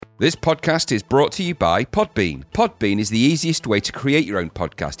This podcast is brought to you by Podbean. Podbean is the easiest way to create your own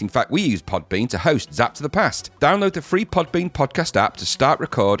podcast. In fact, we use Podbean to host Zap to the Past. Download the free Podbean podcast app to start,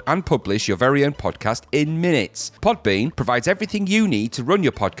 record, and publish your very own podcast in minutes. Podbean provides everything you need to run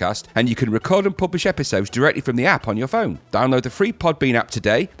your podcast, and you can record and publish episodes directly from the app on your phone. Download the free Podbean app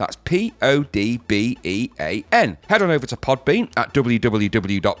today. That's Podbean. Head on over to Podbean at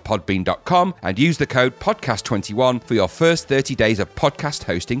www.podbean.com and use the code podcast21 for your first 30 days of podcast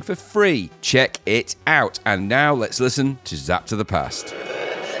hosting for free. Check it out. And now let's listen to Zap to the Past.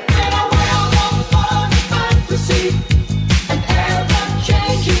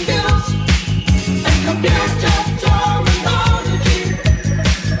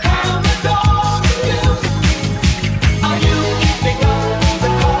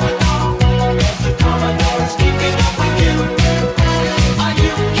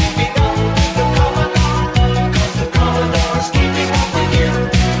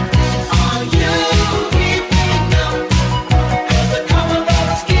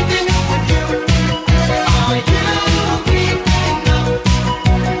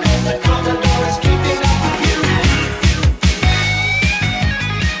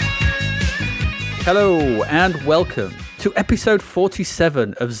 Hello and welcome to episode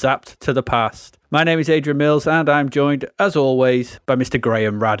 47 of Zapped to the Past. My name is Adrian Mills and I'm joined, as always, by Mr.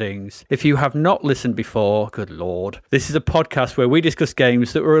 Graham Raddings. If you have not listened before, good lord, this is a podcast where we discuss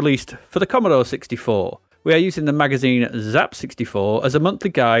games that were released for the Commodore 64. We are using the magazine Zap 64 as a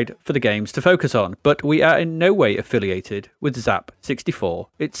monthly guide for the games to focus on, but we are in no way affiliated with Zap 64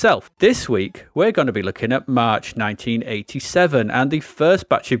 itself. This week, we're going to be looking at March 1987 and the first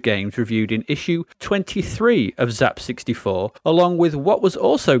batch of games reviewed in issue 23 of Zap 64, along with what was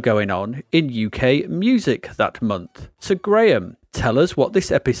also going on in UK music that month. So Graham, tell us what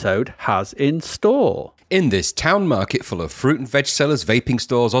this episode has in store. In this town market full of fruit and veg sellers, vaping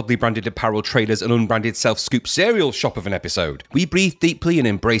stores, oddly branded apparel traders, and unbranded self-scoop cereal shop of an episode, we breathe deeply and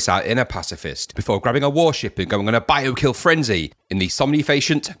embrace our inner pacifist before grabbing a warship and going on a biokill frenzy in the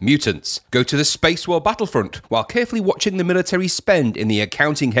somnifacient Mutants. Go to the space war battlefront while carefully watching the military spend in the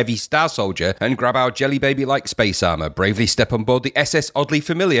accounting-heavy Star Soldier and grab our jelly baby-like space armor, bravely step on board the SS Oddly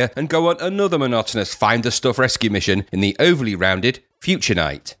Familiar and go on another monotonous find-the-stuff rescue mission in the overly rounded Future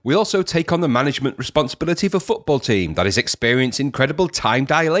Night. We also take on the management responsibility of a football team that has experienced incredible time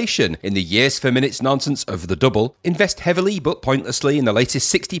dilation in the years for minutes nonsense of the double, invest heavily but pointlessly in the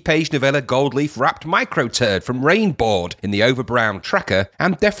latest 60-page novella gold leaf wrapped micro turd from Rainboard in the overbrown tracker,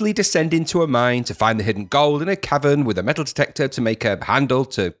 and definitely descend into a mine to find the hidden gold in a cavern with a metal detector to make a handle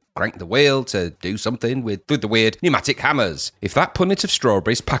to crank the wheel to do something with the weird pneumatic hammers. If that punnet of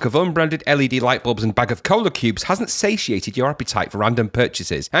strawberries, pack of unbranded LED light bulbs and bag of cola cubes hasn't satiated your appetite for random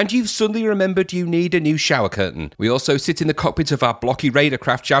purchases, and you've suddenly remembered you need a new shower curtain, we also sit in the cockpit of our blocky raider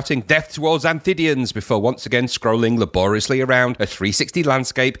craft shouting death towards amphibians before once again scrolling laboriously around a 360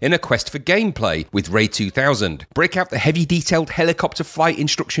 landscape in a quest for gameplay with Raid 2000. Break out the heavy detailed helicopter flight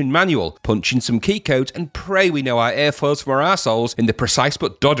instruction manual, punch in some key codes, and pray we know our airfoils from our arseholes in the precise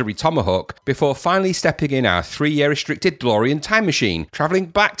but doddery Tomahawk before finally stepping in our 3-year restricted DeLorean time machine, travelling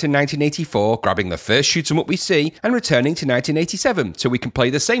back to 1984, grabbing the first shoot-'em-up we see, and returning to 1987 so we can play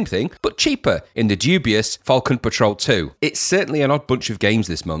the same thing, but cheaper, in the dubious Falcon Patrol 2. It's certainly an odd bunch of games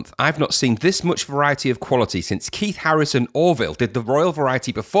this month. I've not seen this much variety of quality since Keith Harrison Orville did the Royal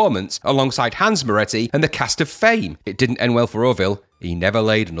Variety Performance alongside Hans Moretti and the cast of Fame. It didn't end well for Orville. He never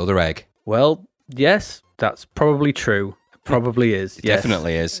laid another egg. Well, yes, that's probably true. Probably is. It yes.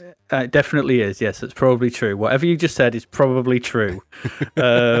 Definitely is. It definitely is. Yes, it's probably true. Whatever you just said is probably true.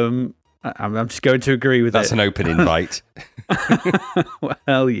 I'm just going to agree with That's it. That's an open invite.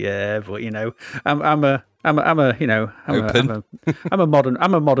 Well, yeah, but you know, I'm a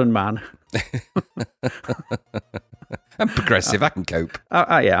modern man. I'm progressive. I can cope.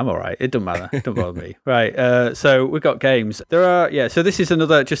 Yeah, I'm all right. It doesn't matter. It doesn't bother me. Right. So we've got games. There are. Yeah. So this is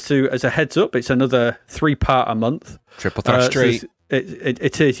another. As a heads up, it's another 3-part a month. Triple Thrash Street. So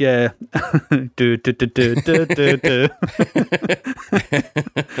it is. Yeah. do, do, do, do, do, do, do.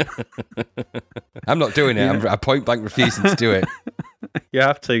 I'm not doing it. I'm point blank refusing to do it. You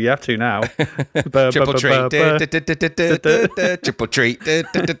have to now. Triple treat. Triple treat.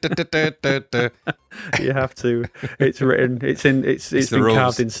 You have to. It's written. It's been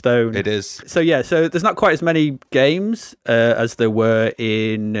carved in stone. It is. So yeah. So there's not quite as many games as there were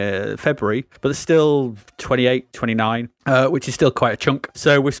in February, but there's still 28, 29. Which is still quite a chunk.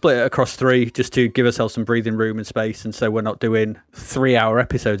 So we've split it across 3 just to give ourselves some breathing room and space, and so we're not doing 3-hour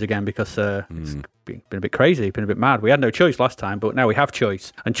episodes again because it's been a bit crazy, been a bit mad. We had no choice last time, but now we have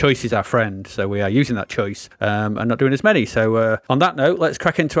choice, and choice is our friend, so we are using that choice and not doing as many. So on that note, let's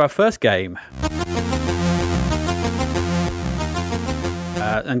crack into our first game.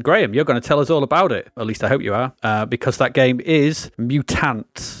 And Graham, you're going to tell us all about it. At least I hope you are, because that game is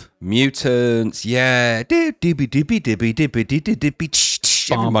Mutantes. Mutants, yeah.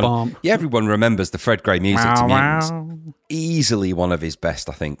 Everyone remembers the Fred Gray music to Mutants. Easily one of his best,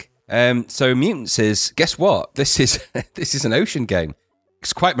 I think. So Mutants is, guess what? This is an Ocean game.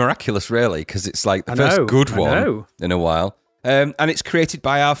 It's quite miraculous, really, because it's like the first good one in a while. And it's created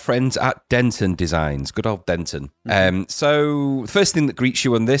by our friends at Denton Designs. Good old Denton. So the first thing that greets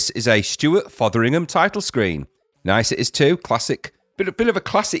you on this is a Stuart Fotheringham title screen. Nice it is too. Classic. Bit of a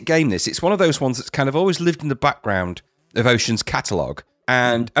classic game, this. It's one of those ones that's kind of always lived in the background of Ocean's catalogue.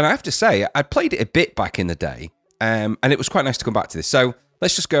 And I have to say, I played it a bit back in the day. And it was quite nice to come back to this. So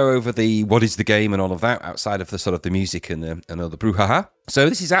let's just go over the what is the game and all of that outside of the sort of the music and all the brouhaha. So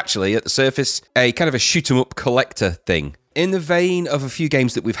this is actually, at the surface, a kind of a shoot-'em-up collector thing. In the vein of a few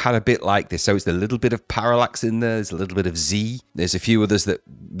games that we've had a bit like this. So it's a little bit of Parallax in there. There's a little bit of Z. There's a few others that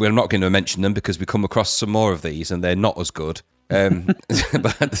we're not going to mention them because we come across some more of these and they're not as good. But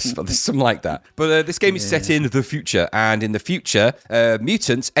there's some like that. But this game is set in the future. And in the future,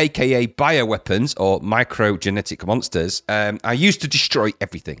 mutants, a.k.a. bioweapons or microgenetic monsters, are used to destroy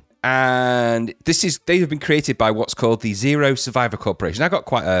everything. And they have been created by what's called the Zero Survivor Corporation. I got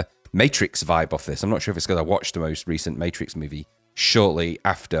quite a Matrix vibe off this. I'm not sure if it's because I watched the most recent Matrix movie shortly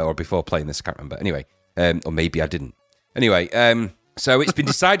after or before playing this. I can't remember. Anyway, or maybe I didn't. Anyway, so it's been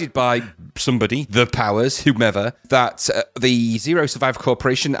decided by somebody, the powers, whomever, that the Zero Survivor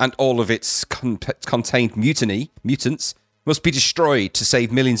Corporation and all of its contained mutants, must be destroyed to save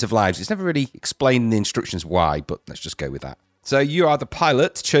millions of lives. It's never really explained in the instructions why, but let's just go with that. So you are the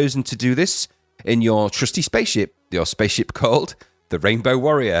pilot chosen to do this in your trusty spaceship. Your spaceship called the Rainbow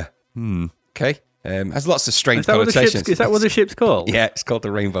Warrior. Okay. Has lots of strange connotations. Is that what the ship's called? Yeah, it's called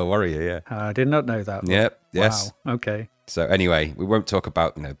the Rainbow Warrior, yeah. I did not know that. Yep, yes. Wow, okay. So anyway, we won't talk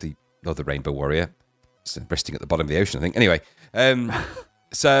about, the other Rainbow Warrior. It's resting at the bottom of the ocean, I think. Anyway,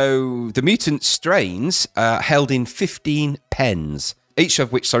 so the mutant strains are held in 15 pens, each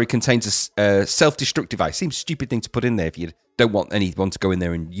of which, contains a self-destruct device. Seems a stupid thing to put in there if you don't want anyone to go in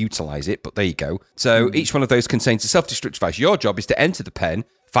there and utilize it, but there you go. So each one of those contains a self-destruct device. Your job is to enter the pen,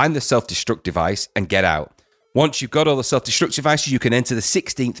 find the self-destruct device, and get out. Once you've got all the self-destruct devices, you can enter the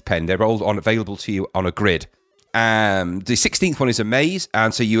 16th pen. They're all available to you on a grid. The 16th one is a maze,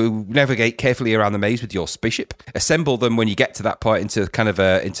 and so you navigate carefully around the maze with your spaceship. Assemble them when you get to that point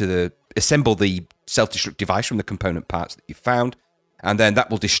assemble the self-destruct device from the component parts that you've found, and then that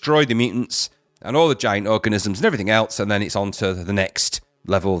will destroy the mutants and all the giant organisms and everything else, and then it's on to the next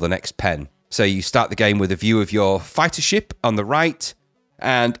level, the next pen. So you start the game with a view of your fighter ship on the right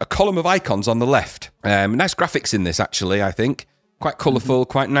and a column of icons on the left. Nice graphics in this, actually, I think. Quite colourful,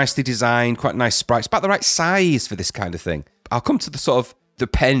 quite nicely designed, quite nice sprites. About the right size for this kind of thing. I'll come to the sort of the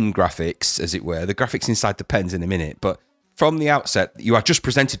pen graphics, as it were, the graphics inside the pens in a minute. But from the outset, you are just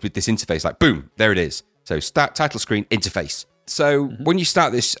presented with this interface, like, boom, there it is. So start title screen, interface. So when you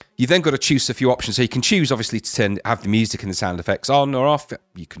start this, you then got to choose a few options. So you can choose, obviously, to have the music and the sound effects on or off.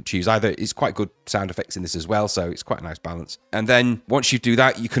 You can choose either. It's quite good sound effects in this as well, so it's quite a nice balance. And then once you do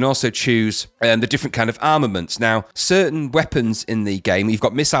that, you can also choose the different kind of armaments. Now, certain weapons in the game, you've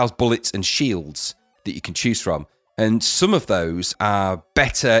got missiles, bullets, and shields that you can choose from. And some of those are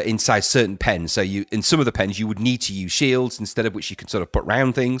better inside certain pens. So in some of the pens, you would need to use shields, instead of which you can sort of put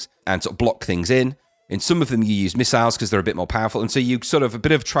round things and sort of block things in. In some of them, you use missiles because they're a bit more powerful. And so you sort of a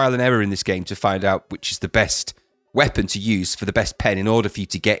bit of trial and error in this game to find out which is the best weapon to use for the best pen in order for you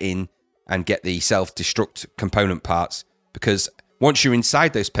to get in and get the self-destruct component parts. Because once you're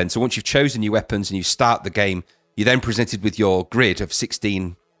inside those pens, so once you've chosen your weapons and you start the game, you're then presented with your grid of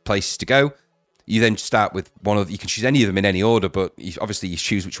 16 places to go. You then start with you can choose any of them in any order, but obviously you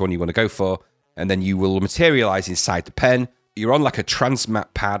choose which one you want to go for. And then you will materialize inside the pen. You're on like a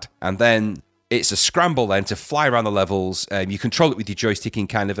transmat pad, and then it's a scramble then to fly around the levels. You control it with your joystick in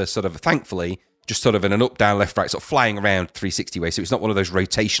kind of a sort of, thankfully, just sort of in an up, down, left, right, sort of flying around 360 way. So it's not one of those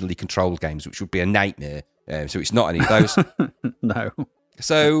rotationally controlled games, which would be a nightmare. So it's not any of those. No.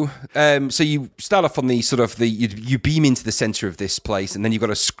 So you start off on the sort of you beam into the center of this place, and then you've got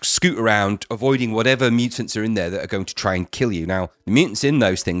to scoot around, avoiding whatever mutants are in there that are going to try and kill you. Now, the mutants in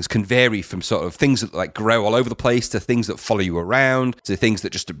those things can vary from sort of things that like grow all over the place to things that follow you around to things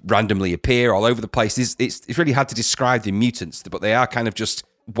that just randomly appear all over the place. It's really hard to describe the mutants, but they are kind of just,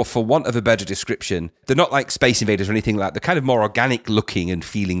 well, for want of a better description, they're not like Space Invaders or anything like that. They're kind of more organic looking and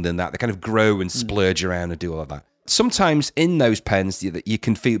feeling than that. They kind of grow and splurge around and do all of that. sometimes in those pens, you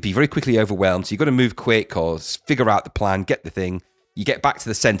can be very quickly overwhelmed. So you've got to move quick or figure out the plan, get the thing. You get back to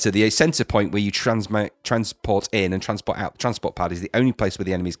the center point where you transport in and transport out. The transport pad is the only place where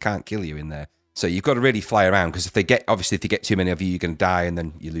the enemies can't kill you in there. So you've got to really fly around, because if you get too many of you, you're going to die, and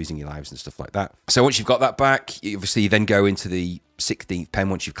then you're losing your lives and stuff like that. So once you've got that back, you then go into the 16th pen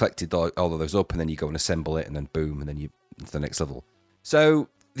once you've collected all of those up, and then you go and assemble it, and then boom, and then you into the next level. So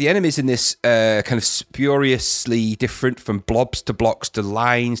the enemies in this kind of spuriously different, from blobs to blocks to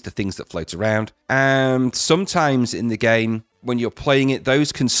lines to things that float around. And sometimes in the game, when you're playing it,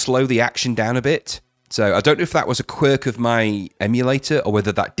 those can slow the action down a bit. So I don't know if that was a quirk of my emulator or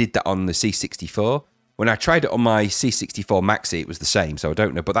whether that did that on the C64. When I tried it on my C64 Maxi, it was the same, so I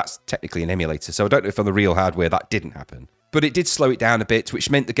don't know. But that's technically an emulator, so I don't know if on the real hardware that didn't happen. But it did slow it down a bit, which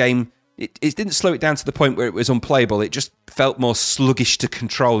meant the game, it didn't slow it down to the point where it was unplayable. It just felt more sluggish to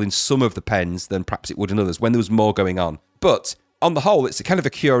control in some of the pens than perhaps it would in others, when there was more going on. But on the whole, it's a kind of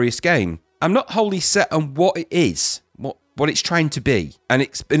a curious game. I'm not wholly set on what it is, what it's trying to be.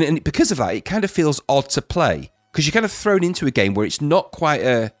 And because of that, it kind of feels odd to play, because you're kind of thrown into a game where it's not quite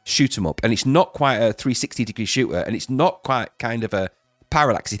a shoot 'em up, and it's not quite a 360-degree shooter, and it's not quite kind of a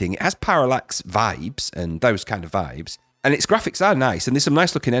parallaxy thing. It has parallax vibes and those kind of vibes, and its graphics are nice, and there's some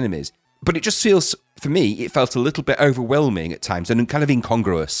nice looking enemies, but it just feels, for me, it felt a little bit overwhelming at times and kind of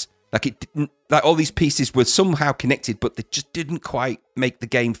incongruous. Like all these pieces were somehow connected, but they just didn't quite make the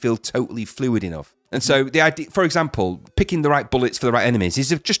game feel totally fluid enough. And so the idea, for example, picking the right bullets for the right enemies is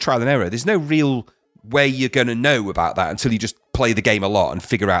just trial and error. There's no real way you're going to know about that until you just play the game a lot and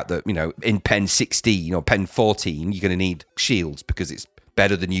figure out that, in pen 16 or pen 14, you're going to need shields because it's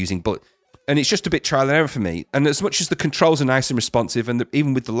better than using bullets. And it's just a bit trial and error for me. And as much as the controls are nice and responsive, and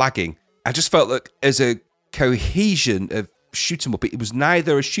even with the lagging, I just felt like as a cohesion of shoot 'em up, it was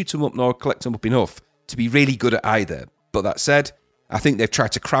neither a shoot 'em up nor a collect 'em up enough to be really good at either. But that said, I think they've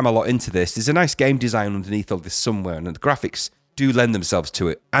tried to cram a lot into this. There's a nice game design underneath all this somewhere, and the graphics do lend themselves to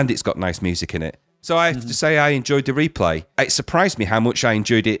it, and it's got nice music in it. So I have to say I enjoyed the replay. It surprised me how much I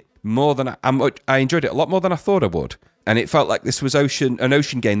enjoyed it I enjoyed it a lot more than I thought I would. And it felt like this was an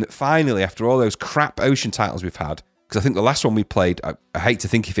ocean game that finally, after all those crap ocean titles we've had, because I think the last one we played, I hate to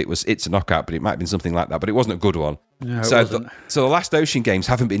think if it's a knockout, but it might have been something like that, but it wasn't a good one. No, so wasn't. So the last ocean games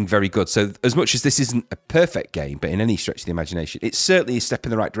haven't been very good. So as much as this isn't a perfect game, but in any stretch of the imagination, it's certainly a step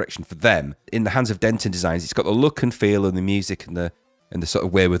in the right direction for them. In the hands of Denton Designs, it's got the look and feel and the music and the sort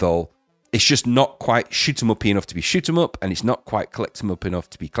of wherewithal. It's just not quite shoot 'em up enough to be shoot 'em up, and it's not quite collect 'em up enough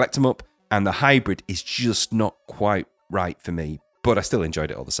to be collect 'em up. And the hybrid is just not quite right for me. But I still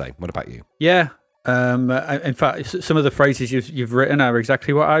enjoyed it all the same. What about you? Yeah. In fact, some of the phrases you've written are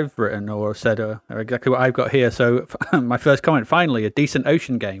exactly what I've written or said are exactly what I've got here. So my first comment, finally, a decent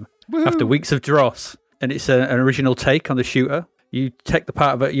ocean game. Woo! After weeks of dross. And it's an original take on the shooter. You take the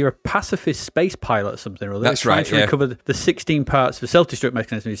part of it, you're a pacifist space pilot or something or other. That's right, trying to recover the 16 parts of a self-destruct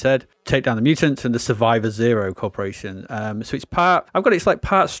mechanism, you said, take down the mutants and the Survivor Zero Corporation. So it's like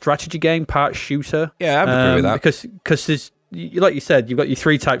part strategy game, part shooter. Yeah, I agree with that. Because there's, like you said, you've got your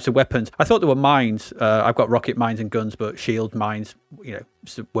three types of weapons. I thought there were mines. I've got rocket mines and guns, but shield mines,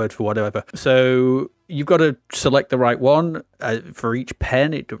 it's a word for whatever. So you've got to select the right one for each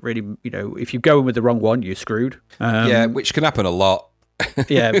pen. It don't really, if you go in with the wrong one, you're screwed. Which can happen a lot.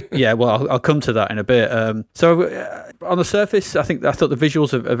 yeah. Well, I'll come to that in a bit. So on the surface, I thought the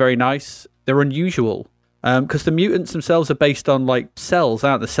visuals are very nice. They're unusual. Because the mutants themselves are based on like cells,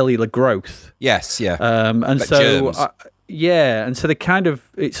 aren't they? Cellular growth. Yes, yeah. And like so, and so they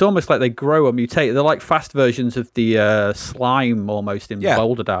it's almost like they grow or mutate. They're like fast versions of the slime almost in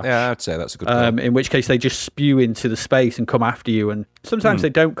Boulder Dash. Yeah, I'd say that's a good call. In which case they just spew into the space and come after you. And sometimes they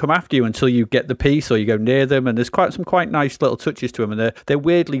don't come after you until you get the piece or you go near them. And there's some quite nice little touches to them. And they're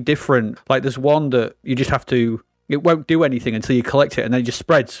weirdly different. Like there's one that you just have to, it won't do anything until you collect it, and then it just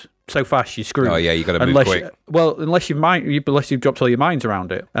spreads so fast you're screwed. Oh yeah, you got to move quick. Well, unless you've dropped all your mines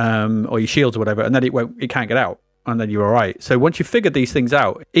around it, or your shields or whatever, and then it can't get out, and then you're all right. So once you've figured these things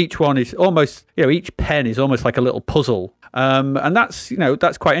out, each one is almost, each pen is almost like a little puzzle, and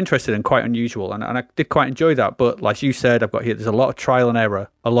that's quite interesting and quite unusual, and I did quite enjoy that. But like you said, I've got here, there's a lot of trial and error,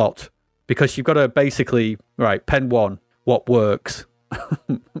 because you've got to basically pen 1, what works,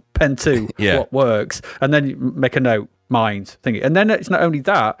 pen 2, what works, and then you make a note. Mines thingy. And then it's not only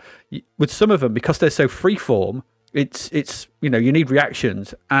that, with some of them, because they're so freeform, it's you need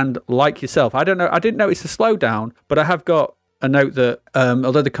reactions, and like yourself, I didn't notice the slowdown, but I have got a note that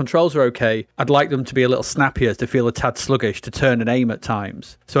although the controls are okay, I'd like them to be a little snappier, to feel a tad sluggish, to turn and aim at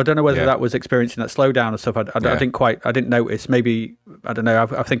times. So I don't know whether that was experiencing that slowdown and stuff. I didn't notice. Maybe, I don't know.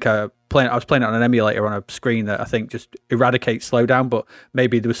 I think I was playing it on an emulator on a screen that I think just eradicates slowdown, but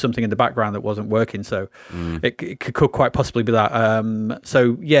maybe there was something in the background that wasn't working. So it could quite possibly be that.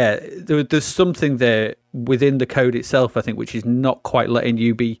 So yeah, there's something there within the code itself, I think, which is not quite letting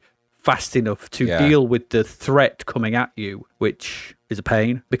you be fast enough to deal with the threat coming at you, which is a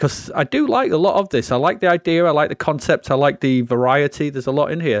pain, because I do like a lot of this. I like the idea, I like the concept, I like the variety. There's a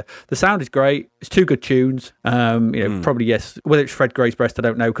lot in here. The sound is great. It's 2 good tunes. Probably yes. Whether it's Fred Gray's Breast, I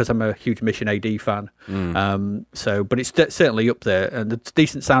don't know, because I'm a huge Mission AD fan. But it's certainly up there, and it's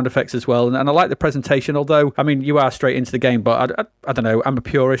decent sound effects as well. And I like the presentation. Although, I mean, you are straight into the game, but I don't know. I'm a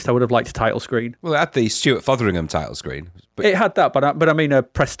purist. I would have liked a title screen. Well, it had the Stuart Fotheringham title screen. But it had that, but I mean a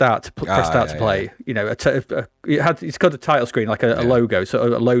press start to play. Yeah. You know, it's got a title screen, like a logo, so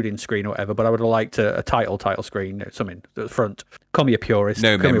a loading screen or whatever. But I would have liked a title screen, something at the front. Call me a purist.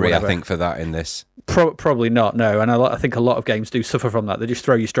 No memory, I think, for that in this. Probably not. No, and I think a lot of games do suffer from that. They just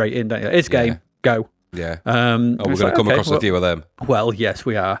throw you straight in, don't you? It's game, go. Yeah. We're going to come across a few of them. Well, yes,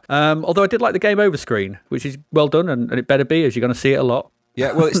 we are. Although I did like the game over screen, which is well done, and it better be, as you're going to see it a lot.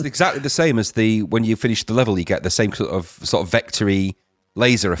 Yeah, well, it's exactly the same as when you finish the level, you get the same sort of vectory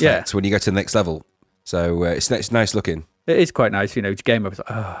laser effect when you go to the next level. So it's nice looking. It is quite nice, game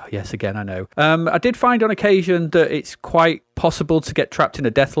over. Yes, again, I know. I did find on occasion that it's quite possible to get trapped in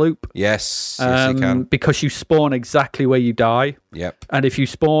a death loop. Yes, you can. Because you spawn exactly where you die. Yep. And if you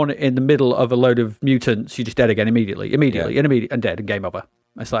spawn in the middle of a load of mutants, you're just dead again immediately, and dead, and game over.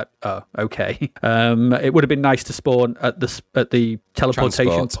 It's like, oh, okay. It would have been nice to spawn at the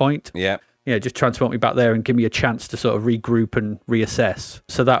teleportation point. Yeah. Yeah, just transport me back there and give me a chance to sort of regroup and reassess.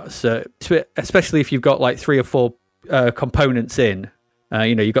 So that's especially if you've got like 3 or 4 components in.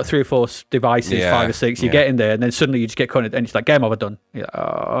 You've got 3 or 4 devices, 5 or 6. You get in there, and then suddenly you just get caught, and it's like game over, done.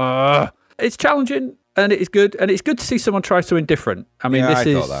 It's challenging. And it is good, and it's good to see someone try something different. I mean,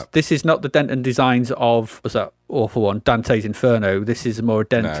 this is not the Denton designs of, what's that awful one, Dante's Inferno. This is more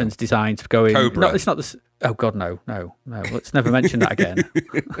Denton's designs going. Cobra. No, it's not the. Oh God, no. Let's never mention that again.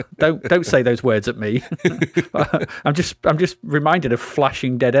 Don't say those words at me. I'm just reminded of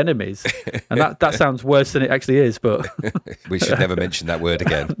flashing dead enemies, and that sounds worse than it actually is. But we should never mention that word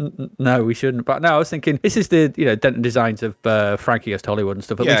again. No, we shouldn't. But no, I was thinking this is the Denton designs of Frankie Goes to Hollywood and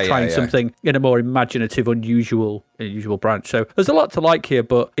stuff. At least trying something in a more imaginative, unusual branch. So there's a lot to like here,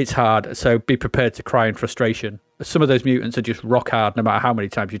 but it's hard. So be prepared to cry in frustration. Some of those mutants are just rock hard no matter how many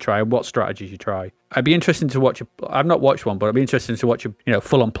times you try and what strategies you try. I'd be interested to watch I've not watched one, but I'd be interested to watch a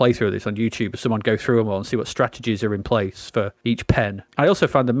full-on playthrough of this on YouTube, someone go through them all and see what strategies are in place for each pen. I also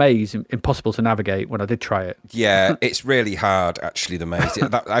found the maze impossible to navigate when I did try it. Yeah, it's really hard, actually, the maze.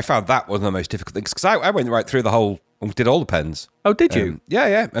 I found that one of the most difficult things, because I went right through the whole, did all the pens. Oh, did you?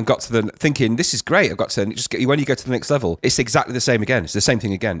 Yeah, and got to thinking, this is great. I've got to when you go to the next level, it's exactly the same again. It's the same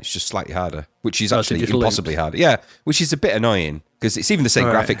thing again. It's just slightly harder, which is actually impossibly harder. Yeah, which is a bit annoying, because it's even the same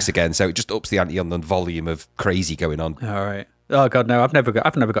graphics again, so it just ups the ante on the volume of crazy going on. All right. Oh God, no! I've never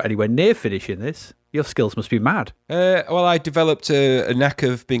got anywhere near finishing this. Your skills must be mad. Well, I developed a knack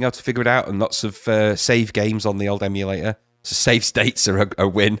of being able to figure it out, and lots of save games on the old emulator. So save states are a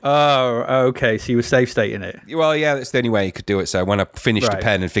win. Oh, okay. So you were save stating it. Well, yeah, that's the only way you could do it. So when I finished a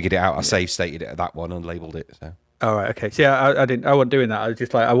pen and figured it out, I save stated it at that one and labelled it. So. All right, okay. So yeah, I wasn't doing that. I was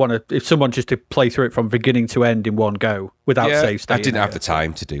just like, I want to, if someone just to play through it from beginning to end in one go without save stating. I didn't have the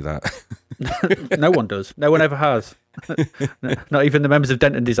time to do that. No one does. No one ever has. Not even the members of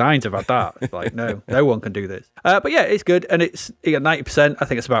Denton Designs have had that. It's like, no one can do this. But yeah, it's good, and it's 90%. I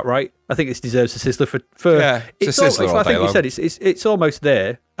think it's about right. I think it deserves a sizzler for it's a sizzler. I think you said it's almost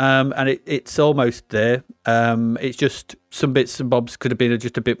there, and it's almost there. It's just some bits and bobs could have been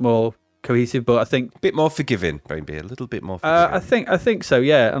just a bit more cohesive, but I think a bit more forgiving, maybe a little bit more forgiving. I think so,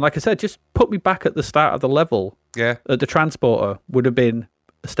 yeah. And like I said, just put me back at the start of the level. Yeah, at the transporter would have been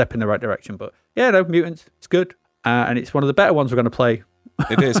a step in the right direction. But yeah, no, Mutants, it's good. And it's one of the better ones we're going to play.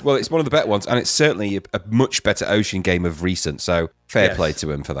 It is. Well, it's one of the better ones, and it's certainly a much better Ocean game of recent. So fair play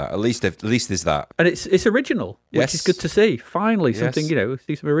to him for that. At least there's that. And it's original, which is good to see. Finally, something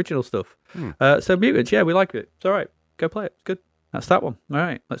see some original stuff. So Mutants, yeah, we like it. It's all right. Go play it. It's good. That's that one. All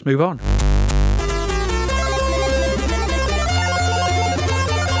right, let's move on.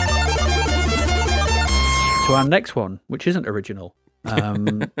 To our next one, which isn't original.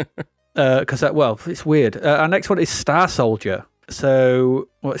 Because it's weird. Our next one is Star Soldier. So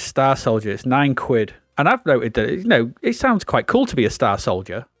what's Star Soldier? It's £9. And I've noted that, it sounds quite cool to be a Star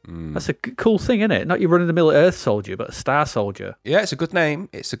Soldier. That's a cool thing, isn't it? Not your run-of-the-mill Earth Soldier, but a Star Soldier. Yeah, it's a good name.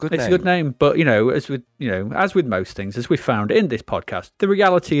 It's a good name. But, as with most things, as we found in this podcast, the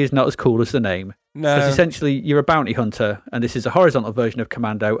reality is not as cool as the name. No. Because essentially, you're a bounty hunter, and this is a horizontal version of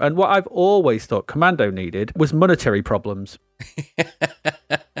Commando. And what I've always thought Commando needed was monetary problems.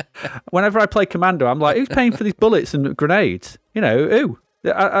 Whenever I play Commando, I'm like, who's paying for these bullets and grenades? Who?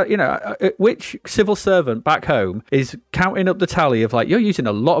 Which civil servant back home is counting up the tally of, like, you're using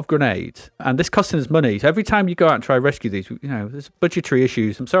a lot of grenades and this costing us money. So every time you go out and try to rescue these, there's budgetary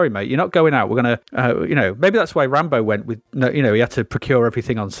issues. I'm sorry, mate, you're not going out. We're going to, maybe that's why Rambo went with, he had to procure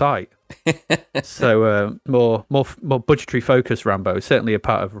everything on site. So more budgetary focus Rambo, certainly a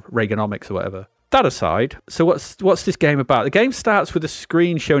part of Reaganomics or whatever. That aside, so what's this game about? The game starts with a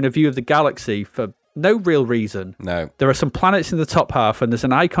screen showing a view of the galaxy for no real reason. No. There are some planets in the top half, and there's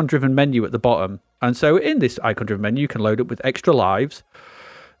an icon-driven menu at the bottom. And so in this icon-driven menu, you can load up with extra lives.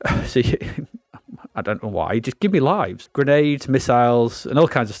 See, I don't know why. Just give me lives. Grenades, missiles, and all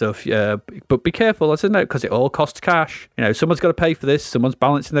kinds of stuff. But be careful, as I know, because it all costs cash. Someone's got to pay for this. Someone's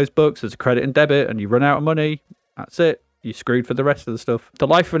balancing those books. There's a credit and debit, and you run out of money. That's it. You're screwed for the rest of the stuff. The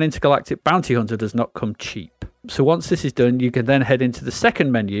life of an intergalactic bounty hunter does not come cheap. So once this is done, you can then head into the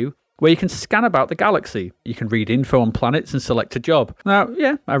second menu, where you can scan about the galaxy. You can read info on planets and select a job. Now,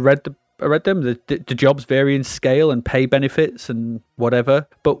 yeah, I read them. The jobs vary in scale and pay benefits and whatever.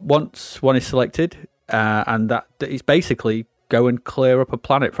 But once one is selected, and that is basically go and clear up a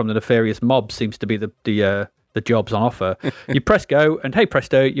planet from the nefarious mob, seems to be the jobs on offer. You press go, and hey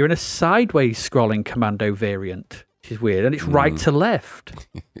presto, you're in a sideways scrolling Commando variant. Which is weird, and it's right to left.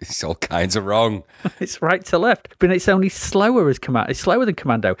 It's all kinds of wrong. It's right to left, but it's only slower as Commando. It's slower than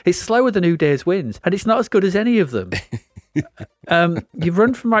Commando. It's slower than Who Dares Wins, and it's not as good as any of them. You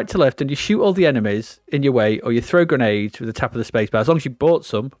run from right to left and you shoot all the enemies in your way, or you throw grenades with the tap of the spacebar, as long as you bought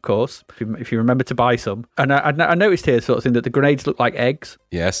some, of course, if you remember to buy some. And I noticed here sort of thing that the grenades look like eggs.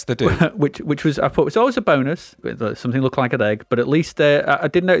 Yes, they do. which was, I thought, was always a bonus. Something looked like an egg, but at least I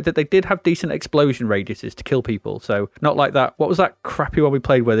did note that they did have decent explosion radiuses to kill people. So not like that. What was that crappy one we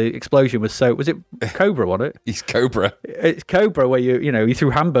played where the explosion was so? Was it Cobra? Wasn't it? It's Cobra. It's Cobra where you threw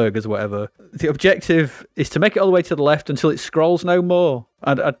hamburgers or whatever. The objective is to make it all the way to the left until it scrolls no more.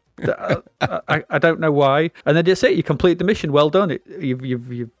 And I don't know why. And then that's it. You complete the mission. Well done.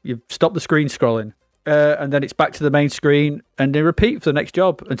 You've stopped the screen scrolling. And then it's back to the main screen, and then repeat for the next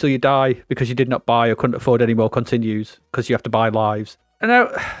job until you die because you did not buy or couldn't afford any more continues because you have to buy lives. And now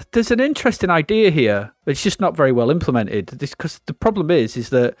there's an interesting idea here, but it's just not very well implemented. Because the problem is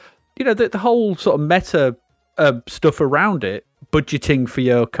that the whole sort of meta stuff around it, budgeting for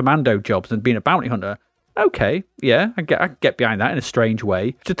your commando jobs and being a bounty hunter. Okay, yeah, I get behind that in a strange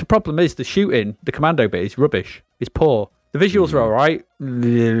way. Just the problem is the shooting, the commando bit is rubbish. It's poor. The visuals are all right,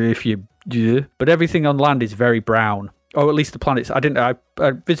 but everything on land is very brown. Or at least the planets. I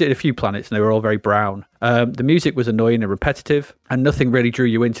visited a few planets and they were all very brown. The music was annoying and repetitive, and nothing really drew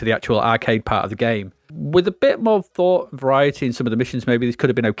you into the actual arcade part of the game. With a bit more thought and variety in some of the missions, maybe this could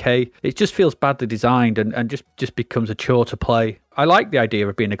have been okay. It just feels badly designed and just becomes a chore to play. I like the idea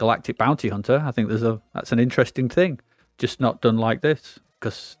of being a galactic bounty hunter. I think that's an interesting thing. Just not done like this,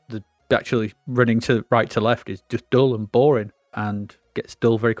 because actually running to right to left is just dull and boring and gets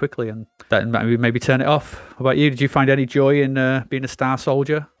dull very quickly, and that maybe turn it off. How about you? Did you find any joy in being a Star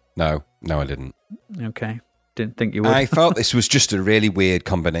Soldier? No, I didn't. Okay. Didn't think you would. I felt this was just a really weird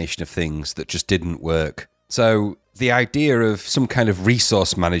combination of things that just didn't work. So the idea of some kind of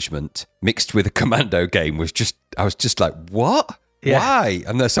resource management mixed with a commando game was just, I was just like, what? Yeah. Why?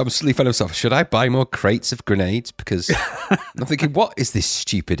 And so I'm suddenly finding myself, should I buy more crates of grenades? Because I'm thinking, what is this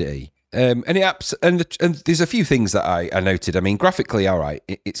stupidity? And there's a few things that I noted. I mean, graphically, all right.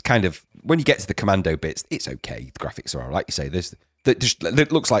 It's kind of, when you get to the commando bits, it's okay. The graphics are all right. Like you say,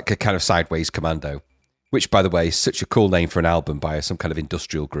 it looks like a kind of sideways commando, which, by the way, is such a cool name for an album by some kind of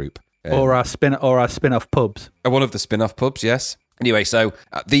industrial group. Or our spin-off pubs. One of the spin-off pubs, yes. Anyway, so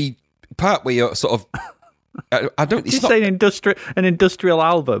the part where you're sort of... I don't. Did you say an industrial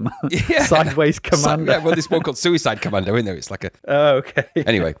album? Yeah. Sideways Commando. Well, this one called Suicide Commando, isn't there? It's like a. Oh, okay.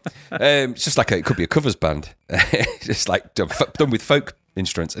 Anyway, it's just like it could be a covers band, just like done with folk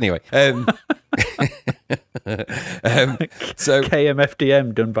instruments. Anyway, so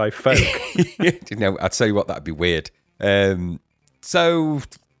KMFDM done by folk. I'll tell you what, that'd be weird. So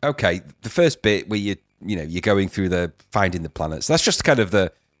okay, the first bit where you're going through finding the planets. That's just kind of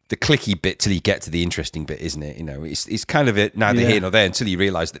the clicky bit till you get to the interesting bit, isn't it? It's kind of neither here nor there until you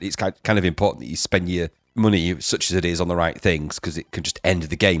realise that it's kind of important that you spend your money, such as it is, on the right things, because it can just end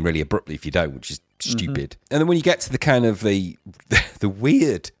the game really abruptly if you don't, which is stupid. And then when you get to the kind of the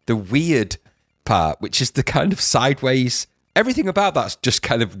weird part, which is the kind of sideways, everything about that's just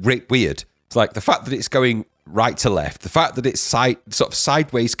kind of weird. It's like the fact that it's going right to left, the fact that it's sort of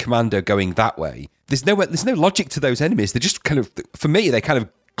sideways commando going that way. There's no logic to those enemies. They're just kind of, for me, they kind of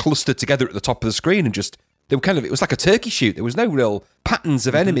clustered together at the top of the screen and just, they were kind of, it was like a turkey shoot. There was no real patterns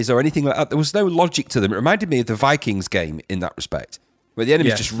of enemies or anything like that. There was no logic to them. It reminded me of the Vikings game in that respect, where the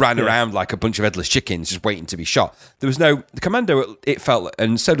enemies just ran around like a bunch of headless chickens just waiting to be shot. There was no, the commando, it felt,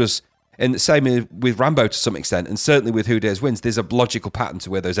 and so does, and the same with Rambo to some extent, and certainly with Who Dares Wins, there's a logical pattern to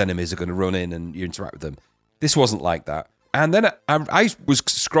where those enemies are going to run in and you interact with them. This wasn't like that. And then I was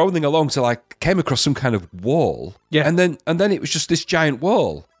scrolling along till I came across some kind of wall. Yeah. And then it was just this giant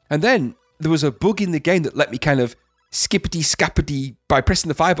wall. And then there was a bug in the game that let me kind of skippity-scappity, by pressing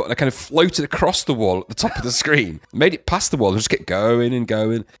the fire button, I kind of floated across the wall at the top of the screen, made it past the wall and just kept going and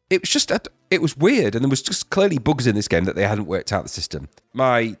going. It was just, it was weird, and there was just clearly bugs in this game that they hadn't worked out the system.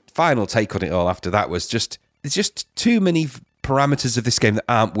 My final take on it all after that was just, there's just too many parameters of this game that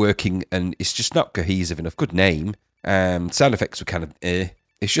aren't working, and it's just not cohesive enough. Good name. Sound effects were kind of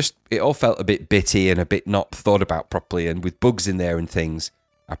It's just, it all felt a bit bitty and a bit not thought about properly, and with bugs in there and things.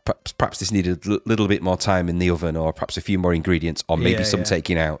 Perhaps this needed a little bit more time in the oven, or perhaps a few more ingredients, or maybe some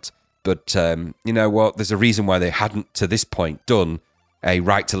taking out. But you know what? There's a reason why they hadn't, to this point, done a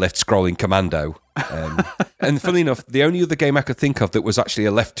right-to-left scrolling commando. And funnily enough, the only other game I could think of that was actually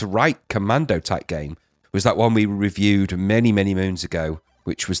a left-to-right commando-type game was that one we reviewed many, many moons ago,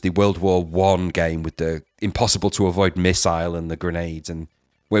 which was the World War I game with the impossible-to-avoid missile and the grenades, and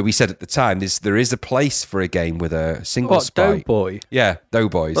where we said at the time, there is a place for a game with a single sprite. Doughboy? Yeah,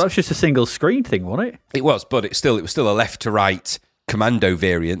 Doughboys. Well, that was just a single screen thing, wasn't it? It was, but it was still a left-to-right commando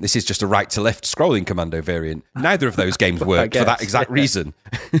variant. This is just a right-to-left scrolling commando variant. Neither of those games worked for that exact reason.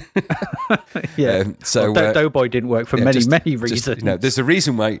 Doughboy didn't work for many reasons. There's a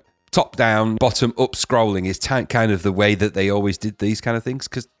reason why top-down, bottom-up scrolling is kind of the way that they always did these kind of things,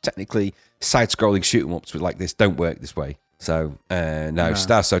 because technically side-scrolling shoot-em-ups like this don't work this way. So, no,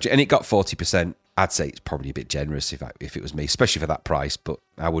 Star Soldier. And it got 40%. I'd say it's probably a bit generous if it was me, especially for that price, but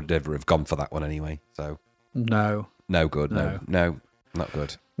I would never have gone for that one anyway. So No good. No, not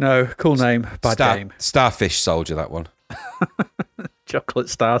good. No, cool name, bad game. Starfish Soldier, that one. Chocolate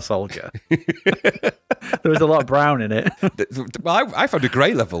Star Soldier. There was a lot of brown in it. Well, I found a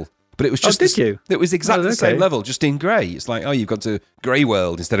grey level. But it was just did you? It was exactly the same level, just in grey. It's like, you've got to grey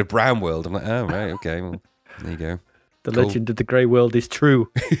world instead of brown world. I'm like, oh, right, okay, well, there you go. The legend of the grey world is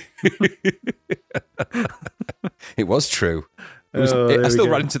true. It was true. I still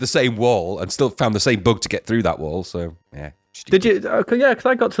ran into the same wall and still found the same bug to get through that wall. So, yeah. Did you? Yeah, because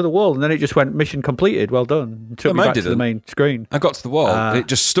I got to the wall and then it just went mission completed. Well done. It took me back to the main screen. I got to the wall and it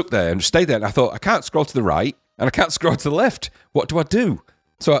just stuck there and just stayed there. And I thought, I can't scroll to the right and I can't scroll to the left. What do I do?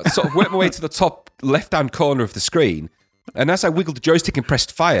 So I sort of worked my way to the top left-hand corner of the screen. And as I wiggled the joystick and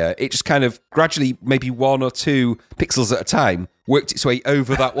pressed fire, it just kind of gradually, maybe 1 or 2 pixels at a time, worked its way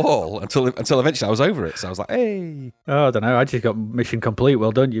over that wall until eventually I was over it. So I was like, hey. Oh, I don't know. I just got mission complete.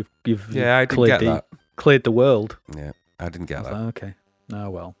 Well done. You've I didn't get that. Cleared the world. Yeah, I didn't get that. Okay. Oh,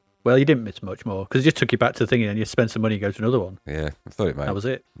 well. Well, you didn't miss much more because it just took you back to the thing and you spent some money and go to another one. Yeah, I thought it might. That was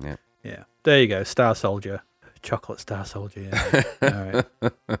it. Yeah. Yeah. There you go. Star Soldier. Chocolate Star Soldier. Yeah. All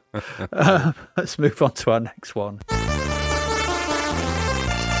right. Let's move on to our next one.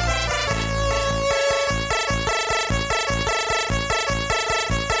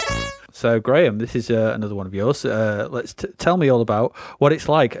 So, Graham, this is another one of yours. Let's tell me all about what it's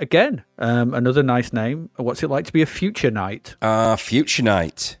like. Again, another nice name. What's it like to be a future knight? Future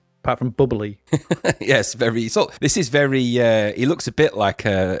knight. Apart from bubbly. Yes, very. So this is very. He looks a bit like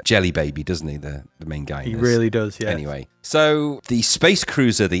a Jelly Baby, doesn't he? The main guy. He really does. Yeah. Anyway, so the space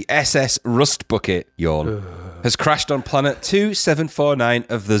cruiser, the SS Rust Bucket, has crashed on planet 2749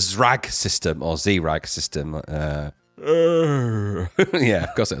 of the ZRAG system or ZRAG system. Yeah,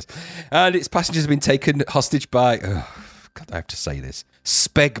 of course it is. And its passengers have been taken hostage by. God, I have to say this: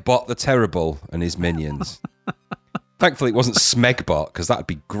 Spegbot the Terrible and his minions. Thankfully, it wasn't Smegbot, because that'd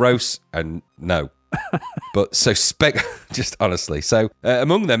be gross and no. But so just honestly. So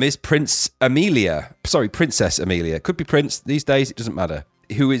among them is Princess Amelia. Could be Prince these days, it doesn't matter.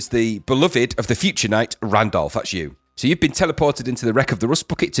 Who is the beloved of the future knight, Randolph. That's you. So you've been teleported into the wreck of the Rust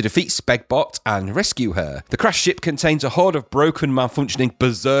Bucket to defeat Spegbot and rescue her. The crashed ship contains a horde of broken, malfunctioning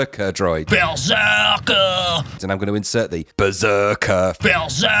Berserker droids. Berserker! And I'm going to insert the Berserker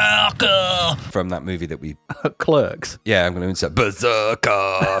Berserker! from that movie that we... Clerks. Yeah, I'm going to insert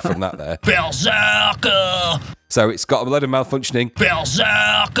Berserker from that there. Berserker! So it's got a load of malfunctioning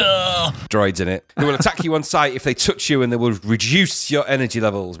Berserker! droids in it. They will attack you on sight if they touch you, and they will reduce your energy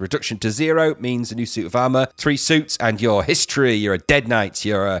levels. Reduction to 0 means a new suit of armor, 3 suits, and your history. You're a dead knight.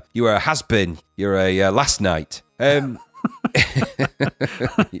 You're a has-been. You're a last knight. You're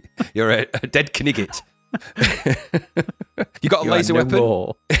a dead Knigget. You got a laser weapon.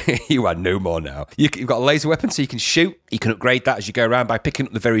 More. You are no more now. You've got a laser weapon, so you can shoot. You can upgrade that as you go around by picking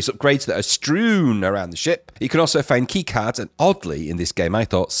up the various upgrades that are strewn around the ship. You can also find key cards, and oddly in this game, I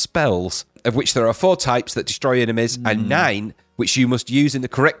thought spells, of which there are 4 types that destroy enemies, and 9 which you must use in the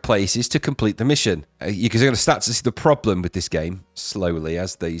correct places to complete the mission. You're going to start to see the problem with this game slowly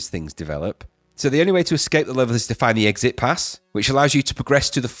as these things develop. So the only way to escape the level is to find the exit pass, which allows you to progress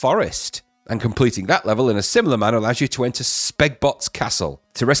to the forest. And completing that level in a similar manner allows you to enter Spegbot's castle.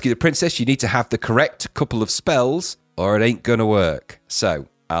 To rescue the princess, you need to have the correct couple of spells, or it ain't gonna work. So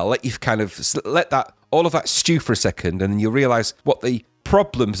I'll let you kind of let all of that stew for a second, and then you'll realise what the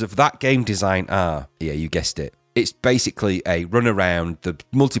problems of that game design are. Yeah, you guessed it. It's basically a run around the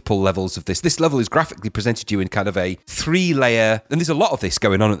multiple levels of this. This level is graphically presented to you in kind of a 3-layer, and there's a lot of this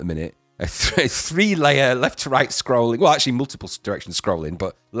going on at the minute. A 3-layer left to right scrolling, well, actually multiple direction scrolling,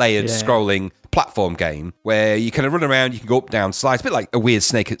 but layered scrolling platform game where you kind of run around, you can go up, down, slides, a bit like a weird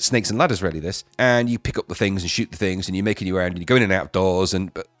snakes and ladders, really, this. And you pick up the things and shoot the things, and you're making your own, and you go in and out of doors,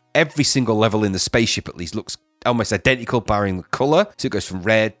 but every single level in the spaceship at least looks almost identical, barring the colour. So it goes from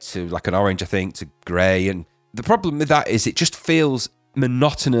red to like an orange, I think, to grey. And the problem with that is it just feels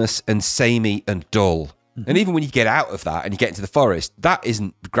monotonous and samey and dull. And even when you get out of that and you get into the forest, that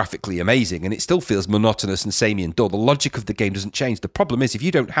isn't graphically amazing, and it still feels monotonous and samey and dull. The logic of the game doesn't change. The problem is if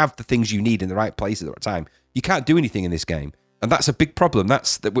you don't have the things you need in the right place at the right time, you can't do anything in this game. And that's a big problem.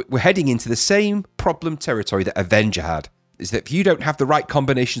 That's that we're heading into the same problem territory that Avenger had, is that if you don't have the right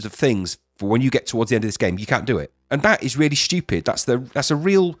combinations of things for when you get towards the end of this game, you can't do it. And that is really stupid. That's a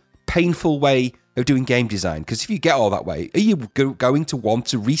real painful way of doing game design, because if you get all that way, are you going to want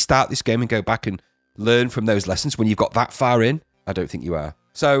to restart this game and go back and learn from those lessons when you've got that far in? I don't think you are.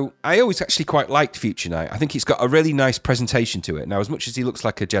 So I always actually quite liked Future Knight. I think it's got a really nice presentation to it. Now, as much as he looks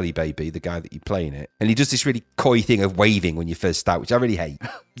like a jelly baby, the guy that you play in it, and he does this really coy thing of waving when you first start, which I really hate.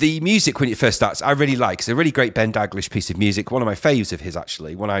 The music when it first starts, I really like. It's a really great Ben Daglish piece of music. One of my faves of his,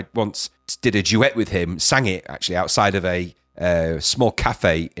 actually. When I once did a duet with him, sang it actually outside of a small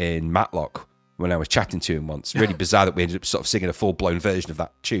cafe in Matlock when I was chatting to him once. Really bizarre that we ended up sort of singing a full-blown version of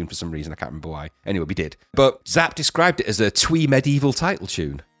that tune for some reason. I can't remember why. Anyway, we did. But Zap described it as a twee medieval title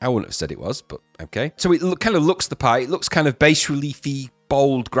tune. I wouldn't have said it was, but okay. So it kind of looks the part. It looks kind of base reliefy,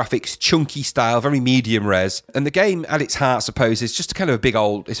 bold graphics, chunky style, very medium res. And the game at its heart, I suppose, is just kind of a big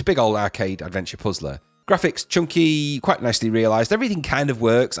old arcade adventure puzzler. Graphics, chunky, quite nicely realised. Everything kind of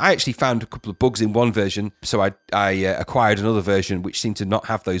works. I actually found a couple of bugs in one version, so I acquired another version which seemed to not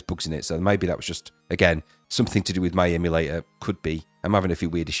have those bugs in it. So maybe that was just, again, something to do with my emulator. Could be. I'm having a few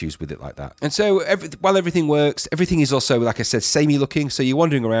weird issues with it like that. And so while everything works, everything is also, like I said, samey looking. So you're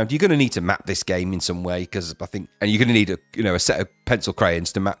wandering around. You're going to need to map this game in some way, because I think, and you're going to need a set of pencil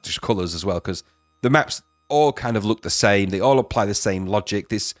crayons to map the colours as well, because the maps all kind of look the same. They all apply the same logic.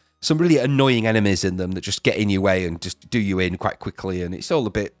 There's some really annoying enemies in them that just get in your way and just do you in quite quickly, and it's all a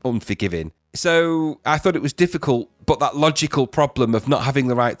bit unforgiving. So I thought it was difficult, but that logical problem of not having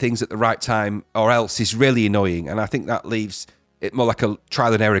the right things at the right time or else is really annoying, and I think that leaves it more like a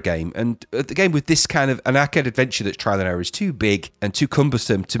trial and error game. And the game with this kind of an arcade adventure that's trial and error is too big and too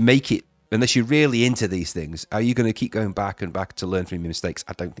cumbersome to make it, unless you're really into these things. Are you going to keep going back and back to learn from your mistakes?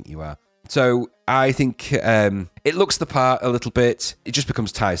 I don't think you are. So I think it looks the part a little bit. It just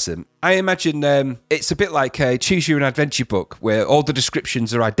becomes tiresome. I imagine it's a bit like a Choose Your Own Adventure book where all the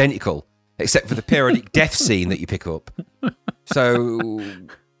descriptions are identical except for the periodic death scene that you pick up. So,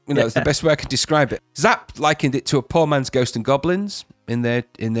 it's the best way I can describe it. Zap likened it to a poor man's Ghosts and Goblins in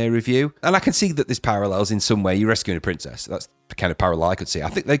their review. And I can see that there's parallels in some way. You're rescuing a princess. That's the kind of parallel I could see. I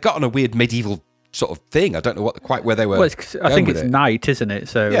think they got on a weird medieval sort of thing. I don't know quite where they were. Well, I think it's knight, isn't it?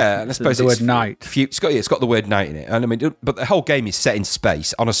 So yeah, and I suppose the word knight. It's got the word knight in it. And I mean, but the whole game is set in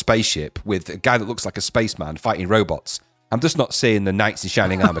space on a spaceship with a guy that looks like a spaceman fighting robots. I'm just not seeing the knights in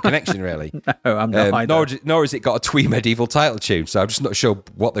shining armor connection, really. No, I'm not either. Nor has it got a twee medieval title tune, so I'm just not sure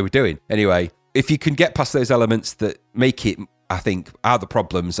what they were doing. Anyway, if you can get past those elements that make it, I think, are the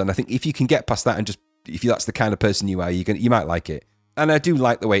problems, and I think if you can get past that and just if that's the kind of person you are, you might like it. And I do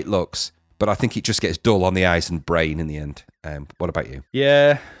like the way it looks, but I think it just gets dull on the eyes and brain in the end. What about you?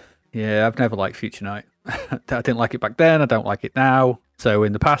 Yeah, I've never liked Future Night. I didn't like it back then. I don't like it now. So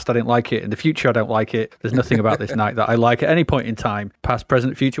in the past, I didn't like it. In the future, I don't like it. There's nothing about this night that I like at any point in time, past,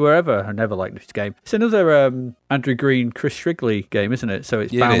 present, future, wherever. I never liked this game. It's another Andrew Green, Chris Shrigley game, isn't it? So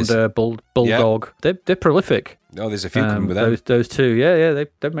it's Bounder, Bulldog. Yeah. They're prolific. Oh, there's a few coming with them. Those two. Yeah.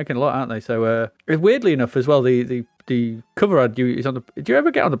 They're making a lot, aren't they? So weirdly enough, as well, the cover ad is on the. Do you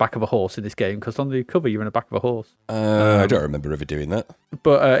ever get on the back of a horse in this game? Because on the cover, you're in the back of a horse. I don't remember ever doing that.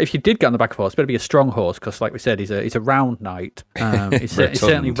 But if you did get on the back of a horse, it better be a strong horse, because, like we said, he's a round knight. He's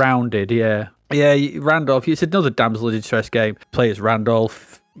certainly rounded. Yeah. Randolph. It's another damsel in distress game. Play as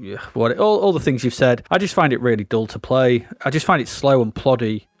Randolph. Yeah, all the things you've said. I just find it really dull to play. I just find it slow and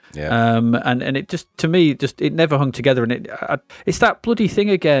ploddy. Yeah. And it just, to me, it never hung together, and it's that bloody thing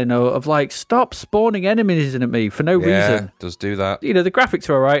again of like, stop spawning enemies at me for no reason. Yeah, does do that. You know, the graphics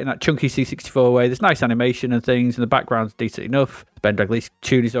are all right in that chunky C64 way. There's nice animation and things, and the background's decent enough. Ben Daglish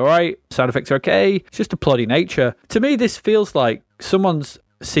tune is all right. Sound effects are okay. It's just a ploddy nature. To me, this feels like someone's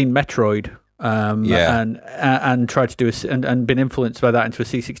seen Metroid. And tried to do and been influenced by that into a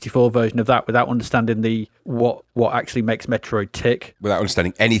C64 version of that without understanding what actually makes Metroid tick. Without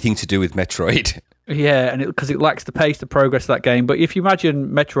understanding anything to do with Metroid. Yeah, and because it lacks the pace, the progress of that game. But if you imagine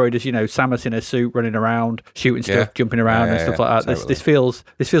Metroid as, Samus in a suit running around, shooting stuff, jumping around and stuff like that, totally.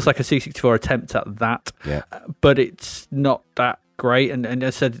 This feels like a C64 attempt at that. Yeah. But it's not that great, and as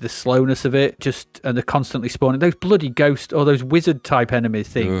I said, the slowness of it, and the constantly spawning those bloody ghost or those wizard type enemy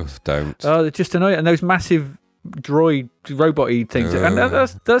things. Don't. Oh, they're just annoying, and those massive droid robot-y things. And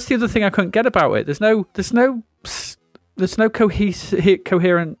that's the other thing I couldn't get about it. There's no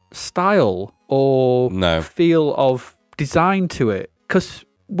coherent style or feel of design to it, because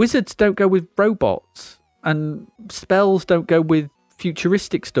wizards don't go with robots and spells don't go with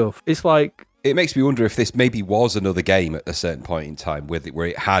futuristic stuff. It's like, it makes me wonder if this maybe was another game at a certain point in time where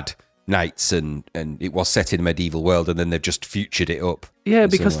it had knights and it was set in a medieval world, and then they've just futured it up. Yeah,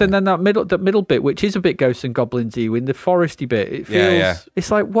 because then that middle bit, which is a bit Ghosts and Goblins-y, in the foresty bit, it feels it's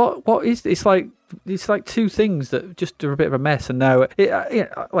like what is it's like two things that just are a bit of a mess. And now,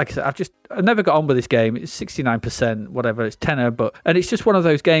 like I said, I never got on with this game. It's 69%, whatever. It's tenner, and it's just one of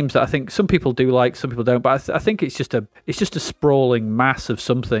those games that I think some people do like, some people don't. But I think it's just a sprawling mass of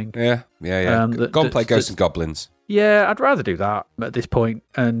something. Yeah. Go and play Ghosts and Goblins. Yeah, I'd rather do that at this point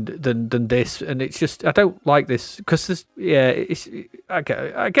than this. And it's just, I don't like this because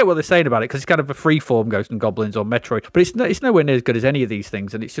I get what they're saying about it, because it's kind of a free-form Ghosts and Goblins or Metroid, but it's nowhere near as good as any of these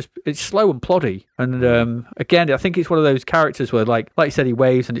things, and it's slow and ploddy. And again, I think it's one of those characters where, like you said, he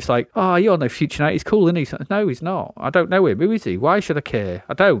waves, and it's like, oh, you're no Future Knight. He's cool, isn't he? No, he's not. I don't know him. Who is he? Why should I care?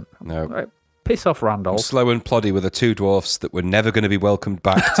 I don't. No. Like, piss off, Randolph. Slow and ploddy with the two dwarfs that were never going to be welcomed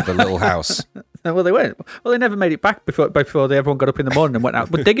back to the little house. Well, they weren't. Well, they never made it back before everyone got up in the morning and went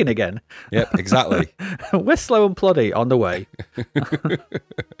out. We're digging again. Yep, exactly. We're slow and ploddy on the way.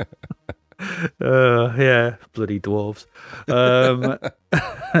 Yeah, bloody dwarves.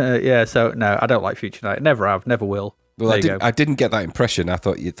 Yeah, so no, I don't like Future Knight. Never have, never will. Well, I didn't get that impression. I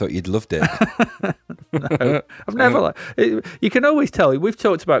thought you'd loved it. No, I've never you can always tell. We've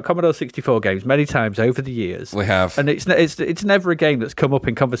talked about Commodore 64 games many times over the years. We have, and it's never a game that's come up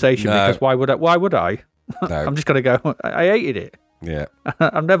in conversation, because why would I? No. I'm just going to go, I hated it. Yeah.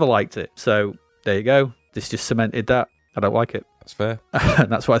 I've never liked it. So there you go. This just cemented that. I don't like it. That's fair.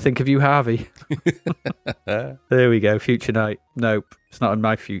 And that's what I think of you, Harvey. There we go. Future Knight. Nope. It's not in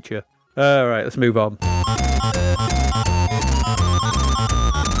my future. All right, let's move on.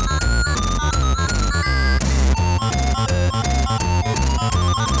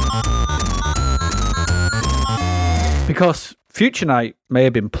 Because Future Knight may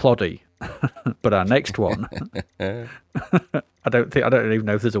have been ploddy, but our next one, I don't even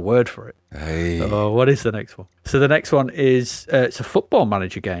know if there's a word for it. Hey. Oh, what is the next one? So the next one is it's a football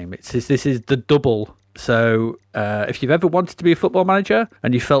manager game. This is the Double. So if you've ever wanted to be a football manager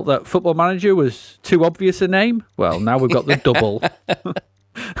and you felt that Football Manager was too obvious a name, well, now we've got the Double.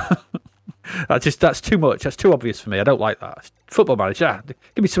 That's too much. That's too obvious for me. I don't like that. Football Manager.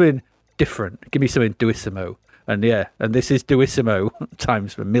 Give me something different. Give me something Duissimo. And this is Duissimo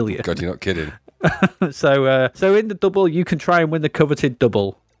times a million. God, you're not kidding. So in the Double, you can try and win the coveted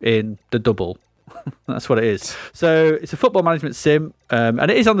double in the Double. That's what it is. So it's a football management sim, and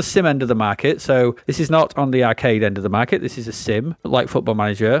it is on the sim end of the market. So this is not on the arcade end of the market. This is a sim, like Football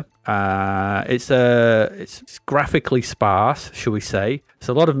Manager. It's graphically sparse, shall we say. It's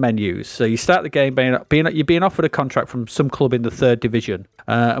a lot of menus. So you start the game you're being offered a contract from some club in the third division.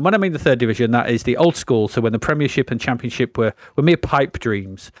 And when I mean the third division, that is the old school. So when the Premiership and Championship were mere pipe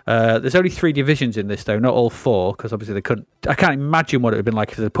dreams. There's only 3 divisions in this, though, not all 4, because obviously they couldn't. I can't imagine what it would have been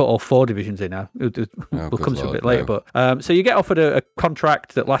like if they put all 4 divisions in now. We'll come to it a bit later. No. But so you get offered a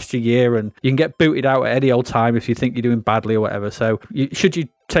contract that lasts a year, and you can get booted out at any old time if you think you're doing badly or whatever. So should you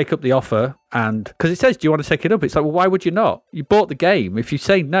take up the offer, and because it says, do you want to take it up? It's like, well, why would you not? You bought the game. If you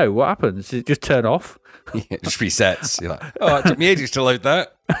say no, what happens? Does it just turn off? Yeah, it just resets. You're like, oh, it took me ages to load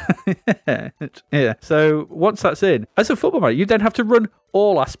that. Yeah. So once that's in, as a football manager, you then have to run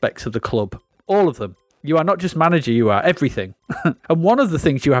all aspects of the club, all of them. You are not just manager, you are everything. And one of the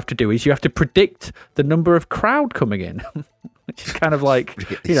things you have to do is you have to predict the number of crowd coming in. Which is kind of like,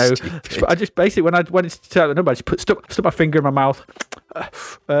 really stupid. I just basically, when I went to tell the number, I just stuck my finger in my mouth.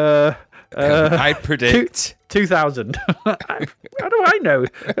 I predict 2,000. How do I know?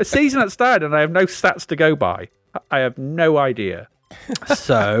 A season had started and I have no stats to go by. I have no idea.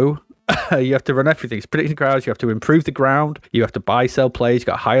 So you have to run everything. It's predicting crowds. You have to improve the ground. You have to buy, sell players. You've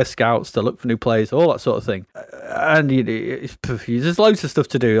got to hire scouts to look for new players, all that sort of thing. And there's loads of stuff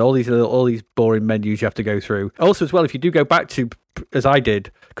to do. All these boring menus you have to go through. Also, as well, if you do go back to, as I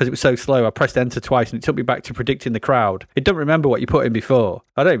did, because it was so slow, I pressed enter twice and it took me back to predicting the crowd. It doesn't remember what you put in before.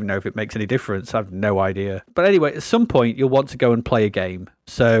 I don't even know if it makes any difference. I have no idea. But anyway, at some point, you'll want to go and play a game.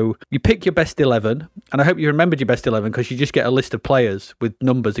 So you pick your best 11, and I hope you remembered your best 11 because you just get a list of players with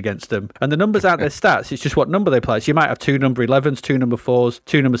numbers against them. And the numbers aren't their stats, it's just what number they play. So you might have 2 number 11s, 2 number 4s,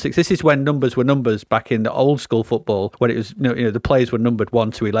 2 number 6. This is when numbers were numbers back in the old school football, when it was, the players were numbered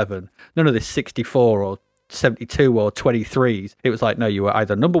 1 to 11. None of this 64 or 72 or 23s. It was like, no, you were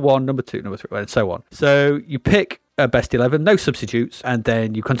either number 1, number 2, number 3, and so on. So you pick a best 11, no substitutes, and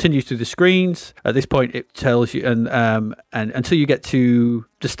then you continue through the screens. At this point, it tells you, and until you get to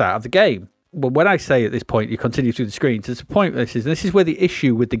the start of the game. Well, when I say at this point, you continue through the screens, there's a point where this is where the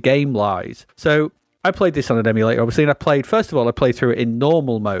issue with the game lies. So I played this on an emulator, obviously, and I played through it in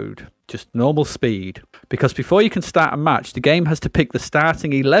normal mode, just normal speed, because before you can start a match, the game has to pick the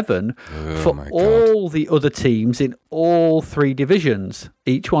starting 11 for all the other teams in all 3 divisions.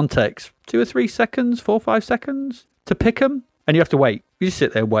 Each one takes 2 or 3 seconds, 4 or 5 seconds to pick them, and you have to wait. You just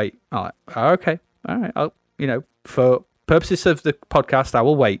sit there and wait. I'm like, oh, okay, all right. For purposes of the podcast, I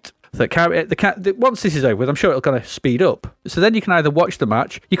will wait. So once this is over with, I'm sure it'll kind of speed up. So then you can either watch the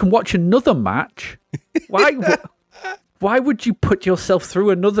match, you can watch another match. Why would you put yourself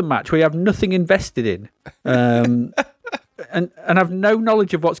through another match where you have nothing invested in, and have no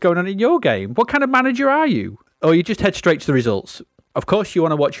knowledge of what's going on in your game? What kind of manager are you? Or you just head straight to the results? Of course, you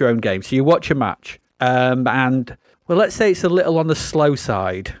want to watch your own game, so you watch a match, and let's say it's a little on the slow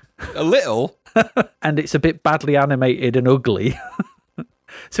side. A little, and it's a bit badly animated and ugly.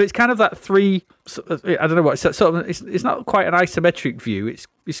 So it's kind of that 3. I don't know what. It's not quite an isometric view.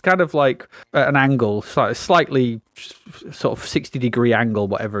 It's kind of like an angle, slightly sort of 60-degree angle,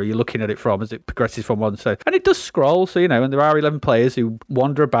 whatever you're looking at it from as it progresses from one side. And it does scroll, so and there are 11 players who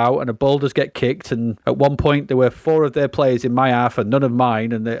wander about, and a ball does get kicked. And at one point, there were 4 of their players in my half and none of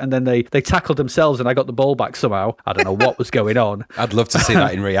mine, and then they tackled themselves, and I got the ball back somehow. I don't know what was going on. I'd love to see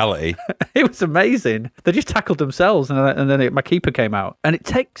that in reality. It was amazing. They just tackled themselves, and then my keeper came out. And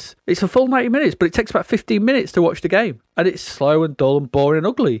it's a full 90 minutes, but it takes about 15 minutes to watch the game. And it's slow and dull and boring and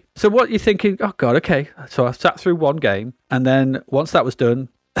ugly. So what you're thinking, oh God, okay. So I sat through one game, and then once that was done,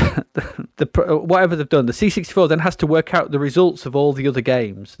 whatever they've done, the C64 then has to work out the results of all the other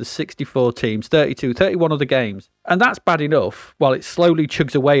games, the 64 teams, 31 other games. And that's bad enough while it slowly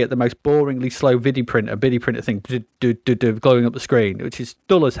chugs away at the most boringly slow biddy printer thing, glowing up the screen, which is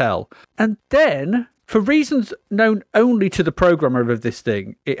dull as hell. And then, for reasons known only to the programmer of this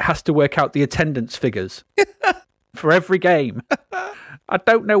thing, it has to work out the attendance figures for every game. I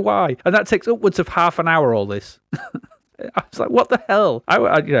don't know why. And that takes upwards of half an hour, all this. I was like, what the hell? I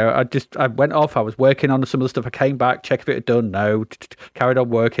went off. I was working on some of the stuff. I came back, check if it had done. No. Carried on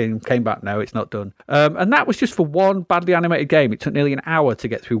working. Came back. No, it's not done. And that was just for one badly animated game. It took nearly an hour to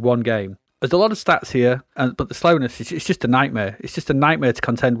get through one game. There's a lot of stats here, but the slowness, it's just a nightmare. It's just a nightmare to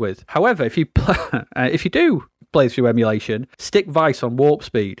contend with. However, if you do play through emulation, stick Vice on warp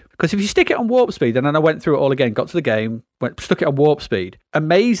speed. Because if you stick it on warp speed, and then I went through it all again, got to the game, stuck it on warp speed,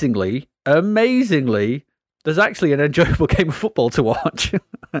 amazingly, there's actually an enjoyable game of football to watch.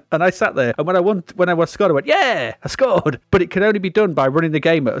 And I sat there, and when I scored, I went, yeah, I scored. But it can only be done by running the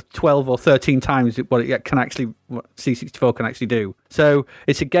game at 12 or 13 times what C64 can actually do. So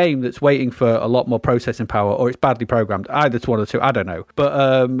it's a game that's waiting for a lot more processing power, or it's badly programmed. Either it's one or two, I don't know.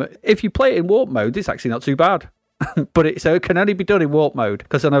 But if you play it in warp mode, it's actually not too bad. So it can only be done in warp mode,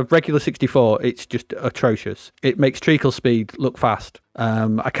 because on a regular 64 it's just atrocious. It makes treacle speed look fast.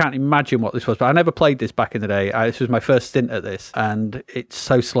 I can't imagine what this was, but I never played this back in the day. This was my first stint at this, and it's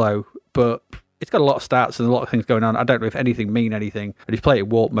so slow, but it's got a lot of stats and a lot of things going on. I don't know if anything mean anything, but if you play it in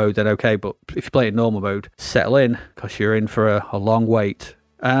warp mode then okay, but if you play it in normal mode, settle in, because you're in for a long wait.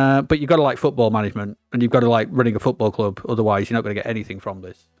 But you've got to like football management, and you've got to like running a football club, otherwise you're not going to get anything from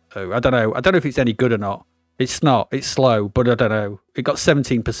this. So I don't know if it's any good or not. It's not. It's slow, but I don't know. It got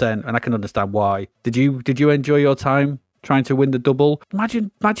 17%, and I can understand why. Did you enjoy your time trying to win the double?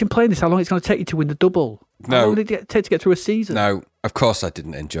 Imagine playing this. How long it's going to take you to win the double? No. How long did it take to get through a season? No, of course I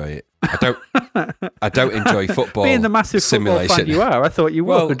didn't enjoy it. I don't enjoy football. Being the massive simulation. Football fan you are, I thought you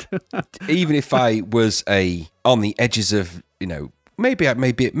would. Even if I was on the edges of,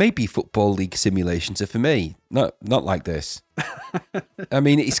 maybe football league simulations are for me. Not like this. I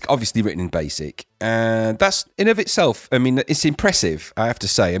mean, it's obviously written in BASIC, and that's in of itself, I mean, it's impressive, I have to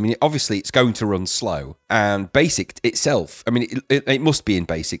say. I mean, obviously it's going to run slow, and BASIC itself, I mean, it must be in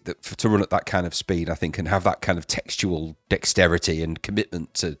BASIC that to run at that kind of speed, I think, and have that kind of textual dexterity and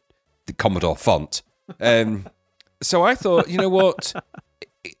commitment to the Commodore font. So I thought, you know what?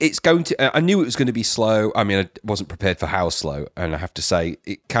 I knew it was going to be slow. I mean, I wasn't prepared for how slow, and I have to say,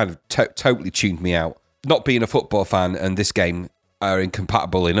 it kind of totally tuned me out. Not being a football fan and this game are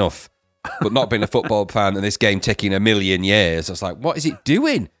incompatible enough, but not being a football fan and this game taking a million years, I was like, what is it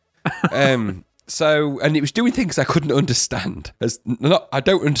doing? And it was doing things I couldn't understand. I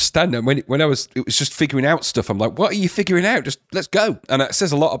don't understand them. It was just figuring out stuff. I'm like, what are you figuring out? Just let's go. And it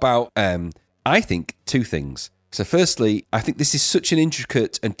says a lot about, I think, two things. So firstly, I think this is such an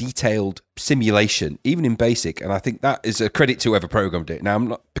intricate and detailed simulation, even in BASIC, and I think that is a credit to whoever programmed it. Now, I'm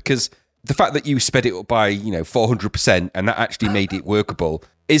not, because the fact that you sped it up by 400% and that actually made it workable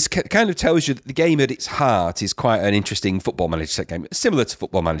is kind of tells you that the game at its heart is quite an interesting Football Manager set game, similar to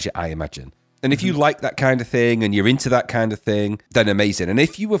Football Manager, I imagine. And if you like that kind of thing and you're into that kind of thing, then amazing. And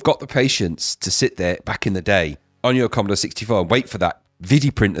if you have got the patience to sit there back in the day on your Commodore 64 and wait for that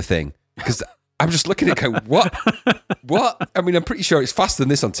video printer thing, because I'm just looking at it going, what? What? I mean, I'm pretty sure it's faster than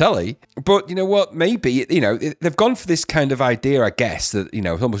this on telly. But you know what? Maybe, they've gone for this kind of idea, I guess, that,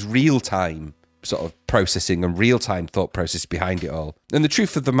 it's almost real-time sort of processing and real-time thought process behind it all. And the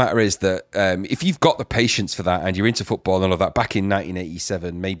truth of the matter is that if you've got the patience for that and you're into football and all of that, back in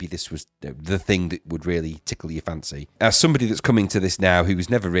 1987, maybe this was the thing that would really tickle your fancy. As somebody that's coming to this now who's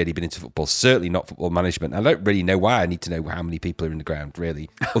never really been into football, certainly not football management, I don't really know why I need to know how many people are in the ground, really,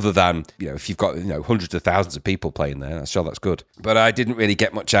 other than, if you've got, hundreds of thousands of people playing there, I'm sure that's good. But I didn't really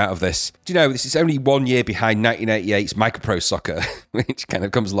get much out of this. Do you know, this is only 1 year behind 1988's Microprose Soccer, which kind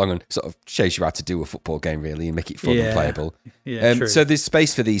of comes along and sort of shows you how to do a football game, really, and make it fun and playable. Yeah, true. So there's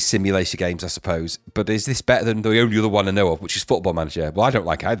space for these simulation games, I suppose. But is this better than the only other one I know of, which is Football Manager? Well, I don't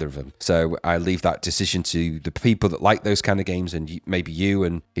like either of them. So I leave that decision to the people that like those kind of games, and maybe you.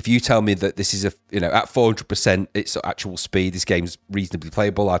 And if you tell me that this is at 400%, it's actual speed, this game's reasonably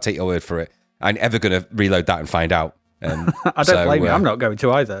playable, I'll take your word for it. I'm ever going to reload that and find out. I don't blame you. I'm not going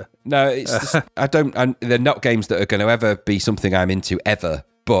to either. No, it's just, they're not games that are going to ever be something I'm into ever.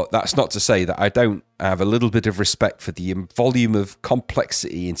 But that's not to say that I don't have a little bit of respect for the volume of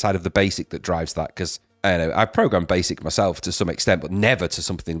complexity inside of the BASIC that drives that, because I programmed BASIC myself to some extent, but never to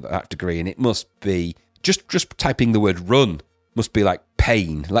something that degree, and it must be, just typing the word run must be like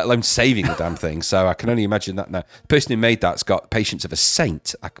pain, let alone saving the damn thing. So I can only imagine that now. The person who made that's got patience of a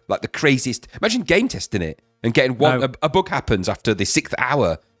saint, like the craziest. Imagine game testing it and getting a bug happens after the 6th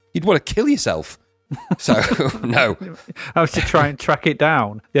hour. You'd want to kill yourself. So, no. I was to try and track it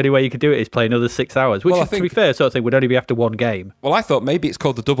down. The only way you could do it is play another 6 hours, which, to be fair, sort of thing would only be after one game. Well, I thought maybe it's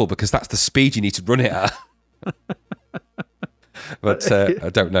called the double because that's the speed you need to run it at. But I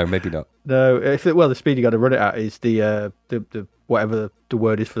don't know, maybe not. No, the speed you got to run it at is the whatever the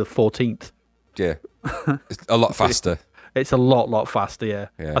word is for the 14th. Yeah, it's a lot faster. It's a lot faster,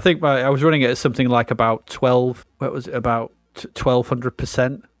 yeah. I think I was running it at something like about 12, what was it, about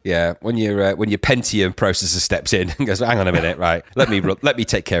 1200%. Yeah, when your Pentium processor steps in and goes, hang on a minute, right, let me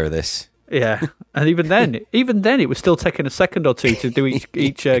take care of this. Yeah, and even then, it was still taking a second or two to do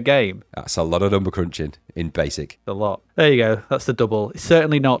each game. That's a lot of number crunching in BASIC. A lot. There you go. That's the double. It's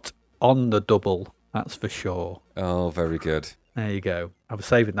certainly not on the double. That's for sure. Oh, very good. There you go. I was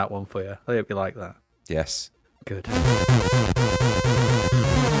saving that one for you. I hope you like that. Yes. Good.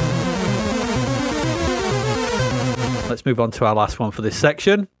 Let's move on to our last one for this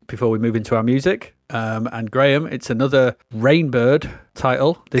section before we move into our music. And Graham, it's another Rainbird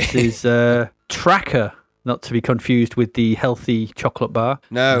title. This is Tracker, not to be confused with the healthy chocolate bar.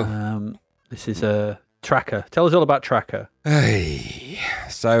 No. This is a Tracker. Tell us all about Tracker. Hey,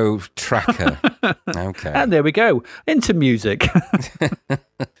 so Tracker. Okay. And there we go. Into music.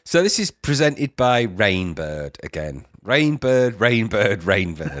 So this is presented by Rainbird again. Rainbird. Rainbird.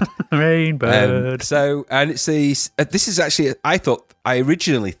 And it's this is actually, I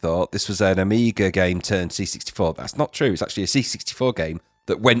originally thought this was an Amiga game turned C64. That's not true. It's actually a C64 game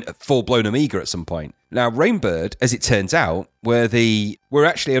that went full-blown Amiga at some point. Now, Rainbird, as it turns out, were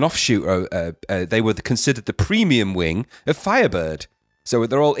actually an offshoot. They were considered the premium wing of Firebird. So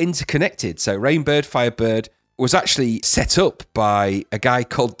they're all interconnected. So Rainbird, Firebird was actually set up by a guy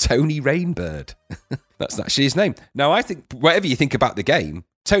called Tony Rainbird. That's actually his name. Now, I think, whatever you think about the game,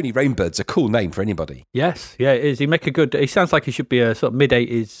 Tony Rainbird's a cool name for anybody. Yes, yeah, it is. He sounds like he should be a sort of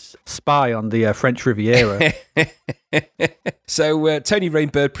mid-80s spy on the French Riviera. So Tony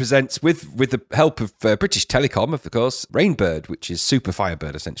Rainbird presents, with the help of British Telecom, of course, Rainbird, which is Super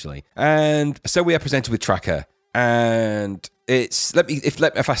Firebird, essentially. And so we are presented with Tracker. And it's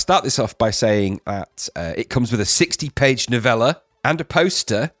if I start this off by saying that it comes with a 60-page novella and a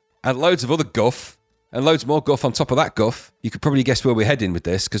poster and loads of other guff. And loads more guff on top of that guff. You could probably guess where we're heading with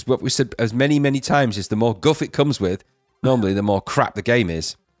this, because what we said as many times is the more guff it comes with, normally the more crap the game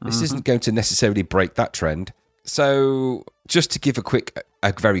is. This isn't going to necessarily break that trend. So just to give a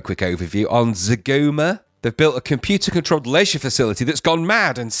very quick overview, on Zaguma, they've built a computer-controlled leisure facility that's gone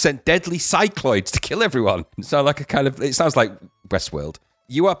mad and sent deadly cycloids to kill everyone. It sounds like Westworld.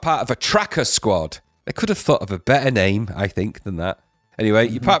 You are part of a tracker squad. They could have thought of a better name, I think, than that. Anyway,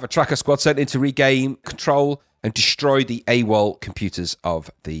 you're part of a tracker squad sent in to regain control and destroy the AWOL computers of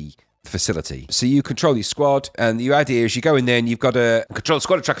the facility. So you control your squad, and the idea is you go in there and you've got to control a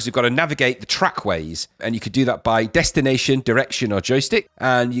squad of trackers. You've got to navigate the trackways, and you could do that by destination, direction, or joystick,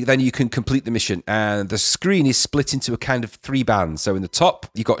 and then you can complete the mission. And the screen is split into a kind of 3 bands. So in the top,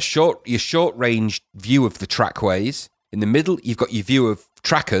 you've got your short-range view of the trackways. In the middle, you've got your view of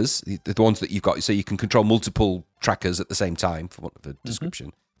trackers, the ones that you've got, so you can control multiple trackers at the same time, for want of a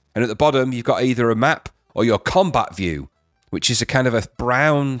description. And at the bottom, you've got either a map or your combat view, which is a kind of a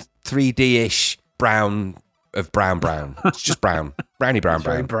brown, 3D-ish brown of brown. It's just brown. Brownie brown.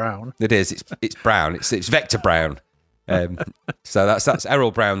 Very brown. It is. It's brown. It's Vector Brown. So that's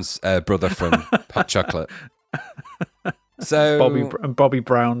Errol Brown's brother from Hot Chocolate. So Bobby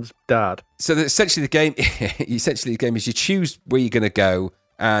Brown's dad. So essentially the game is you choose where you're going to go,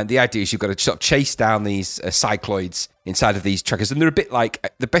 and the idea is you've got to sort of chase down these cycloids inside of these trackers, and they're a bit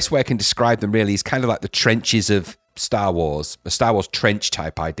like, the best way I can describe them really is kind of like the trenches of Star Wars, a Star Wars trench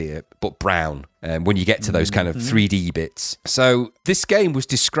type idea, but brown, when you get to those kind of 3D bits. So this game was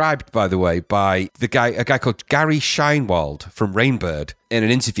described, by the way, by a guy called Gary Scheinwald from Rainbird. In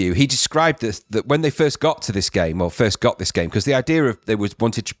an interview, he described that when they first got this game, because the idea of they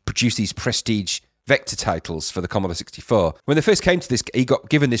wanted to produce these prestige vector titles for the Commodore 64. When they first came to this, he got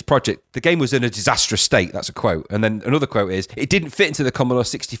given this project. The game was in a disastrous state. That's a quote. And then another quote is, it didn't fit into the Commodore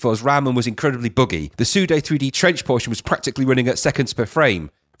 64's RAM and was incredibly buggy. The pseudo 3D trench portion was practically running at seconds per frame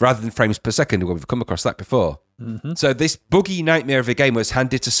rather than frames per second. We've come across that before. So this buggy nightmare of a game was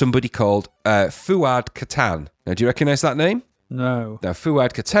handed to somebody called Fuad Katan. Now, do you recognize that name? No. Now,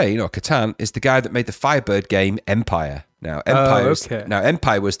 Fuad Katan is the guy that made the Firebird game Empire. Now,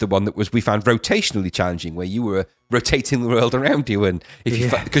 Empire was the one that we found rotationally challenging, where you were rotating the world around you, and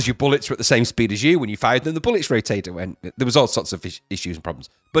because your bullets were at the same speed as you, when you fired them, the bullets rotated. When there was all sorts of issues and problems,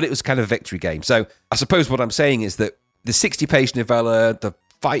 but it was kind of a victory game. So I suppose what I'm saying is that the 60-page novella, the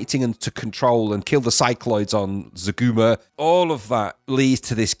fighting and to control and kill the cycloids on Zaguma, all of that leads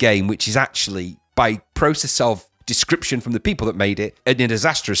to this game, which is actually, by process of description from the people that made it, in a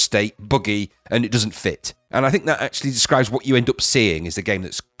disastrous state, buggy, and it doesn't fit. And I think that actually describes what you end up seeing, is a game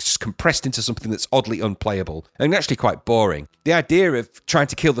that's compressed into something that's oddly unplayable and actually quite boring. The idea of trying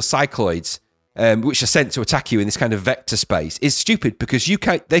to kill the cycloids, which are sent to attack you in this kind of vector space, is stupid, because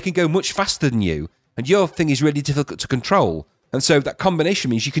they can go much faster than you, and your thing is really difficult to control. And so that combination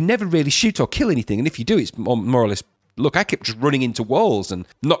means you can never really shoot or kill anything, and if you do, it's more or less... Look, I kept just running into walls and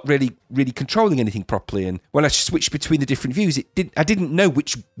not really controlling anything properly. And when I switched between the different views, I didn't know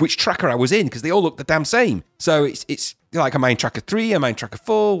which tracker I was in, because they all look the damn same. So it's like, am I in tracker 3? Am I in tracker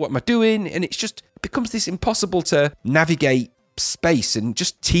 4? What am I doing? And it becomes this impossible to navigate space and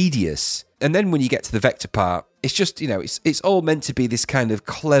just tedious. And then when you get to the vector part, it's just, it's all meant to be this kind of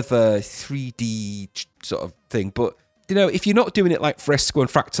clever 3D sort of thing. But, if you're not doing it like Fresco and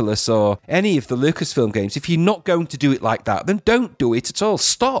Fractalus or any of the Lucasfilm games, if you're not going to do it like that, then don't do it at all.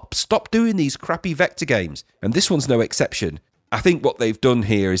 Stop doing these crappy vector games. And this one's no exception. I think what they've done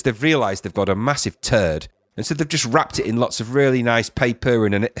here is they've realised they've got a massive turd. And so they've just wrapped it in lots of really nice paper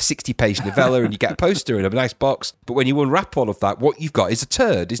and a 60-page novella, and you get a poster and a nice box. But when you unwrap all of that, what you've got is a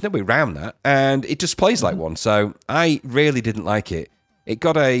turd. There's no way around that. And it just plays like one. So I really didn't like it. It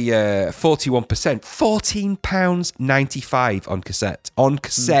got a 41%, £14.95 on cassette. On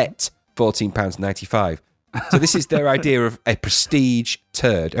cassette, £14.95. So this is their idea of a prestige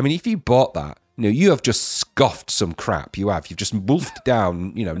turd. I mean, if you bought that, you have just scoffed some crap. You have. You've just wolfed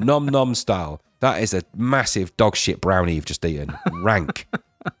down, nom nom style. That is a massive dog shit brownie you've just eaten. Rank.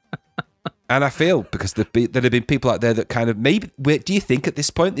 And I feel, because there have been people out there that kind of, maybe, do you think at this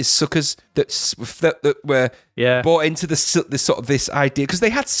point, there's suckers that were bought into this sort of this idea? Because they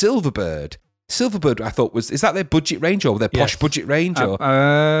had Silverbird. Silverbird, I thought, is that their budget range or their posh budget range? Because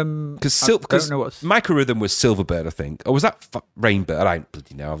Microrhythm was Silverbird, I think. Or was that Rainbird? I don't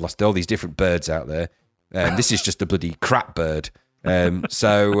bloody know. I've lost all these different birds out there. This is just a bloody crap bird.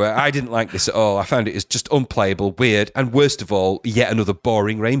 So I didn't like this at all. I found it as just unplayable, weird, and worst of all, yet another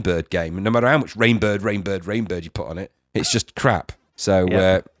boring Rainbird game. And no matter how much Rainbird you put on it, it's just crap. So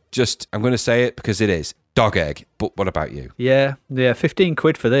I'm going to say it because it is dog egg. But what about you? Yeah,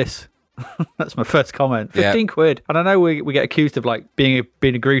 £15 for this. That's my first comment. 15 quid. And I know we get accused of like being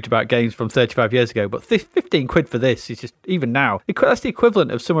aggrieved about games from 35 years ago, but 15 quid for this is just, even now, that's the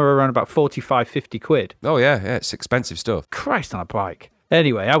equivalent of somewhere around about 45, 50 quid. Oh, yeah, it's expensive stuff. Christ on a bike.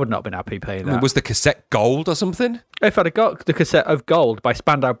 Anyway, I would not have been happy paying that. Was the cassette gold or something? If I'd have got the cassette of Gold by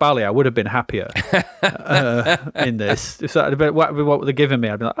Spandau Ballet, I would have been happier in this. If that had been what they're giving me,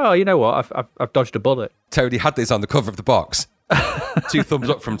 I'd be like, oh, you know what? I've dodged a bullet. Tony had this on the cover of the box. 2 thumbs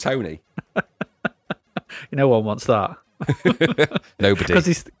up from Tony. No one wants that. Nobody.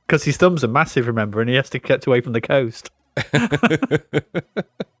 Because his thumbs are massive, remember, and he has to get away from the coast.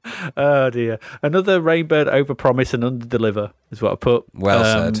 Oh dear. Another Rainbird overpromise and underdeliver is what I put.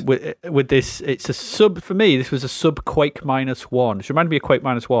 Well said. With this, it's a sub, for me, this was a sub Quake -1. It reminded me of Quake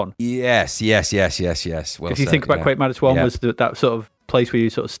 -1. Yes. Well, if you think about Quake -1 was that sort of place where you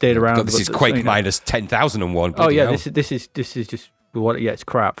sort of steered around. God, this is Quake -10,001. Oh yeah, this is just what? Yeah, it's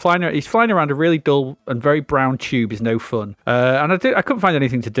crap. He's flying around a really dull and very brown tube is no fun. And I couldn't find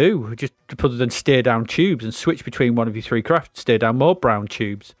anything to do just other than steer down tubes and switch between one of your 3 craft, steer down more brown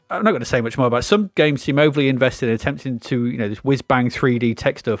tubes. I'm not going to say much more about it. Some games seem overly invested in attempting to, this whiz-bang 3D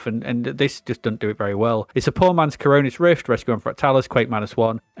tech stuff, and this just doesn't do it very well. It's a poor man's Coronis Rift, Rescue on Fractalis, Quake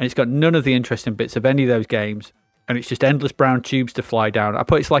 -1, and it's got none of the interesting bits of any of those games. And it's just endless brown tubes to fly down.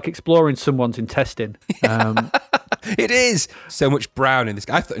 It's like exploring someone's intestine. It is so much brown in this.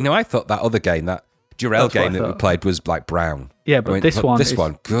 I thought that other game, that Durell game that we played, was like brown. Yeah, but this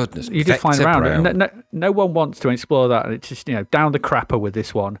one, goodness, you just flying around. No one wants to explore that, and it's just down the crapper with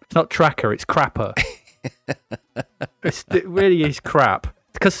this one. It's not tracker, it's crapper. It really is crap.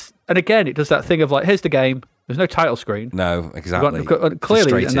 And again, it does that thing of like, here's the game. There's no title screen. No, exactly.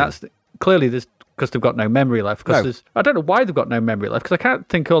 Clearly, and that's clearly there's. Because they've got no memory left. I don't know why they've got no memory left. Because I can't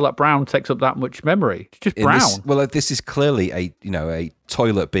think all that brown takes up that much memory. It's just brown. This is clearly a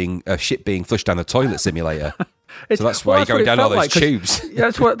ship being flushed down the toilet simulator. So that's why you're going down all those tubes.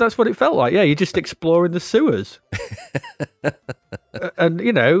 That's what it felt like. Yeah, you're just exploring the sewers, and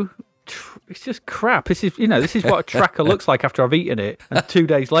it's just crap. This is what a tracker looks like after I've eaten it, and 2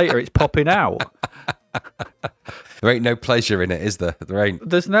 days later it's popping out. There ain't no pleasure in it, is there? There ain't.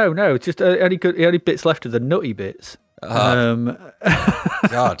 There's no. It's just only bits left of the nutty bits. God,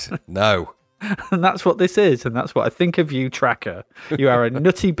 no. And that's what this is, and that's what I think of you, Tracker. You are a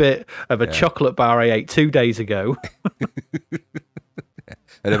nutty bit of a chocolate bar I ate 2 days ago.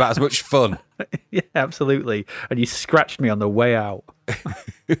 And about as much fun. Yeah, absolutely. And you scratched me on the way out.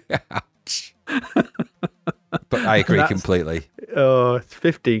 But I agree completely. Oh, it's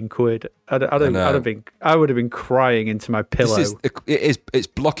 15 quid. I would have been crying into my pillow. It's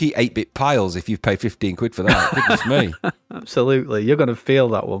blocky 8-bit piles if you've paid 15 quid for that. Goodness me. Absolutely. You're going to feel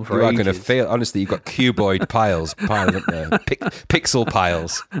that one for ages. You are going to feel, honestly, you've got cuboid piles piling up there. Pixel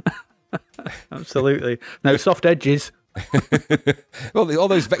piles. Absolutely. No soft edges. Well, all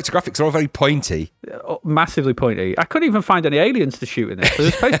those vector graphics are all very pointy. Massively pointy. I couldn't even find any aliens to shoot in this.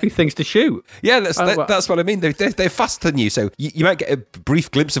 There's supposed to be things to shoot. Yeah, that's what I mean. They're faster than you, so you might get a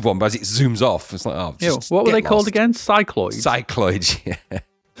brief glimpse of one, but as it zooms off, it's like, what were they called again? Cycloids? Cycloids, yeah.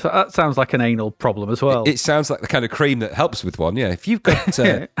 So that sounds like an anal problem as well. It sounds like the kind of cream that helps with one. Yeah, if you've got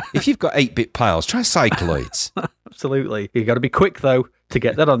 8-bit piles, try cycloids. Absolutely. You got to be quick though to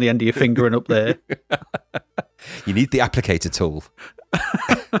get that on the end of your finger and up there. You need the applicator tool.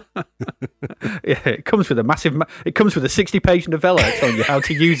 Yeah, it comes with a 60-page novella telling you how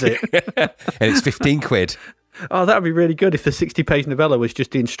to use it. And it's 15 quid. Oh, that would be really good if the 60-page novella was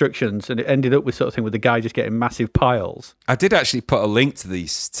just the instructions and it ended up with sort of thing with the guy just getting massive piles. I did actually put a link to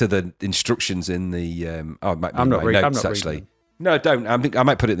the instructions in the. It might be I'm not notes reading actually. them. No, don't. I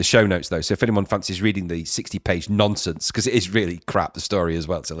might put it in the show notes though. So if anyone fancies reading the 60-page nonsense, because it is really crap, the story as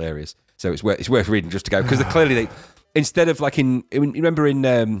well, it's hilarious. So it's worth reading just to go because clearly instead of like you remember in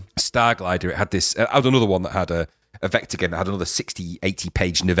Starglider, it had this. I had another one that had a Vector game that had another 80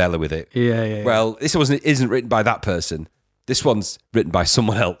 page novella with it. Yeah. Well, this isn't written by that person. This one's written by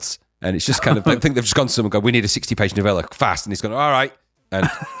someone else. And it's just kind of, I think they've just gone to someone and gone, we need a 60-page novella fast. And he's gone, all right. And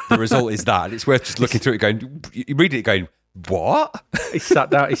the result is that. And it's worth just looking through it going, you read it going, what? He sat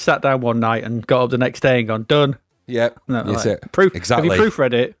down one night and got up the next day and gone, done. Yeah, No, that's like, it. Proof. Exactly. Have you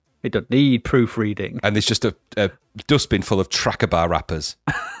proofread it? It doesn't need proofreading. And there's just a dustbin full of tracker bar wrappers.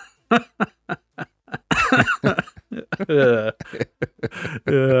 They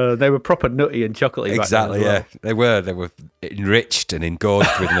were proper nutty and chocolatey. Exactly, back then as well. They were enriched and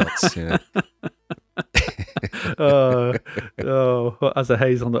engorged with nuts. Yeah. What has a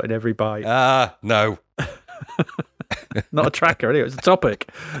hazelnut in every bite? No. Not a tracker, anyway. It's a topic.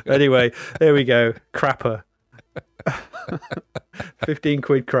 Anyway, there we go. Crapper. 15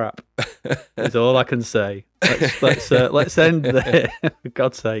 quid crap is all I can say. Let's end there. For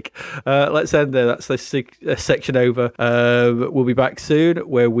God's sake. Let's end there. That's this section over. We'll be back soon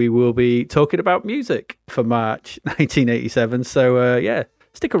where we will be talking about music for March 1987. So, yeah,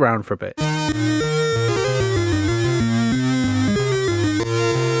 stick around for a bit.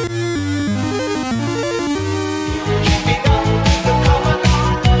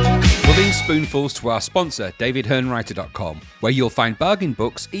 Loving spoonfuls to our sponsor, davidhearnwriter.com, where you'll find bargain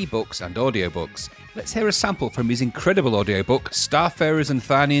books, ebooks, and audiobooks. Let's hear a sample from his incredible audiobook, Starfarers and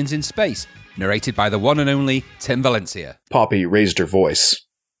Tharnians in Space, narrated by the one and only Tim Valencia. Poppy raised her voice.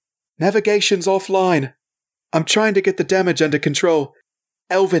 Navigation's offline. I'm trying to get the damage under control.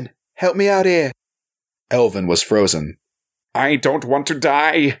 Elvin, help me out here. Elvin was frozen. I don't want to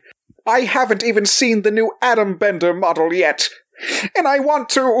die. I haven't even seen the new Atom Bender model yet. And I want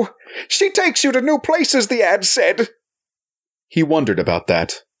to. She takes you to new places, the ad said. He wondered about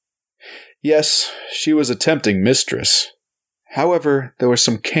that. Yes, she was a tempting mistress. However, there was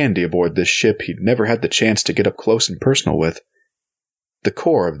some candy aboard this ship he'd never had the chance to get up close and personal with. The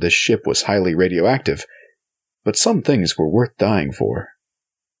core of this ship was highly radioactive, but some things were worth dying for.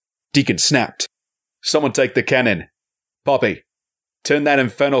 Deacon snapped. Someone take the cannon. Poppy, turn that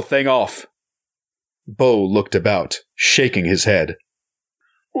infernal thing off. Bo looked about, shaking his head.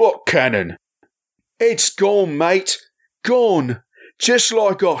 What cannon? It's gone, mate. Gone. Just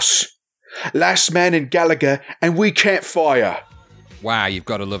like us. Last man in Gallagher, and we can't fire. Wow, you've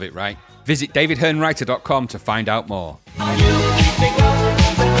got to love it, right? Visit davidhearnwriter.com to find out more.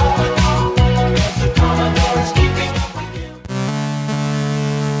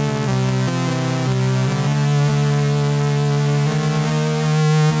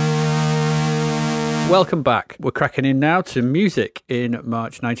 Welcome back. We're cracking in now to music in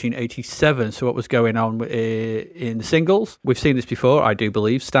March 1987. So what was going on in the singles? We've seen this before, I do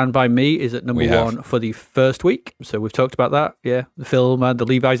believe. Stand By Me is at number one for the first week. So we've talked about that. Yeah, the film and the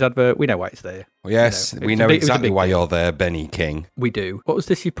Levi's advert. We know why it's there. Well, yes, we know exactly why you're there, Benny King. We do. What was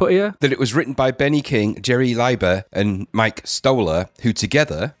this you put here? That it was written by Benny King, Jerry Leiber, and Mike Stoller, who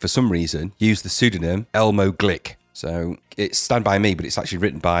together, for some reason, used the pseudonym Elmo Glick. So it's Stand By Me, but it's actually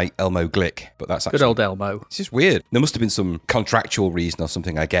written by Elmo Glick. But that's actually good old Elmo. It's just weird. There must have been some contractual reason or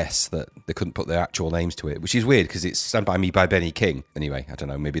something, I guess, that they couldn't put their actual names to it, which is weird because it's Stand By Me by Benny King. Anyway, I don't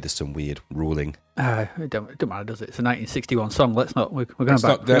know. Maybe there's some weird ruling. It don't matter, does it? It's a 1961 song. Let's not. We're going let's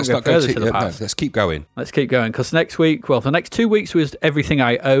back. Let's not go further to the past. No, let's keep going. Let's keep going because next week, well, the next 2 weeks was Everything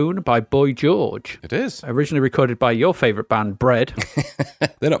I Own by Boy George. It is Originally recorded by your favourite band, Bread.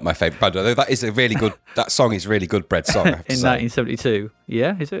 They're not my favourite band, although that is a really good. That song is a really good Bread song. I have to In say. 1972.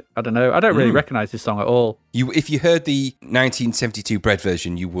 Yeah, is it? I don't know. I don't really recognise this song at all. If you heard the 1972 Bread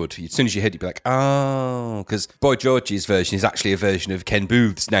version, you would. As soon as you heard it, you'd be like, oh, because Boy George's version is actually a version of Ken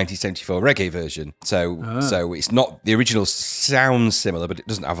Booth's 1974 reggae version. So it's not, the original sounds similar, but it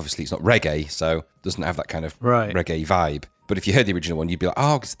doesn't have, obviously it's not reggae, so it doesn't have that kind of reggae vibe. But if you heard the original one, you'd be like,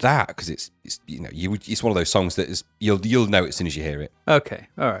 oh, it's that, because it's it's one of those songs that is you'll know it as soon as you hear it. Okay,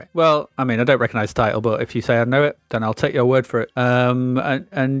 all right. Well, I mean, I don't recognise the title, but if you say I know it, then I'll take your word for it.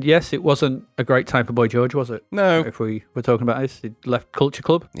 And yes, it wasn't a great time for Boy George, was it? No. If we were talking about this, he left Culture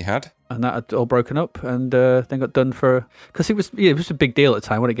Club. You had? And that had all broken up, and then got done for because it was a big deal at the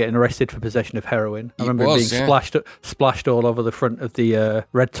time, wasn't it, getting arrested for possession of heroin. I remember it being splashed all over the front of the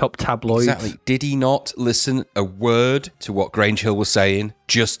red top tabloids. Exactly. Did he not listen a word to what Grange Hill was saying?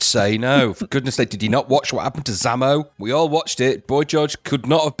 Just say no. For goodness sake, did he not watch what happened to Zammo? We all watched it. Boy George could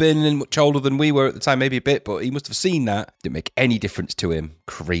not have been much older than we were at the time, maybe a bit, but he must have seen that. Didn't make any difference to him.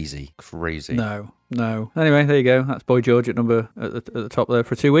 Crazy. No. Anyway, there you go. That's Boy George at the top there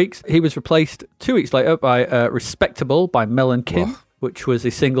for 2 weeks. He was replaced 2 weeks later by Respectable by Mel and Kim. Whoa. Which was a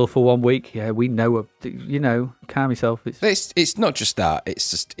single for 1 week. Yeah, we know. Calm yourself. It's not just that.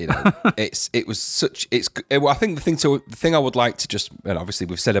 It's just it was such. I think the thing I would like to just, and obviously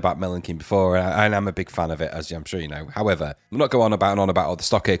we've said about Mel and Kim before, and I'm a big fan of it, as I'm sure you know. However, I'm not going on about all the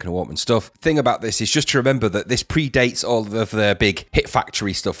Stockache and Walkman stuff. Thing about this is just to remember that this predates all of their big Hit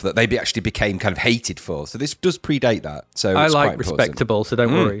Factory stuff that they actually became kind of hated for. So this does predate that. So I it's like quite Respectable. So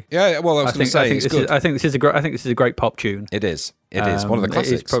don't worry. Yeah. Well, I was going to say it's good. I think this is a great pop tune. It is. It is one of the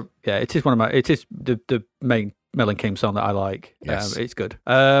classics. It is one of my. It is the main Mel and Kim song that I like. Yes. It's good.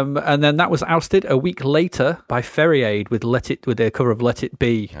 And then that was ousted a week later by Ferry Aid with their cover of Let It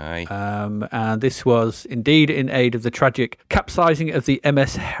Be. Aye. And this was indeed in aid of the tragic capsizing of the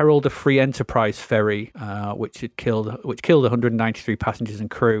MS Herald of Free Enterprise ferry, which killed 193 passengers and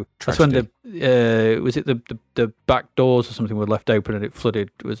crew. Tragedy. That's when was it the back doors or something were left open and it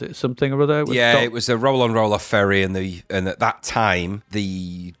flooded? Was it something or other? It was a roll-on, roll-off ferry, and at that time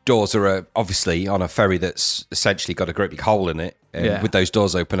the doors are obviously on a ferry that's essentially got a great big hole in it. With those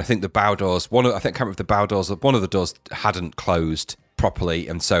doors open, I think the bow doors. I can't remember if the bow doors. One of the doors hadn't closed properly,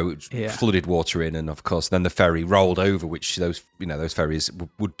 and so it flooded water in, and of course then the ferry rolled over, which those ferries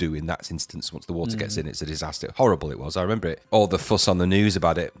would do in that instance. Once the water gets in, it's a disaster. Horrible it was. I remember it, all the fuss on the news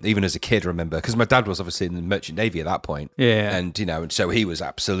about it, even as a kid. I remember, because my dad was obviously in the Merchant Navy at that point, and so he was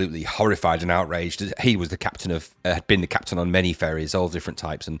absolutely horrified and outraged. He was had been the captain on many ferries, all different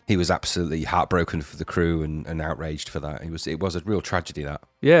types, and he was absolutely heartbroken for the crew and outraged for that. It was a real tragedy, that.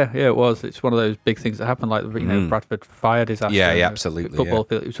 Yeah, it was. It's one of those big things that happened, like Bradford fire disaster. Yeah, absolutely. Football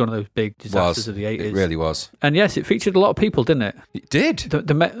field. It was one of those big disasters of the 80s. It really was. And yes, it featured a lot of people, didn't it? It did.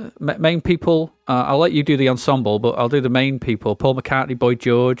 The main people. I'll let you do the ensemble, but I'll do the main people: Paul McCartney, Boy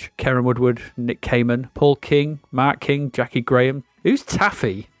George, Karen Woodward, Nick Kamen, Paul King, Mark King, Jackie Graham. Who's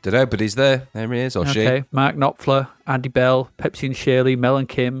Taffy? Don't know, but he's there. There he is, or she. Mark Knopfler, Andy Bell, Pepsi and Shirley, Mel and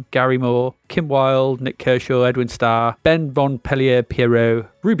Kim, Gary Moore, Kim Wilde, Nick Kershaw, Edwin Starr, Ben Von Pellier Pierrot,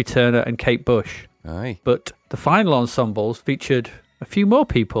 Ruby Turner, and Kate Bush. Aye. But the final ensembles featured a few more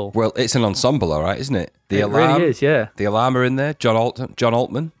people. Well, it's an ensemble, all right, isn't it? It really is, yeah. The Alarm are in there. John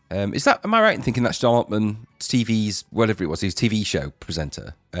Altman. Am I right in thinking that's John Altman, TV's, whatever it was, his TV show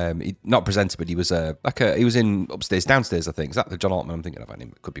presenter? Not presenter, but he was he was in Upstairs, Downstairs, I think. Is that the John Altman I'm thinking of? I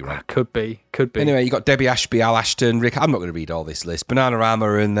could be wrong. Could be. Anyway, you got Debbie Ashby, Al Ashton, Rick. I'm not going to read all this list. Bananarama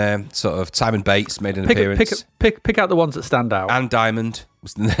are in there. Sort of Simon Bates made an appearance. Pick out the ones that stand out. Anne Diamond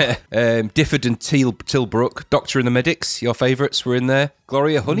was in there. Difford and Tilbrook, Doctor and the Medics, your favourites, were in there.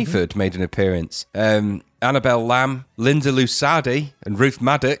 Gloria Hunniford made an appearance. Annabelle Lamb, Linda Lusardi, and Ruth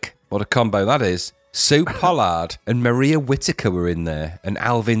Maddock. What a combo that is. Sue Pollard and Maria Whittaker were in there, and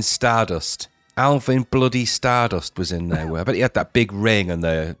Alvin Stardust. Alvin Bloody Stardust was in there. I bet he had that big ring and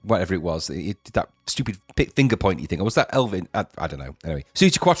whatever it was. He did that stupid finger pointy thing. Or was that Elvin? I don't know. Anyway,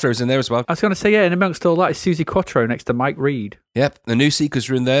 Susie Quattro's in there as well. I was going to say, and amongst all that is Susie Quattro next to Mike Reed. Yep, the new Seekers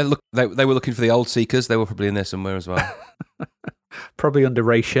were in there. Look, they were looking for the old Seekers. They were probably in there somewhere as well. Probably under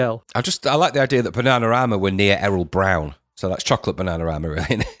Ray Shell. I like the idea that Bananarama were near Errol Brown. So that's chocolate Bananarama,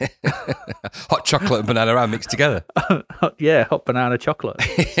 really. Hot chocolate and Bananarama mixed together. Yeah, hot banana chocolate.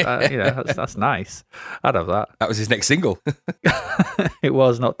 That's nice. I'd have that. That was his next single. It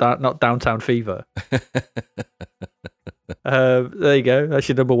was not Downtown Fever. There you go. That's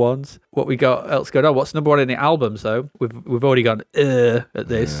your number ones. What we got else going on? What's number one in the albums though? We've already gone at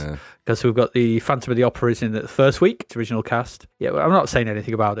this because we've got the Phantom of the Opera is in the first week. It's original cast. Yeah, well, I'm not saying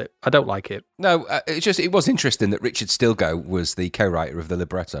anything about it. I don't like it. No, it was interesting that Richard Stilgoe was the co-writer of the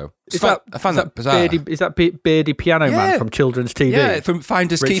libretto. I found that bizarre. Is that Beardy Piano Man from children's TV? Yeah, from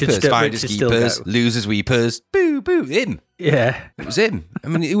Finders Keepers. Finders Keepers, Losers Weepers, boo boo, him. Yeah, it was him. I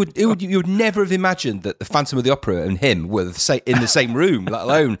mean, you would never have imagined that the Phantom of the Opera and him were in the same room. Let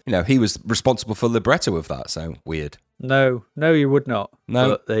alone, he was responsible for the libretto of that. So weird. No, you would not. No.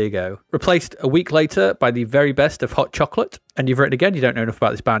 But there you go. Replaced a week later by the very best of Hot Chocolate. And you've written again, you don't know enough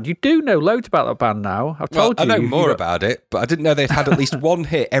about this band. You do know loads about that band now. I've told I you. know more about it, but I didn't know they'd had at least one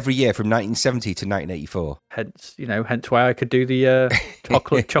hit every year from 1970 to 1984. Hence why I could do the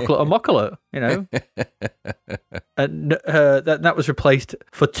chocolate or mocolate, And that was replaced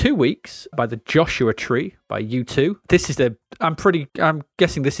for 2 weeks by the Joshua Tree by U2. This is I'm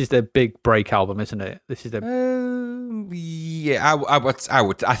guessing this is their big break album, isn't it? This is their... Yeah,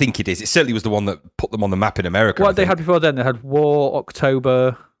 I think it is. It certainly was the one that put them on the map in America. What they had before then? They had War,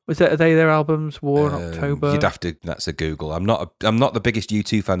 October. Are they their albums? War and October. You'd have to. That's a Google. I'm not the biggest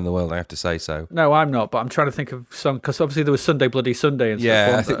U2 fan in the world. I have to say so. No, I'm not. But I'm trying to think of some because obviously there was Sunday Bloody Sunday and stuff.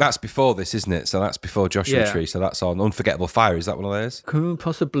 Yeah, I think that's before this, isn't it? So that's before Joshua Tree. So that's on Unforgettable Fire. Is that one of those?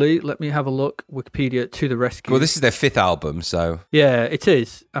 Possibly. Let me have a look. Wikipedia to the rescue. Well, this is their 5th album, so yeah, it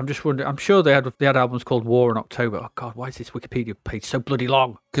is. I'm just wondering. I'm sure they had albums called War and October. Oh God, why is this Wikipedia page so bloody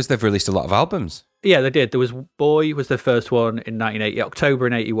long? Because they've released a lot of albums. Yeah, they did. There was Boy was their first one in 1980, October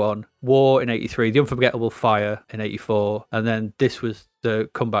in 81, War in 83, The Unforgettable Fire in 84, and then this was the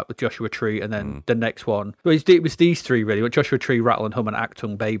comeback with Joshua Tree, and then the next one. It was these three really, Joshua Tree, Rattle and Hum, and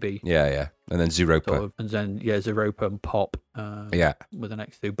Achtung Baby. Yeah. And then Zeropa. And then, Zeropa and Pop were the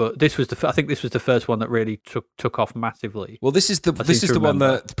next two. But this was I think this was the first one that really took off massively. Well, this is the one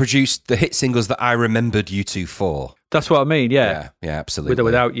that produced the hit singles that I remembered U2 for. That's what I mean, yeah. Yeah, absolutely. With or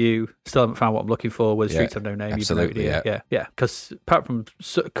Without You, Still Haven't Found What I'm Looking For, Where the Streets Have No Name. Absolutely, yeah. Because apart from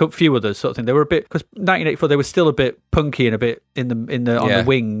a few others, sort of thing, they were a bit, because 1984, they were still a bit punky and a bit on the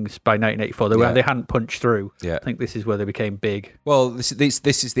wings by 1984. They hadn't punched through. Yeah. I think this is where they became big. Well, this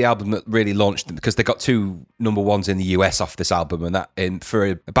is the album that really launched them, because they got 2 number 1s in the US off this album, and for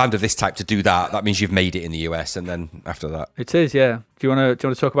a band of this type to do that means you've made it in the US, and then after that. It is, yeah. Do you want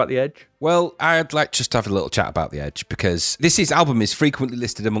to talk about The Edge? Well, I'd like just to have a little chat about The Edge, because this album is frequently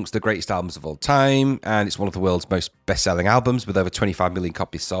listed amongst the greatest albums of all time, and it's one of the world's most best-selling albums with over 25 million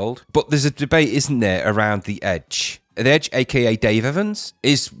copies sold. But there's a debate, isn't there, around The Edge. The Edge, aka Dave Evans,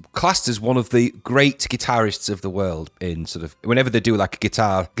 is classed as one of the great guitarists of the world. In sort of whenever they do like a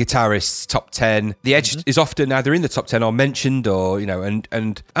guitarist's top 10, The Edge is often either in the top 10 or mentioned, or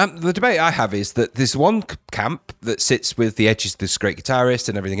and the debate I have is that there's one camp that sits with The Edge as this great guitarist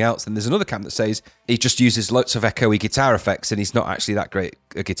and everything else, and there's another camp that says he just uses lots of echoey guitar effects and he's not actually that great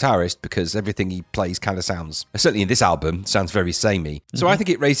a guitarist because everything he plays kind of sounds, certainly in this album, sounds very samey. So I think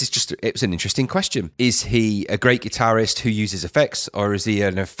it raises it's an interesting question. Is he a great guitarist who uses effects, or is he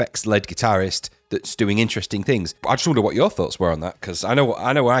an effects-led guitarist that's doing interesting things? I just wonder what your thoughts were on that, because I know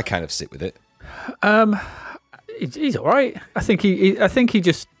where I kind of sit with it. He's all right. I think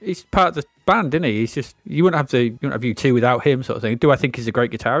he's part of the band, isn't he? He's just you wouldn't have U2 without him, sort of thing. Do I think he's a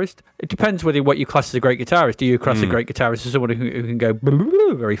great guitarist? It depends what you class as a great guitarist. Do you class a great guitarist as someone who can go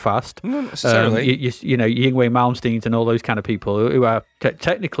very fast? Not necessarily. Yngwie Malmsteens and all those kind of people who are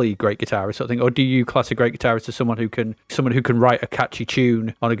technically great guitarists, sort of thing. Or do you class a great guitarist as someone who can write a catchy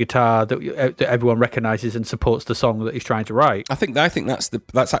tune on a guitar that everyone recognizes and supports the song that he's trying to write? I think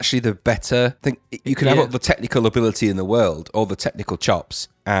that's actually the better thing. You can have all the technical ability in the world, all the technical chops,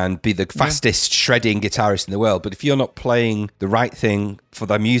 and be the fastest shredding guitarist in the world, but if you're not playing the right thing for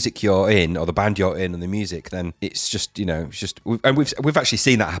the music you're in, or the band you're in and the music, then it's just and we've actually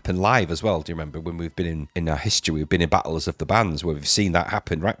seen that happen live as well. Do you remember when we've been in our history, we've been in battles of the bands where we've seen that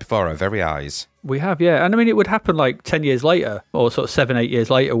happen right before our very eyes? We have, yeah. And I mean, it would happen like 10 years later, or sort of 7-8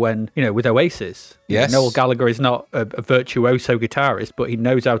 years later when, with Oasis. Yes. Noel Gallagher is not a virtuoso guitarist, but he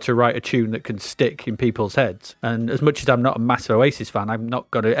knows how to write a tune that can stick in people's heads. And as much as I'm not a massive Oasis fan, I'm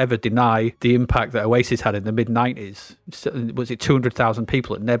not going to ever deny the impact that Oasis had in the mid-90s. Was it 200,000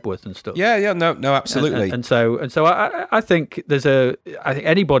 people at Nebworth and stuff? Yeah, no, absolutely. And so I think I think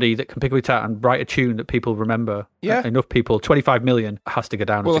anybody that can pick a guitar and write a tune that people remember, enough people, 25 million, has to go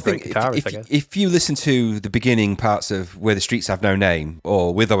down as a great guitarist, I guess. If you listen to the beginning parts of Where the Streets Have No Name,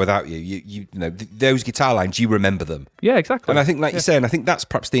 or With or Without You, you know those guitar lines, you remember them. Yeah, exactly. And I think, like you're saying, I think that's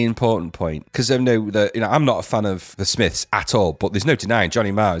perhaps the important point, because I know that I'm not a fan of the Smiths at all, but there's no denying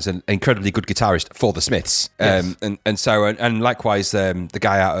Johnny Marr is an incredibly good guitarist for the Smiths. Yes. And likewise the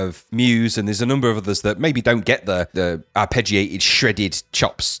guy out of Muse, and there's a number of others that maybe don't get the arpeggiated, shredded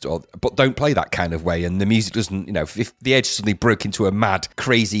chops, but don't play that kind of way, and the music doesn't. If the Edge suddenly broke into a mad,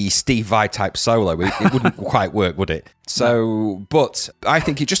 crazy Steve Vai type solo, it wouldn't quite work, would it? So, but I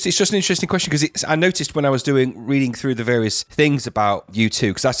think it's just an interesting question, because I noticed when I was reading through the various things about U2,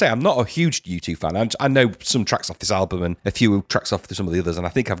 because I say I'm not a huge U2 fan. I know some tracks off this album and a few tracks off some of the others, and I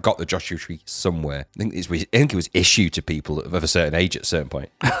think I've got the Joshua Tree somewhere. I think it was issued to people of a certain age at a certain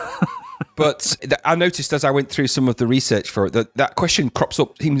point. But I noticed as I went through some of the research for it that question crops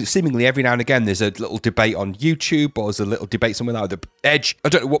up seemingly every now and again. There's a little debate on YouTube, or there's a little debate somewhere like the Edge. I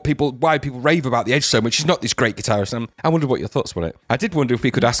don't know why people rave about the Edge so much. He's not this great guitarist. I wonder what your thoughts were on it. I did wonder if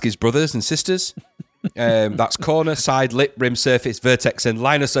we could ask his brothers and sisters. That's corner, side, lip, rim, surface, vertex, and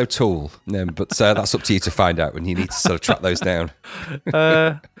Linus O'Toole. But that's up to you to find out when you need to sort of track those down.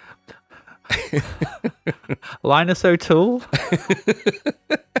 Linus O'Toole?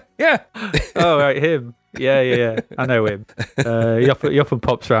 Yeah. Oh, right, him. Yeah. I know him. He often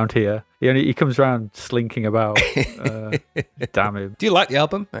pops around here. He comes around slinking about. Damn him. Do you like the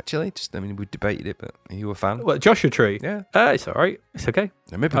album, actually? We debated it, but are you a fan? What, Joshua Tree? Yeah. It's all right. It's okay.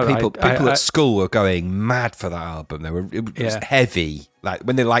 I remember people at school were going mad for that album. It was heavy. Like,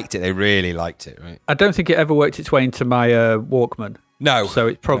 when they liked it, they really liked it, right? I don't think it ever worked its way into my Walkman. No. So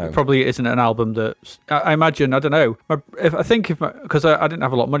it probably isn't an album that I imagine. I don't know. Because I didn't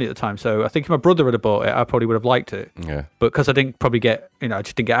have a lot of money at the time, so I think if my brother had bought it, I probably would have liked it. Yeah. But because I didn't probably get, I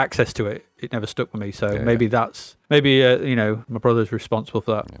just didn't get access to it. It never stuck with me. So maybe my brother's responsible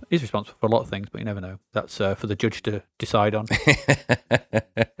for that. Yeah. He's responsible for a lot of things, but you never know. That's for the judge to decide on.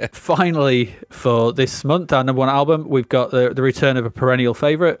 Finally, for this month, our number one album, we've got the return of a perennial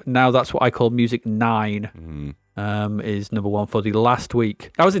favourite. Now that's what I call Music 9. Is number one for the last week.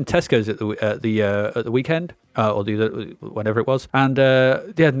 I was in Tesco's at the weekend, or whenever it was, and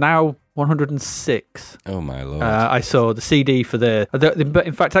now 106. Oh my lord! I saw the CD for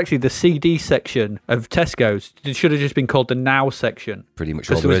in fact, actually, the CD section of Tesco's should have just been called the Now section. Pretty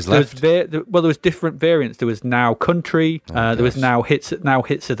much all there is left. There was different variants. There was Now Country. There was Now hits of the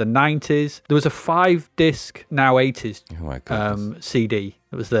 90s. There was a 5-disc Now 80s CD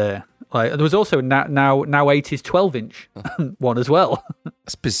that was there. Like, there was also a now 80s 12-inch one as well.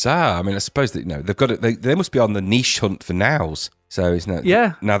 That's bizarre. I suppose that they've got it. They must be on the niche hunt for nows. So isn't it?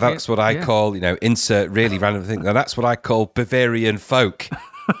 Yeah. Now that's what I call insert really random thing. Now that's what I call Bavarian folk.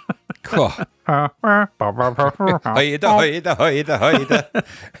 I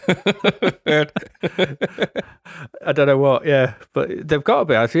don't know what, but they've got to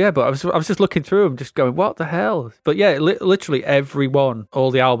be actually, but I was just looking through them, just going, what the hell? But literally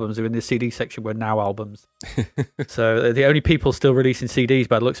all the albums are in the CD section were Now albums. So the only people still releasing CDs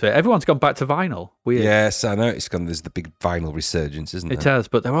by the looks of it. Everyone's gone back to vinyl. Weird. Yes, I know it's gone. There's the big vinyl resurgence, isn't it? It has,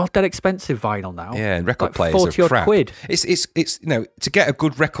 but they're all dead expensive vinyl now. Yeah, and record players 40 are crap. £40. It's to get a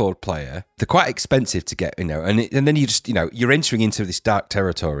good record player, they're quite expensive to get, and then you just you're entering into this dark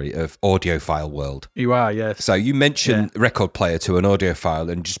territory of audiophile world. You are, yes. So you mention record player to an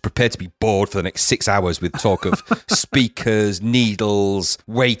audiophile and just prepare to be bored for the next 6 hours with talk of speakers, needles,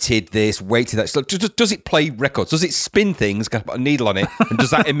 weighted this, weighted that. So does it play records? Does it spin things? Got to put a needle on it, and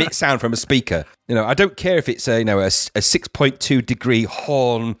does that emit sound from a speaker? I don't care if it's a 6.2 degree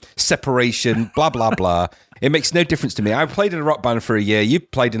horn separation, blah blah blah. It makes no difference to me. I played in a rock band for a year.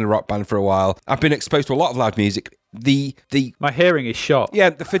 You've played in a rock band for a while. I've been exposed to a lot of loud music. My hearing is shot.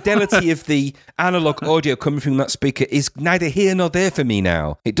 Yeah, the fidelity of the analog audio coming from that speaker is neither here nor there for me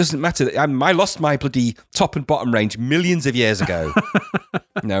now. It doesn't matter. I lost my bloody top and bottom range millions of years ago.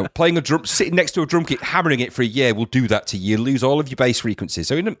 Playing a drum, sitting next to a drum kit, hammering it for a year will do that to you. You lose all of your bass frequencies.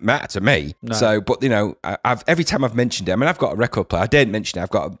 So it doesn't matter to me. No. So, but every time I've mentioned it, I've got a record player. I didn't mention it. I've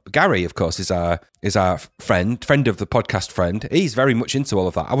got Gary, of course, is our friend of the podcast friend. He's very much into all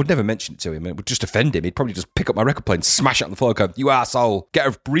of that. I would never mention it to him. It would just offend him. He'd probably just pick up my record player and smash it on the floor and go, "You arsehole, get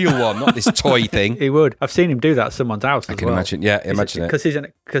a real one, not this toy thing." He would. I've seen him do that at someone's house. I can imagine. Yeah, imagine it.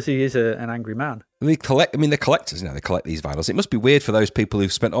 Because he is an angry man. They collect. They're collectors. They collect these vinyls. It must be weird for those people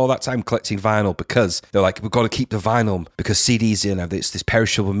who've spent all that time collecting vinyl because they're like, we've got to keep the vinyl because CDs, it's this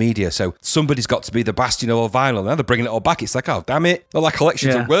perishable media. So somebody's got to be the bastion of all vinyl. Now they're bringing it all back. It's like, oh damn it! All our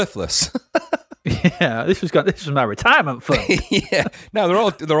collections are worthless. Yeah, this was my retirement fund. Yeah,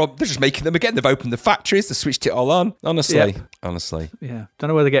 no, they're just making them again. They've opened the factories, they switched it all on. Honestly, yeah. Don't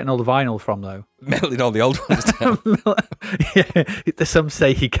know where they're getting all the vinyl from though. Melting all the old ones down. Yeah, some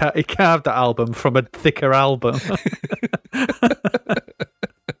say he carved that album from a thicker album.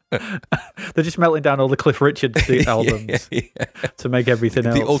 They're just melting down all the Cliff Richard albums to make everything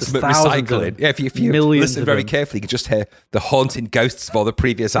else. The ultimate recycling. Yeah, if you listen very carefully, you can just hear the haunting ghosts of all the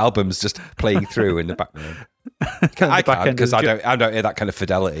previous albums just playing through in the background. I can't because I don't hear that kind of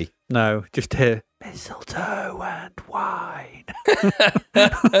fidelity. No, just hear mistletoe and wine.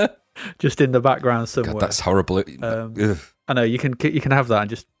 just in the background somewhere. God, that's horrible. Ugh. I know you can have that and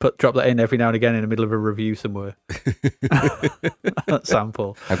just drop that in every now and again in the middle of a review somewhere. That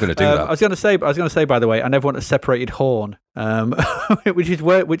sample. I'm going to do that. I was going to say, by the way, I never want a separated horn, which is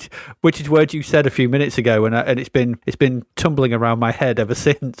words you said a few minutes ago, and it's been tumbling around my head ever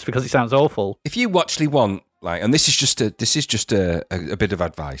since because it sounds awful. If you actually want, and this is just a bit of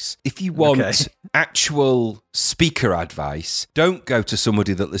advice. If you want actual speaker advice, don't go to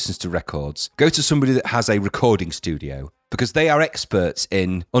somebody that listens to records. Go to somebody that has a recording studio, because they are experts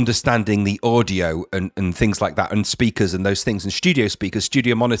in understanding the audio and things like that, and speakers and those things, and studio speakers,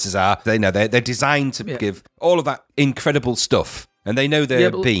 studio monitors they're designed to give all of that incredible stuff, and they know their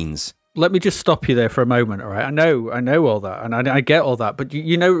beans. Let me just stop you there for a moment, all right? I know all that, and I get all that, but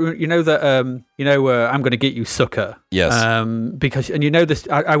you know that I'm going to get you, sucker. Yes. Because this,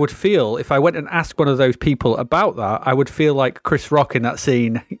 I would feel if I went and asked one of those people about that, I would feel like Chris Rock in that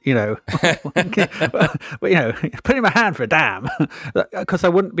scene, putting my hand for a damn, because I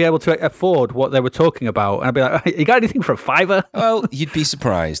wouldn't be able to afford what they were talking about, and I'd be like, you got anything for a $5? Well, you'd be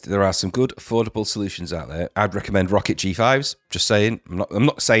surprised. There are some good affordable solutions out there. I'd recommend Rocket G5s. Just saying. I'm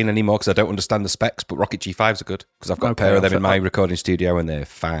not saying anymore because I don't understand the specs, but Rocket G5s are good because I've got a pair of them in my recording studio and they're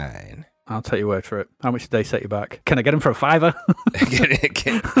fine. I'll take your word for it. How much did they set you back? Can I get them for a $5?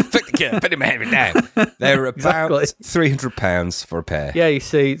 Put him ahead down. They're about £300 for a pair. Yeah, you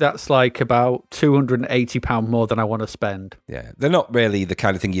see, that's like about £280 more than I want to spend. Yeah, they're not really the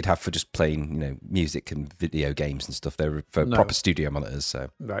kind of thing you'd have for just playing, music and video games and stuff. They're for proper studio monitors.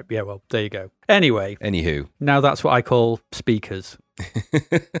 So right, yeah, well, there you go. Anyway, now that's what I call speakers.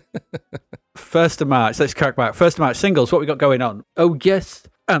 1st of March, let's crack back. 1st of March singles, what we got going on? Oh yes,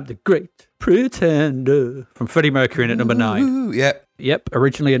 I'm the Great Pretender from Freddie Mercury in at number 9. Ooh, yep. Yep,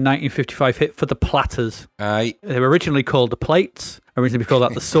 originally a 1955 hit for the Platters. Aye. They were originally called the Plates. Originally called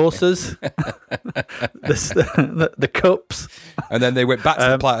that the Saucers, the Cups. And then they went back to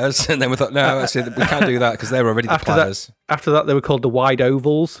the Platters, and then we thought, no, actually, we can't do that because they're already the Platters. After that, they were called the Wide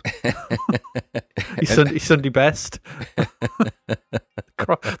Ovals. Sunday Best.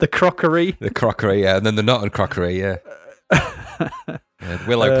 The Crockery. The Crockery, yeah. And then the Not and Crockery, yeah.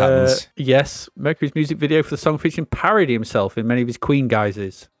 Willow patterns. Yes, Mercury's music video for the song featuring parody himself in many of his Queen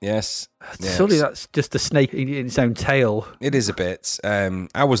guises. Yes. Surely that's just a snake in its own tail. It is a bit.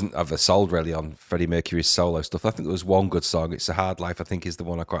 I wasn't ever sold really on Freddie Mercury's solo stuff. I think there was one good song. It's A Hard Life, I think, is the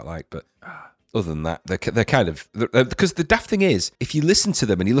one I quite like. But other than that, they're kind of because the daft thing is, if you listen to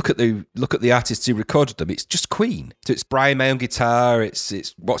them and you look at the artists who recorded them, it's just Queen. So it's Brian May on guitar. It's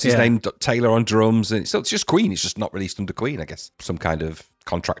what's his name, Taylor on drums, and it's just Queen. It's just not released under Queen, I guess. Some kind of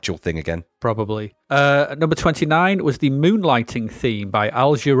contractual thing again. Probably. At number 29 was the Moonlighting theme by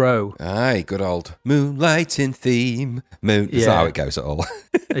Al Jarreau. Aye, good old Moonlighting theme. It's not how it goes at all.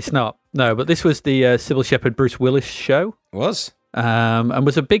 It's not. No, but this was the Sybil Shepherd Bruce Willis show. It was. And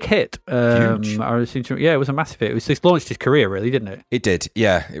was a big hit. Huge. It was a massive hit. It launched his career, really, didn't it? It did.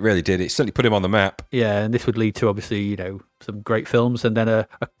 Yeah, it really did. It certainly put him on the map. Yeah, and this would lead to, obviously, some great films and then a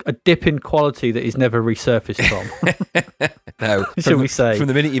dip in quality that he's never resurfaced from. No, shall we say? From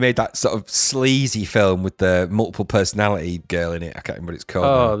the minute he made that sort of sleazy film with the multiple personality girl in it, I can't remember what it's called.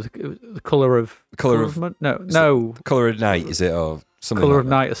 Oh, the Colour of Night, is it? Or something Colour like of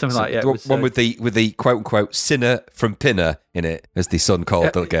Night or something like that. The one with the quote unquote sinner from Pinner in it, as the son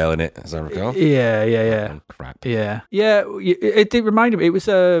called the girl in it, as I recall. Yeah. Oh, crap. Yeah. It did remind me. It was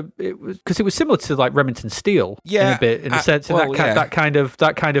because it was similar to like Remington Steele. Yeah, in a bit, in the sense of that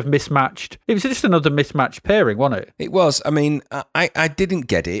kind of mismatched. It was just another mismatched pairing, wasn't it? It was. I mean, I didn't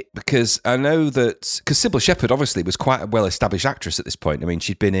get it because I know that Sybil Shepherd obviously was quite a well-established actress at this point. I mean,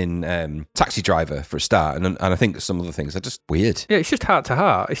 she'd been in Taxi Driver for a start, and I think some other things are just weird. Yeah, it's just Heart to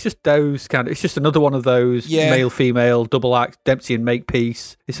Heart. It's just those kind of. It's just another one of those male-female double act Dempsey and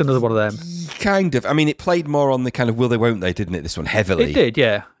Makepeace. It's another one of them. Kind of. I mean, it played more on the kind of will they, won't they, didn't it? This one heavily. It did,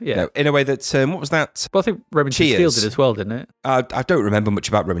 yeah. No, in a way that what was that? Well, I think Remington Steele did as well, didn't it? I don't remember much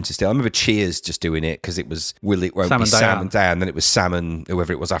about Remington Steele. I remember Cheers just doing it because it was Will It Won't Sam Be and Sam Diane. and Diane. Then it was Sam and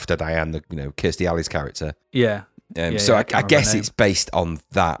whoever it was after Diane, Kirstie Alley's character. Yeah. So I guess it's based on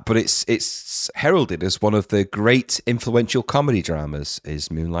that, but it's heralded as one of the great influential comedy dramas. Is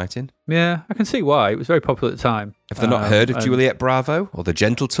Moonlighting? Yeah, I can see why. It was very popular at the time. Have they not heard of Juliet Bravo or The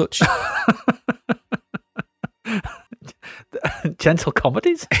Gentle Touch? Gentle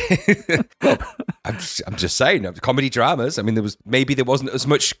comedies? Well, I'm just saying, comedy dramas. I mean, there wasn't as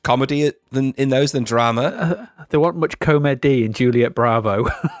much comedy in those than drama. There wasn't much comedy in Juliet Bravo.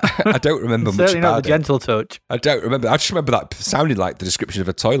 I don't remember much Certainly about not The Gentle Touch. I don't remember. I just remember that sounding like the description of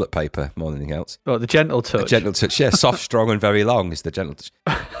a toilet paper more than anything else. Oh, The Gentle Touch. The Gentle Touch, yeah. Soft, strong, and very long is The Gentle Touch.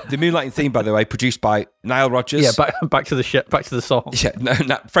 The Moonlighting theme, by the way, produced by Nile Rodgers. Yeah, back to the song. Yeah,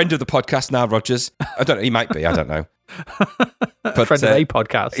 no, friend of the podcast, Nile Rodgers. I don't know. He might be. I don't know. But, friend of a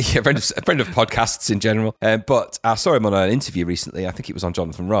podcast. Yeah, friend of podcasts in general. But I saw him on an interview recently. I think it was on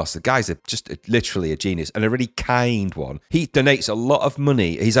Jonathan Ross. The guy's literally a genius and a really kind one. He donates a lot of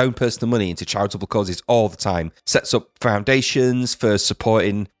money, his own personal money, into charitable causes all the time. Sets up foundations for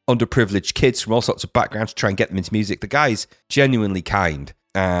supporting underprivileged kids from all sorts of backgrounds to try and get them into music. The guy's genuinely kind.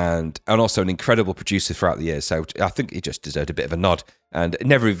 And also an incredible producer throughout the years. So I think he just deserved a bit of a nod. And it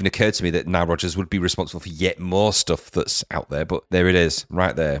never even occurred to me that Nile Rodgers would be responsible for yet more stuff that's out there. But there it is,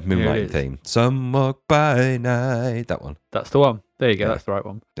 right there. Moonlighting theme. Some walk by night. That one. That's the one. There you go. Yeah. That's the right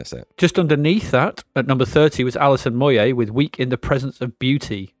one. That's it. Just underneath that, at number 30, was Alison Moyet with Weak in the Presence of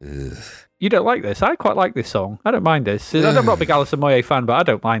Beauty. Ugh. You don't like this? I quite like this song. I don't mind this. I'm not a big Alison Moyet fan, but I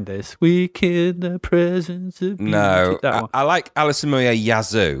don't mind this. Weak in the Presence of Beauty. No, I like Alison Moyet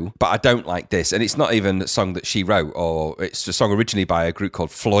Yazoo, but I don't like this. And it's not even a song that she wrote, or it's a song originally by a group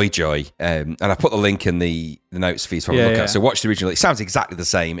called Floyjoy. And I put the link in the notes for you to have a look at. So watch the original. It sounds exactly the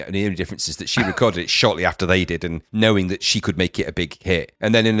same. And the only difference is that she recorded it shortly after they did, and knowing that she could make it a big hit.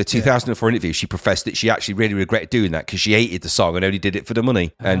 And then in the 2004 interview, she professed that she actually really regretted doing that because she hated the song and only did it for the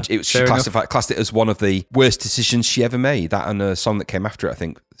money. And she classed it as one of the worst decisions she ever made. That and a song that came after it, I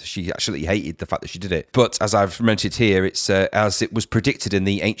think. She actually hated the fact that she did it. But as I've mentioned here, it's as it was predicted in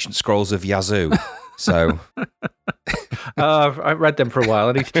the ancient scrolls of Yazoo. So I've read them for a while.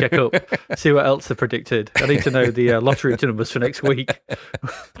 I need to check up, see what else are predicted. I need to know the lottery numbers for next week.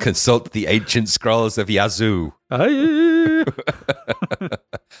 Consult the ancient scrolls of Yazoo. Okay.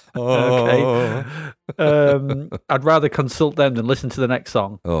 I'd rather consult them than listen to the next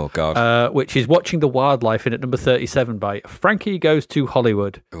song. Oh, God. Which is Watching the Wildlife in at number 37 by Frankie Goes to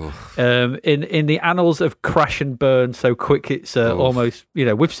Hollywood. In the annals of crash and burn so quick it's almost,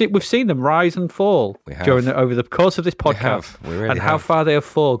 we've seen them rise and fall over the course of this podcast. We really how far they have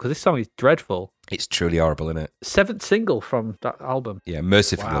fallen, because this song is dreadful. It's truly horrible, isn't it? 7th single from that album. Yeah,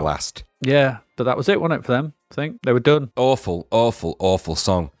 mercifully the last. Yeah, but that was it, wasn't it, for them? I think they were done. Awful, awful, awful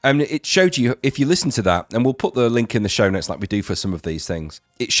song. I mean, it showed you, if you listen to that, and we'll put the link in the show notes like we do for some of these things,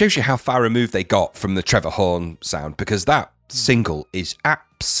 it shows you how far removed they got from the Trevor Horn sound, because that single is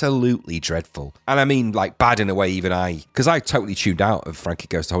absolutely dreadful. And I mean, like, bad in a way even because I totally tuned out of Frankie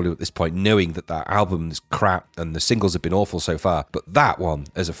Goes to Hollywood at this point, knowing that album is crap and the singles have been awful so far. But that one,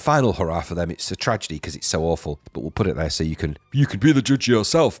 as a final hurrah for them, it's a tragedy because it's so awful. But we'll put it there so you can be the judge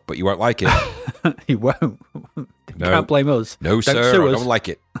yourself, but you won't like it. You won't. No. Can't blame us. No, don't sir, I don't like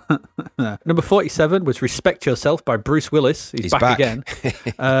it. Number 47 was Respect Yourself by Bruce Willis. He's back again.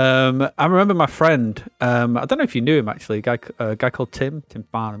 I remember my friend, I don't know if you knew him actually, a guy called Tim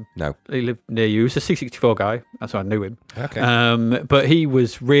Barnum. No. He lived near you. He was a C64 guy. That's why I knew him. Okay. But he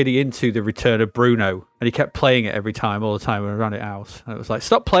was really into The Return of Bruno, and he kept playing it every time, all the time when we were around at house. And it was like,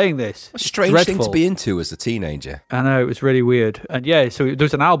 stop playing this. A strange thing to be into as a teenager. I know, it was really weird. And yeah, so there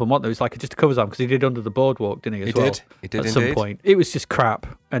was an album, wasn't there? It was like just a covers album, because he did Under the Boardwalk, didn't he, He did at some point. It was just crap.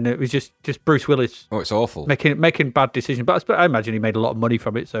 And it was just Bruce Willis. Oh, it's awful. Making bad decisions. But I imagine he made a lot of money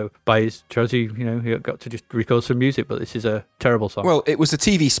from it. So by his choice, he got to just record some music. But this is a terrible song. Well, it was a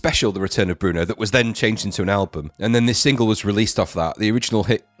TV special, The Return of Bruno, that was then changed into an album. And then this single was released off that. The original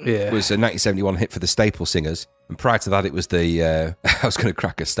hit was a 1971 hit for the Staple Singers. And prior to that, it was the... I was going to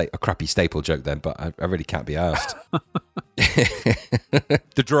crack a crappy Staple joke then, but I really can't be arsed.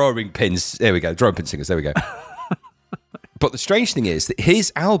 The Drawing Pins. There we go. Drawing Pin Singers. There we go. But the strange thing is that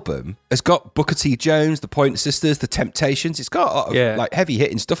his album has got Booker T. Jones, the Pointer Sisters, the Temptations. It's got a lot of like heavy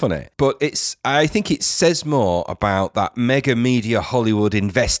hitting stuff on it. But I think it says more about that mega media Hollywood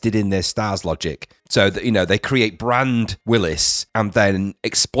invested in their stars logic. So that, they create brand Willis and then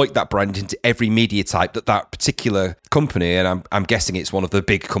exploit that brand into every media type that particular company, and I'm guessing it's one of the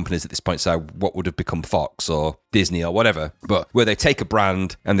big companies at this point, so what would have become Fox or Disney or whatever, but where they take a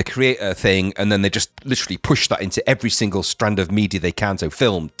brand and they create a thing and then they just literally push that into every single strand of media they can, so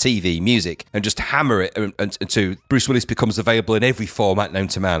film, TV, music, and just hammer it until Bruce Willis becomes available in every format known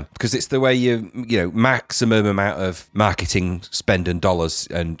to man, because it's the way maximum amount of marketing spend and dollars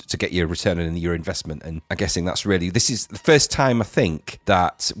and to get your return on your investment. And I'm guessing this is the first time I think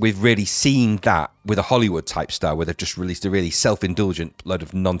that we've really seen that with a Hollywood type star, where they've just released a really self-indulgent load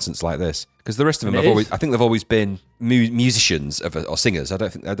of nonsense like this. Because the rest of them I think they've always been musicians or singers. I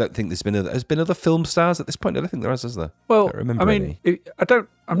don't think there's been other film stars at this point. I don't think there has there? Well, I don't remember any.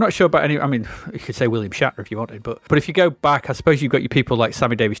 I'm not sure about any. I mean, you could say William Shatner if you wanted, but if you go back, I suppose you've got your people like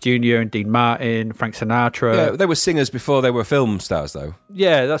Sammy Davis Jr. and Dean Martin, Frank Sinatra. Yeah, they were singers before they were film stars, though.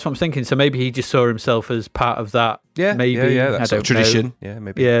 Yeah, that's what I'm thinking. So maybe he just saw himself as part of that. Yeah, maybe. Yeah, that sort of tradition. Know. Yeah,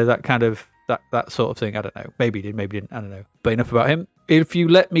 maybe. Yeah, that kind of that sort of thing. I don't know. Maybe he did, maybe he didn't. I don't know. But enough about him. If You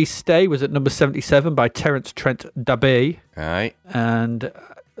Let Me Stay was at number 77 by Terence Trent D'Arby. All right. And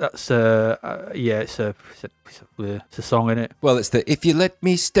that's it's a song in it. Well, it's the If You Let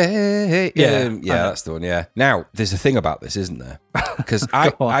Me Stay. Yeah, that's the one. Yeah. Now, there's a thing about this, isn't there? Because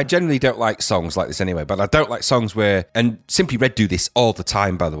I generally don't like songs like this anyway, but I don't like songs where, and Simply Red do this all the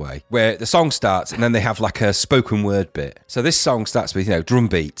time, by the way, where the song starts and then they have like a spoken word bit. So this song starts with, drum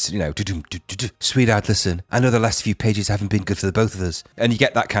beats, sweetheart, listen, I know the last few pages haven't been good for the both of us. And you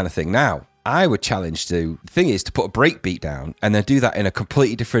get that kind of thing. Now, I would challenge the thing is to put a break beat down and then do that in a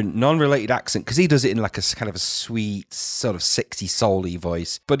completely different, non-related accent, because he does it in like a kind of a sweet, sort of sexy, soul-y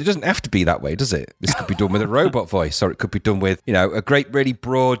voice. But it doesn't have to be that way, does it? This could be done with a robot voice, or it could be done with, a great, really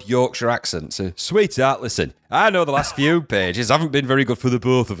broad Yorkshire accent. So, sweetheart, listen, I know the last few pages haven't been very good for the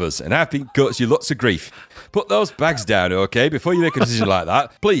both of us, and I've been causing you lots of grief. Put those bags down, okay, before you make a decision like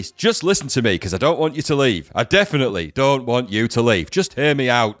that. Please, just listen to me, because I don't want you to leave. I definitely don't want you to leave. Just hear me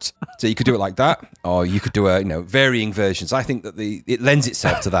out. So you could do it like that, or you could do varying versions. I think that it lends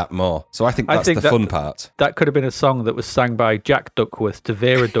itself to that more. So I think that's the fun part. That could have been a song that was sang by Jack Duckworth to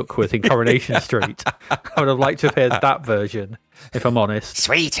Vera Duckworth in Coronation Street. I would have liked to have heard that version, if I'm honest.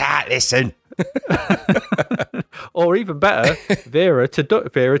 Sweetheart, listen. Or even better, Vera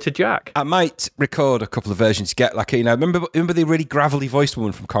to Jack. I might record a couple of versions to get like, remember the really gravelly voiced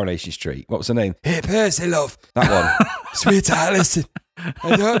woman from Coronation Street? What was her name? Hey, Percy, love. That one. Sweetheart, listen.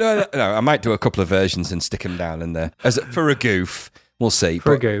 I don't know. No, I might do a couple of versions and stick them down in there for a goof. We'll see.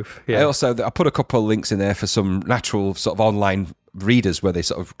 For a goof, yeah. I put a couple of links in there for some natural sort of online readers where they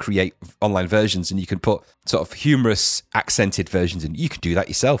sort of create online versions, and you can put sort of humorous accented versions in. You can do that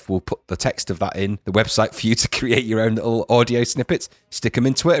yourself. We'll put the text of that in the website for you to create your own little audio snippets. Stick them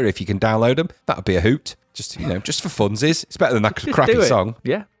in Twitter if you can download them. That would be a hoot. Just just for funsies. It's better than that crappy song.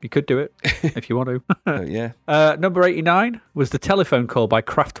 Yeah, you could do it if you want to. Yeah. Number 89 was The Telephone Call by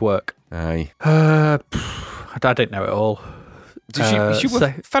Kraftwerk. Aye. I don't know it all. Was you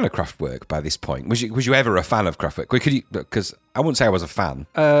a fan of Kraftwerk by this point? Was you ever a fan of Kraftwerk? Because I wouldn't say I was a fan.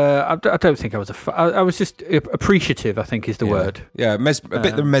 I don't think I was a fan. I was just appreciative, I think is the word. Yeah, a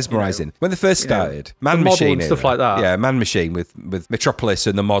bit mesmerising. When they first started, Man Model Machine and stuff like that. Yeah, Man Machine with Metropolis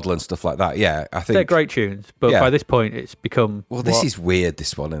and the Model and stuff like that. Yeah, I think they're great tunes, but by this point it's become. Well, this is weird.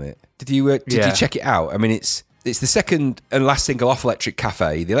 This one, isn't it? Did you check it out? I mean, it's the second and last single off Electric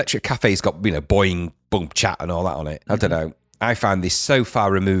Cafe. The Electric Cafe's got boing, boom, chat and all that on it. I don't know. I found this so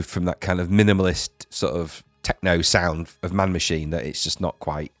far removed from that kind of minimalist sort of techno sound of Man Machine that it's just not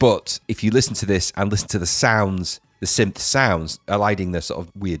quite. But if you listen to this and listen to the sounds, the synth sounds, eliding the sort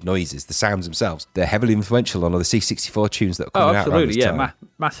of weird noises, the sounds themselves, they're heavily influential on all the C64 tunes that are coming out around this time.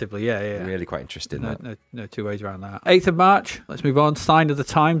 Massively, yeah. Really quite interesting. No two ways around that. 8th of March, let's move on. Sign of the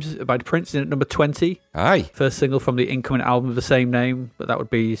Times by Prince in at number 20. Aye. First single from the incoming album of the same name, but that would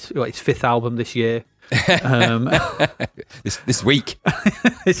be his 5th album this year. This week.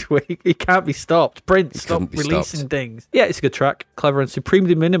 This week. He can't be stopped. Prince, stop releasing things. Yeah, it's a good track. Clever and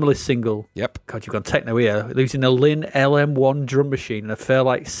supremely minimalist single. Yep. God, you've gone techno here. Using a Lin LM1 drum machine and a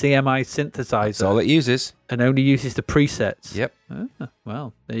Fairlight CMI synthesizer. That's all it uses. And only uses the presets. Yep.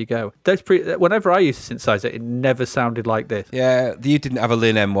 Well, there you go. Whenever I used a synthesizer, it never sounded like this. Yeah, you didn't have a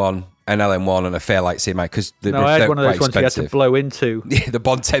Lin M1, an LM1, and a Fairlight CMI because I had one of those ones you had to blow into. Yeah, the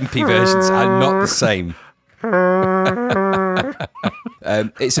Bontempi versions are not the same.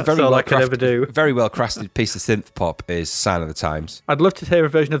 It's a very well crafted piece of synth pop. Is Sign of the Times. I'd love to hear a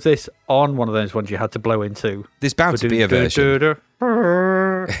version of this on one of those ones you had to blow into. There's bound to be a version. You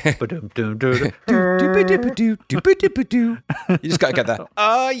just got to get that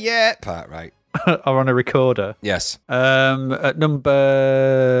oh yeah part right. Or on a recorder. Yes. At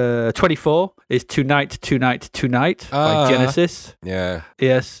number 24 is Tonight by Genesis. Yeah.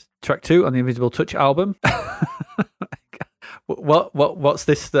 Yes. Track 2 on the Invisible Touch album. What's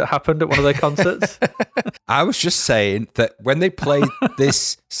this that happened at one of their concerts? I was just saying that when they played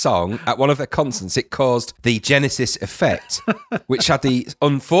this song at one of their concerts, it caused the Genesis effect, which had the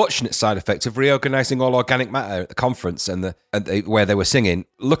unfortunate side effect of reorganizing all organic matter at the conference and where they were singing.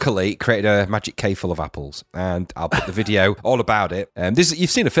 Luckily, it created a magic cave full of apples, and I'll put the video all about it. You've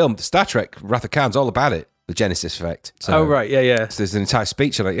seen a film, Star Trek: Wrath of Khan's all about it. the Genesis effect. So, Oh, right. Yeah. so there's an entire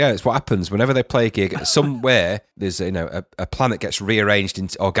speech on it. Yeah, it's what happens whenever they play a gig somewhere. There's a planet gets rearranged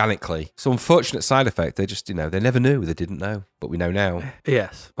organically. Some unfortunate side effect. They just they never knew. They didn't know, but we know now.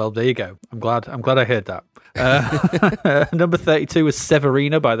 Yes. Well, there you go. I'm glad I heard that. Number 32 was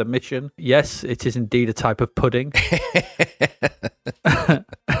Severina by The Mission. Yes, it is indeed a type of pudding.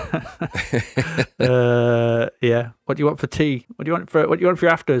 Yeah. What do you want for tea? What do you want for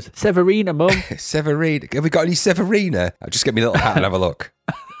your afters? Severina, Mum. Severina. Have we got any Severina? I'll just get me a little hat and have a look.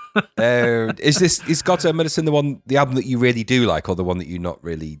 Is God's Own Medicine the album that you really do like, or the one that you're not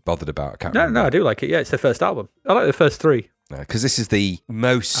really bothered about? I can't remember. No, I do like it. Yeah, it's their first album. I like the first three. Because this is the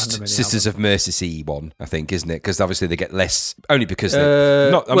most Sisters of Mercy one, I think, isn't it? Because obviously they get less, only because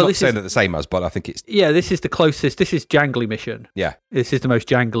I'm not saying they're the same as, but I think it's... Yeah, this is the closest. This is Jangly Mission. Yeah. This is the most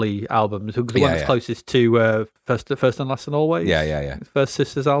jangly album. The one that's closest to First and Last and Always. Yeah. First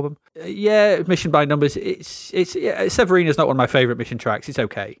Sisters album. Yeah, Mission by Numbers. Severina's not one of my favourite Mission tracks. It's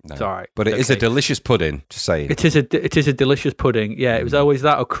okay. No. It's all right. But it is a delicious pudding, just saying. It is a delicious pudding. Yeah, it was always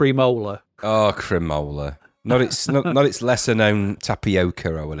that or cremola. Oh, cremola. Not its lesser known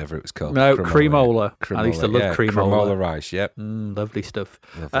tapioca or whatever it was called. No, cremola. I used to love cremola. Cremola rice, yep. Lovely stuff.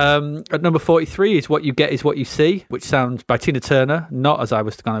 Lovely. At number 43 is What You Get Is What You See, which sounds by Tina Turner, not as I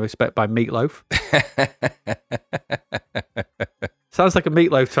was kind of expect by Meatloaf. Sounds like a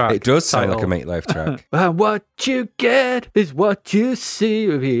Meatloaf track. It does sound like a Meatloaf track. What you get is what you see.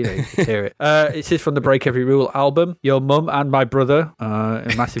 You can hear it. It is from the Break Every Rule album. Your mum and my brother are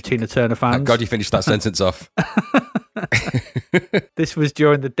massive Tina Turner fans. Thank God you finished that sentence off. This was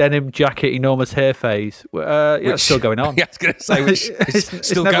during the denim jacket, enormous hair phase. It's still going on. Yeah, I was going to say, it's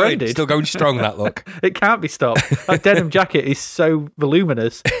still going. Ended. Still going strong, that look. It can't be stopped. That denim jacket is so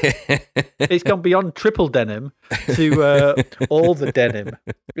voluminous. It's gone beyond triple denim to all the denim.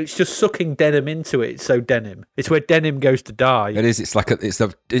 It's just sucking denim into it. It's so denim. It's where denim goes to die. It is. It's like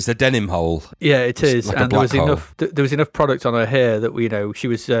it's a denim hole. Yeah, it is. Like and there was enough product on her hair that she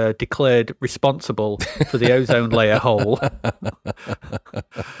was declared responsible for the ozone layer hole,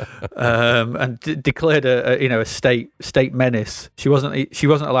 and declared a state menace. She wasn't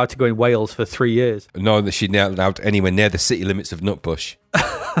allowed to go in Wales for 3 years. No, that she'd not allowed anywhere near the city limits of Nutbush.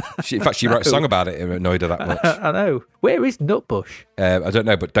 In fact, she wrote a song about it. It annoyed her that much. I know. Where is Nutbush? I don't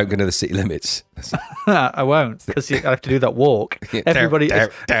know, but don't go near the city limits. I won't, because I have to do that walk. Everybody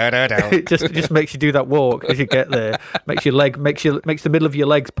it just makes you do that walk as you get there. Makes the middle of your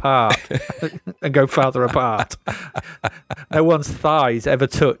legs part and go farther apart. No one's thighs ever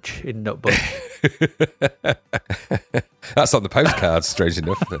touch in Nutbush. That's on the postcards, strange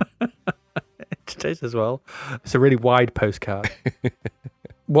enough. It is as well. It's a really wide postcard.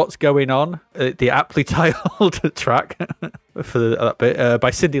 What's Going On? The aptly titled track for that bit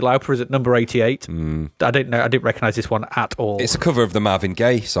by Cyndi Lauper is at number 88. I didn't recognise this one at all. It's a cover of the Marvin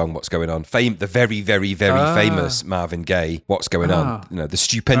Gaye song "What's Going On." The very, very, very famous Marvin Gaye "What's Going On." The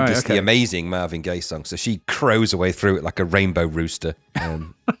stupendously amazing Marvin Gaye song. So she crows away through it like a rainbow rooster.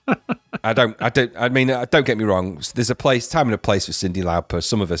 Don't get me wrong. There's a time and a place for Cyndi Lauper.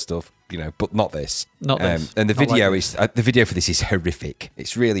 Some of her stuff, but not this. Not this. And the video the video for this is horrific.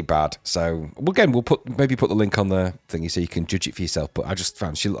 It's really bad. So again, we'll put the link on the thingy so you can judge it for yourself. But I just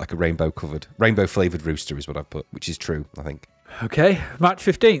found she looked like a rainbow flavored rooster is what I put, which is true, I think. Okay, March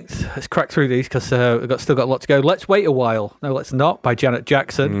 15th. Let's crack through these because we've still got a lot to go. Let's Wait a While. No, Let's Not by Janet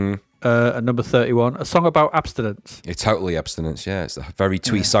Jackson. At number 31, a song about abstinence. It's totally abstinence, yeah. It's a very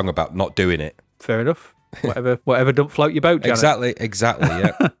twee song about not doing it. Fair enough. Whatever don't float your boat, Janet. Exactly,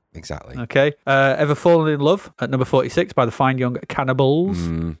 yeah. Exactly. Okay. Ever Fallen in Love at number 46 by the Fine Young Cannibals.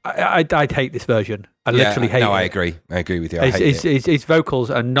 I'd hate this version. I literally hate it. No, I agree with you. His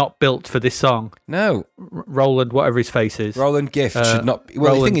vocals are not built for this song. No. Roland, whatever his face is. Roland Gift should not be.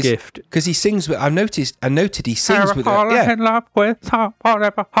 Well, Roland the thing Gift. Because he sings with, I noted he sings with in love with That's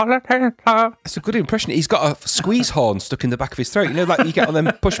a good impression. He's got a squeeze horn stuck in the back of his throat. Like you get on them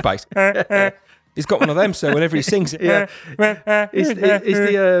push bikes. He's got one of them, so whenever he sings, it's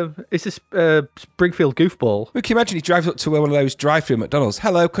this Springfield goofball. Can you imagine he drives up to one of those drive-through McDonald's?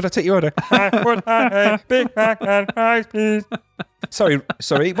 Hello, could I take your order? I would like a Big Mac and fries, please. Sorry,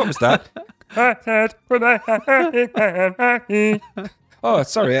 what was that? I said, would I have a Big Mac and fries, please? Oh,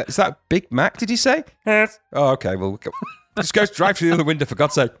 sorry, is that Big Mac, did you say? Yes. Oh, okay, well, just go drive through the other window, for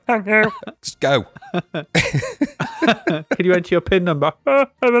God's sake. Thank you. Just go. Can you enter your PIN number?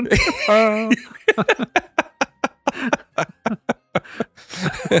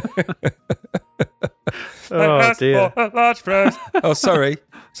 Oh, dear. Large fries. Oh, sorry,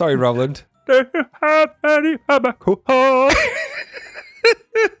 Roland. Do you have any alcohol?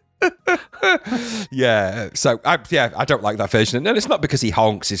 Yeah, so I don't like that version. And it's not because he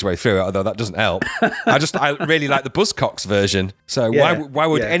honks his way through it, although that doesn't help. I really like the Buzzcocks version. So why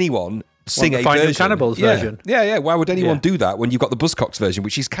would anyone sing a Finding version? Cannibals version. Yeah. Why would anyone do that when you've got the Buzzcocks version,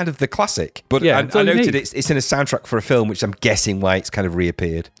 which is kind of the classic? But I noted it's in a soundtrack for a film, which I'm guessing why it's kind of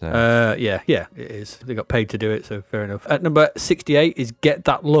reappeared. So. Yeah, it is. They got paid to do it, so fair enough. At number 68 is Get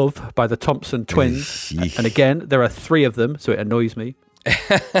That Love by the Thompson Twins. And again, there are 3 of them, so it annoys me.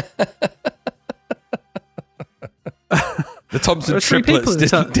 The Thompson triplets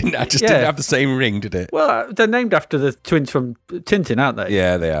didn't have the same ring, did it? Well, they're named after the twins from Tintin, aren't they?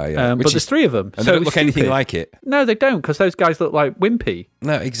 Yeah, they are, yeah. But there's 3 of them. And they don't look anything like it. No, they don't, because those guys look like Wimpy.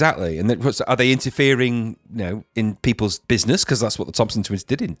 No, exactly. And then, are they interfering, in people's business? Because that's what the Thompson twins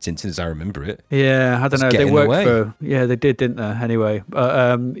did in Tintin, as I remember it. Yeah, I don't know. They worked for... Yeah, they did, didn't they? Anyway.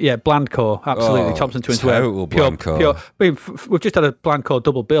 Blandcore, absolutely. Thompson twins were pure. We've just had a Blandcore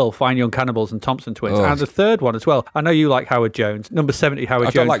double bill, Fine Young Cannibals and Thompson twins. And the third one as well. I know you like Howard Jones. Number 70,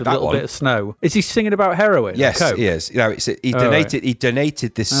 Howard Jones with a little bit of snow. Is he singing about heroin? Yes, he is. He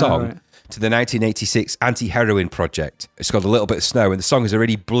donated this song to the 1986 Anti-Heroin Project. It's called A Little Bit of Snow, and the song is a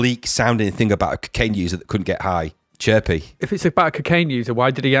really bleak sounding thing about a cocaine user that couldn't get high. Chirpy. If it's about a cocaine user,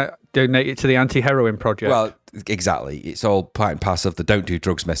 why did he donate it to the Anti-Heroin Project? Well, exactly. It's all part and parcel of the don't do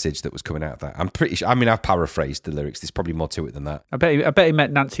drugs message that was coming out of that. I'm pretty sure. I mean, I've paraphrased the lyrics. There's probably more to it than that. I bet he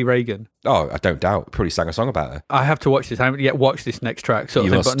meant Nancy Reagan. Oh, I don't doubt. Probably sang a song about her. I have to watch this. I haven't yet watched this next track. Sort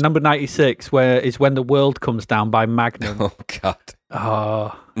of thing. But number 96, is When the World Comes Down by Magnum. Oh, God.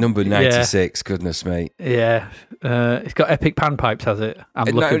 Oh, number 96, goodness mate. Yeah, it's got epic panpipes, has it? I'm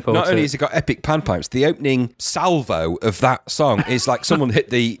looking forward to it. Not only has it got epic panpipes, the opening salvo of that song is like someone hit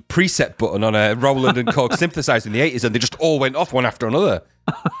the preset button on a Roland and Korg synthesizer in the 80s and they just all went off one after another.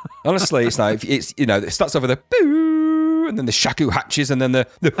 Honestly, it's like, it starts over the boo, and then the shaku hatches, and then the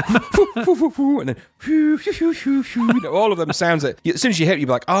and then all of them sounds that as soon as you hear it, you're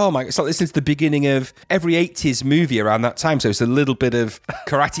like, oh my, it's like listening to the beginning of every 80s movie around that time. So it's a little bit of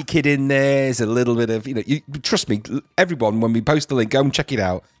Karate Kid in there, there's a little bit of, trust me, everyone, when we post the link, go and check it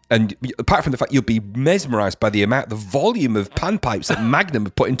out. And apart from the fact you'll be mesmerised by the volume of panpipes that Magnum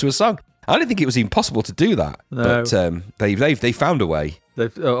have put into a song. I don't think it was even possible to do that, no. But they found a way. They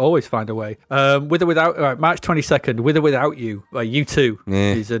always find a way. With or without, March 22nd, With or Without You by U2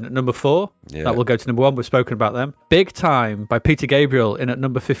 is at number 4. Yeah. That will go to number 1. We've spoken about them. Big Time by Peter Gabriel in at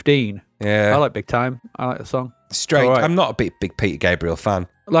number 15. Yeah, I like Big Time. I like the song. Strange. Right. I'm not a big Peter Gabriel fan.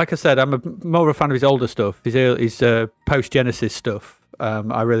 Like I said, I'm more of a fan of his older stuff, his post-Genesis stuff.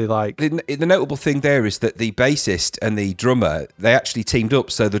 I really like. The notable thing there is that the bassist and the drummer, they actually teamed up.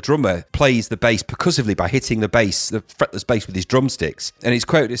 So the drummer plays the bass percussively by hitting the fretless bass with his drumsticks. And he's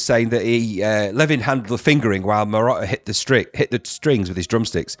quoted as saying that Levin handled the fingering while Marotta hit the strings with his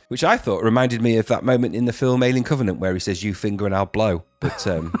drumsticks, which I thought reminded me of that moment in the film Alien Covenant where he says, "You finger and I'll blow." But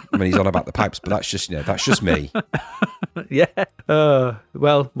when he's on about the pipes, but that's just me. Yeah.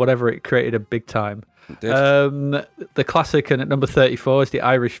 Well, whatever, it created a big time. The classic, and at number 34 is the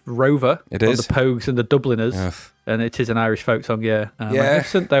Irish Rover. It is. The Pogues and the Dubliners. Ugh. And it is an Irish folk song, yeah.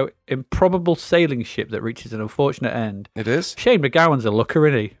 Magnificent, though improbable sailing ship that reaches an unfortunate end. It is. Shane McGowan's a looker,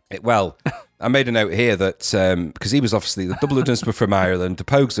 isn't he? Well, I made a note here that because he was obviously, the Dubliners were from Ireland, the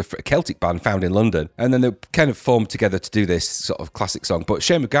Pogues are a Celtic band found in London, and then they kind of formed together to do this sort of classic song. But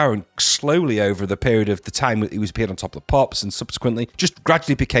Shane McGowan, slowly over the period of the time that he was appeared on Top of the Pops and subsequently, just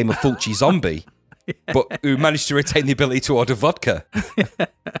gradually became a Fulci zombie. Yeah. But who managed to retain the ability to order vodka.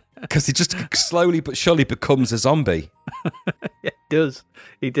 Because he just slowly but surely becomes a zombie. Yeah, he does.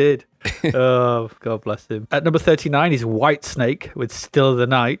 He did. Oh, God bless him. At number 39 is White Snake with Still of the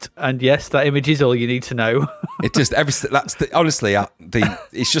Night. And yes, that image is all you need to know. It just, honestly,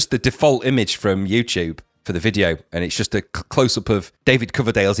 it's just the default image from YouTube for the video, and it's just a close-up of David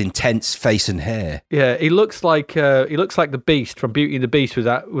Coverdale's intense face and hair. Yeah, he looks like the Beast from Beauty and the Beast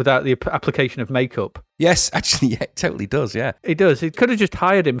without the application of makeup. Yes, actually, yeah, it totally does, yeah. He does. He could have just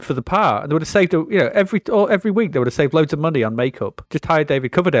hired him for the part, and they would have saved, every week they would have saved loads of money on makeup. Just hire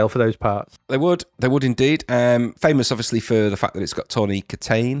David Coverdale for those parts. They would indeed. Famous, obviously, for the fact that it's got Tawny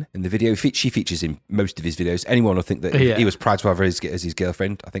Katane in the video. She features in most of his videos. Anyone will think that he was proud to have her as his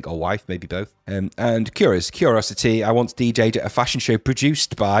girlfriend, I think, or wife, maybe both. And Curiosity, I once DJ'd at a fashion show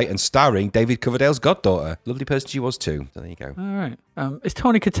produced by and starring David Coverdale's goddaughter. Lovely person she was too. So there you go. All right. Is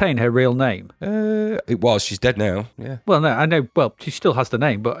Tawny Katane her real name? It was. She's dead now. Yeah. Well, no, I know. Well, she still has the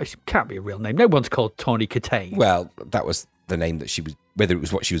name, but it can't be a real name. No one's called Tawny Katane. Well, that was the name that she was. Whether it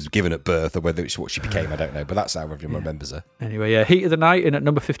was what she was given at birth or whether it's what she became, I don't know. But that's how everyone remembers her. Anyway, Heat of the Night in at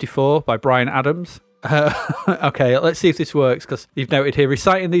number 54 by Bryan Adams. Okay, let's see if this works, because you've noted here,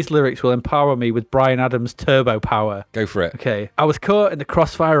 reciting these lyrics will empower me with Bryan Adams' turbo power. Go for it. Okay. I was caught in the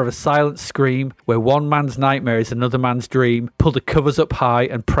crossfire of a silent scream where one man's nightmare is another man's dream. Pull the covers up high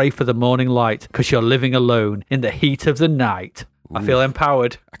and pray for the morning light, because you're living alone in the heat of the night. Ooh. I feel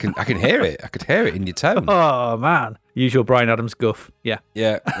empowered. I can hear it. I could hear it in your tone. Oh, man. Usual Bryan Adams guff. Yeah.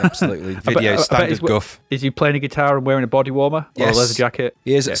 Yeah, absolutely. Video standard guff. Is he playing a guitar and wearing a body warmer? Yes. Or a leather jacket?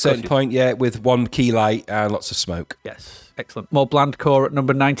 He is at a certain point, with one key light and lots of smoke. Yes. Excellent. More bland core at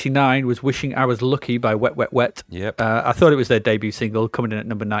number 99 was Wishing I Was Lucky by Wet Wet Wet. Yep. I thought it was their debut single, coming in at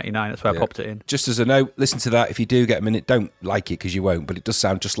number 99. That's why I popped it in. Just as a note, listen to that if you do get a minute. Don't like it because you won't, but it does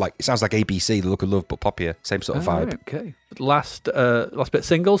sound just like, it sounds like ABC, The Look of Love, but poppier. Same sort of vibe. Okay. Last bit of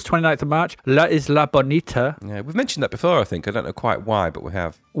singles, 29th of March, La Isla Bonita. Yeah, we've mentioned that before, I think. I don't know quite why, but we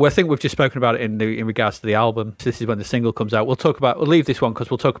have. Well, I think we've just spoken about it in regards to the album. So this is when the single comes out. We'll leave this one because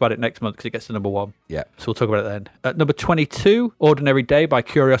we'll talk about it next month because it gets to number 1. Yeah. So we'll talk about it then. At number 22, Ordinary Day by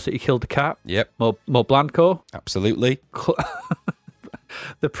Curiosity Killed the Cat. Yep. More blandcore. Absolutely.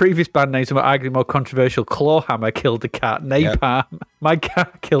 The previous band names were arguably more controversial. Clawhammer killed the cat. Napalm. Yep. My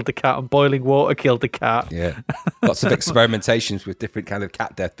Cat killed the cat. And Boiling Water killed the cat. Yeah. Lots of experimentations with different kind of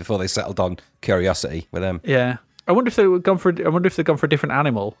cat death before they settled on Curiosity with them. Yeah. I wonder if they've gone for a different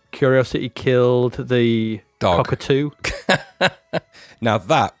animal. Curiosity killed the dog. Cockatoo. Now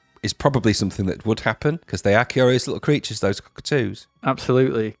that is probably something that would happen because they are curious little creatures, those cockatoos.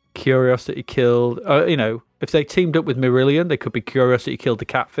 Absolutely. Curiosity killed, if they teamed up with Marillion, they could be Curiosity killed the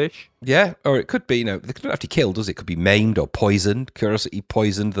catfish. Yeah, or it could be, they don't have to kill, does it? It could be maimed or poisoned. Curiosity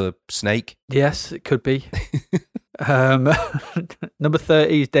poisoned the snake. Yes, it could be. Number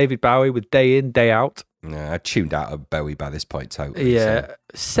 30 is David Bowie with Day In, Day Out. I tuned out of Bowie by this point totally. Yeah.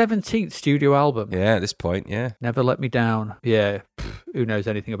 So. 17th studio album. Yeah, at this point, yeah. Never Let Me Down. Yeah. Who knows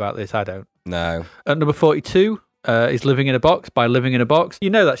anything about this? I don't. No. At number 42 is Living in a Box by Living in a Box. You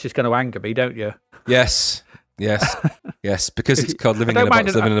know that's just going to anger me, don't you? Yes. Yes, because it's called Living in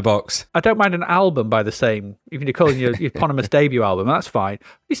a Box. I don't mind an album by the same, even if you're calling your eponymous debut album, that's fine.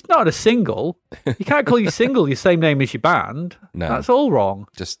 It's not a single. You can't call your single your same name as your band. No. That's all wrong.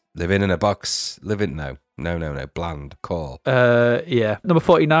 Just Living in a Box. No. Bland. Core. Yeah. Number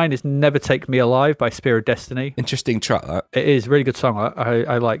 49 is Never Take Me Alive by Spirit Destiny. Interesting track, that. It is. Really good song.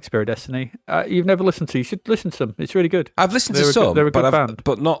 I like Spirit Destiny. You've never listened to it. You should listen to them. It's really good. I've listened to some,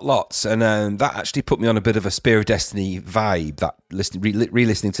 but not lots. And that actually put me on a bit of a Spirit Destiny vibe, that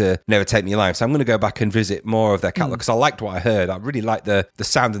re-listening to Never Take Me Alive. So I'm going to go back and visit more of their catalogue because I liked what I heard. I really liked the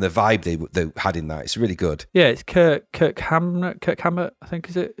sound and the vibe they had in that. It's really good. Yeah, it's Kirk Hammett, I think,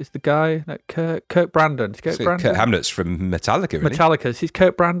 is it? Is the guy? No, Kirk Brandon. Kirk Hamnett's from Metallica, really. Metallica. He's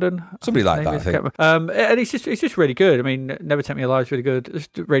Kirk Brandon. Somebody like that, I think. And it's just really good. I mean, Never Take Me Alive is really good. There's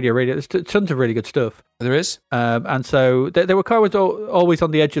Radio. There's tons of really good stuff. There is. And so they were kind of always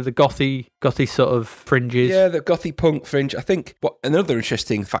on the edge of the gothy sort of fringes. Yeah, the gothy punk fringe. I think another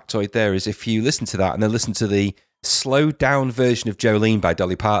interesting factoid there is if you listen to that and then listen to the slowed down version of Jolene by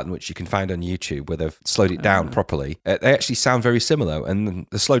Dolly Parton, which you can find on YouTube, where they've slowed it down properly. They actually sound very similar, and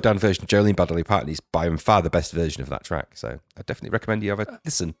the slowed down version of Jolene by Dolly Parton is by far the best version of that track. So I definitely recommend you have a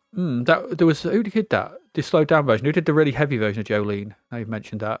listen. Who did that? The slowed down version. Who did the really heavy version of Jolene? Now you've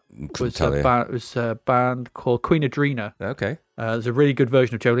mentioned that. It was a band called Queen Adrena. Okay. There's a really good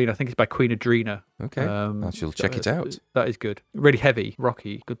version of Jolene. I think it's by Queen Adrena. Okay. I shall check it out. That is good. Really heavy,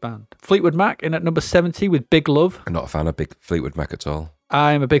 rocky, good band. Fleetwood Mac in at number 70 with Big Love. I'm not a fan of Fleetwood Mac at all.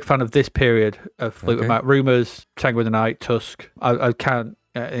 I'm a big fan of this period of Fleetwood Mac. Rumours, Tango in the Night, Tusk. I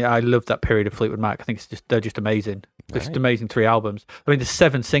love that period of Fleetwood Mac. I think they're just amazing. It's just amazing 3 albums. I mean, there's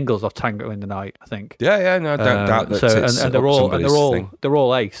 7 singles off Tango in the Night, I think. Yeah, no, don't doubt that. And they're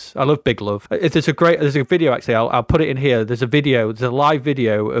all ace. I love Big Love. There's a video actually. I'll put it in here. There's a live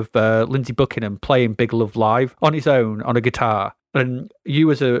video of Lindsey Buckingham playing Big Love live on his own on a guitar. And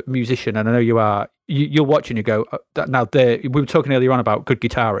you as a musician, and I know you are, you'll watch and you go, now we were talking earlier on about good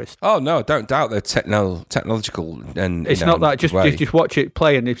guitarists. Oh, no, don't doubt they're technological. And it's not that, just watch it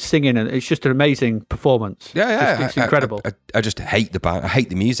play and it's singing, and it's just an amazing performance. Yeah. It's incredible. I just hate the band. I hate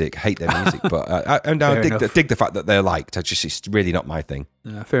the music. I hate their music. But I dig the fact that they're liked. It's really not my thing.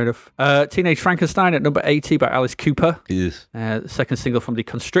 Yeah, fair enough. Teenage Frankenstein at number 80 by Alice Cooper. Yes. The second single from the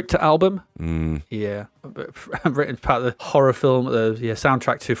Constrictor album. Yeah. Written part of the horror film, the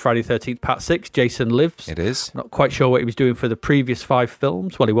soundtrack to Friday the 13th, Part 6, Jason Lives. It is. Not quite sure what he was doing for the previous 5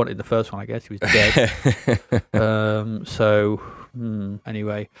 films. Well, he wanted the first one, I guess. He was dead. So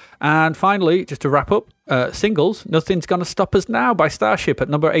Anyway. And finally, just to wrap up, singles, Nothing's Gonna Stop Us Now by Starship at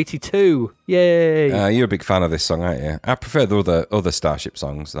number 82. Yay. You're a big fan of this song, aren't you? I prefer the other Starship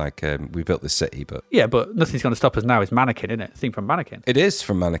songs, like We Built This City, but... Yeah, but Nothing's Gonna Stop Us Now is Mannequin, isn't it? Theme from Mannequin. It is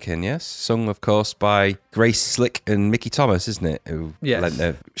from Mannequin, yes. Sung, of course, by Grace Slick and Mickey Thomas, isn't it?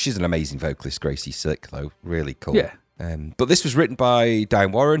 Yes. She's an amazing vocalist, Gracie Slick, though. Really cool. Yeah. But this was written by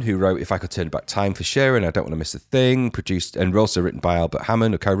Diane Warren, who wrote If I Could Turn Back Time for Sharon, I Don't Want to Miss a Thing, produced and also written by Albert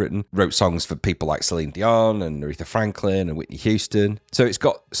Hammond, or co-written, wrote songs for people like Celine Dion and Aretha Franklin and Whitney Houston. So it's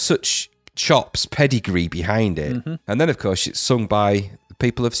got such chops, pedigree behind it. Mm-hmm. And then, of course, it's sung by the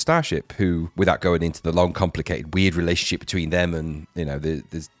people of Starship, who, without going into the long, complicated, weird relationship between them and,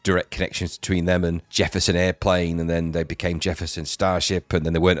 there's direct connections between them and Jefferson Airplane, and then they became Jefferson Starship, and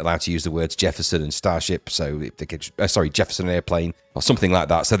then they weren't allowed to use the words Jefferson and Starship, so they could, Jefferson Airplane, or something like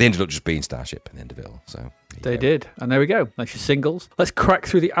that. So they ended up just being Starship at the end of it all. So they did. And there we go. That's your singles. Let's crack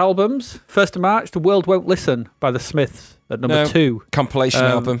through the albums. 1st of March, The World Won't Listen by The Smiths at number 2. Compilation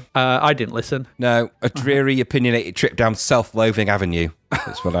album. I didn't listen. No, a dreary, opinionated trip down self-loathing avenue.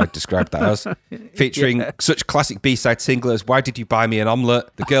 That's what I described that as. Featuring such classic B-side singlers, Why Did You Buy Me an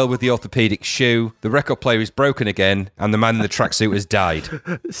Omelette, The Girl with the Orthopedic Shoe, The Record Player Is Broken Again, and The Man in the Tracksuit Has Died.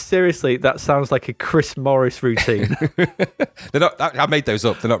 Seriously, that sounds like a Chris Morris routine. They're not. I made those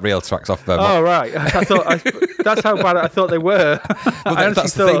up. They're not real tracks off them. Oh, right. That's how bad I thought they were. Well,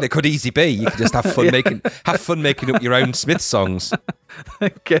 that's the thing. They could easily be. You could just have fun making up your own Smith songs.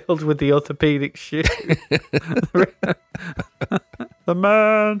 Girl with the orthopedic shoe. The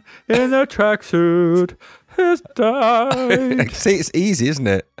man in the tracksuit has died. See, it's easy, isn't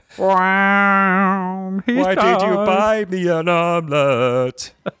it? Why did you buy me an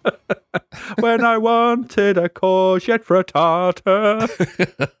omelette? When I wanted a courgette frittata.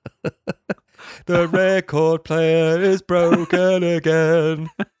 The record player is broken again.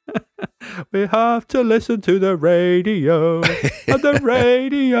 We have to listen to the radio, and the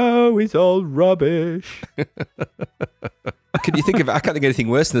radio is all rubbish. Can you think of? I can't think of anything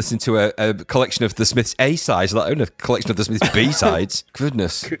worse than listening to a collection of the Smiths A-sides, let alone a collection of the Smiths B-sides.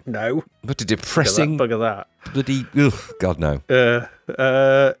 Goodness, no. What a depressing. Look at that. Bloody. God no.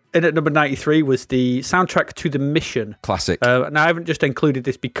 In at number 93 was the soundtrack to The Mission. Classic. Now, I haven't just included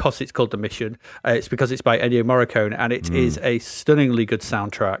this because it's called The Mission. It's because it's by Ennio Morricone, and it is a stunningly good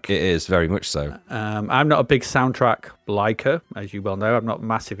soundtrack. It is, very much so. I'm not a big soundtrack liker, as you well know. I'm not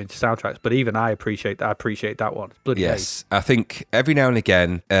massive into soundtracks, but even I appreciate that one. It's bloody yes, I think every now and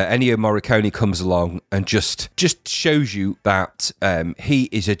again, Ennio Morricone comes along and just shows you that he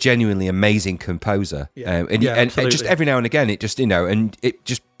is a genuinely amazing composer. And just every now and again, it just, and it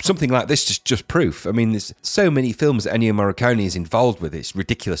just, something like this just proof. I mean, there's so many films that Ennio Morricone is involved with. It's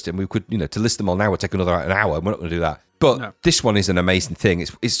ridiculous, and we could, to list them all now would take an hour. We're not going to do that. But this one is an amazing thing.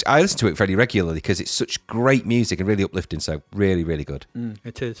 It's I listen to it fairly regularly because it's such great music and really uplifting. So really, really good.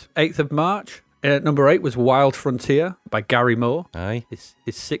 It is. 8th of March. Number 8 was Wild Frontier by Gary Moore. Aye. His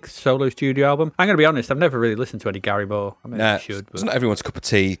 6th solo studio album. I'm going to be honest, I've never really listened to any Gary Moore. I mean, I should. But... It's not everyone's cup of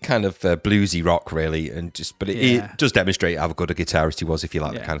tea. Kind of bluesy rock, really, but it does demonstrate how good a guitarist he was, if you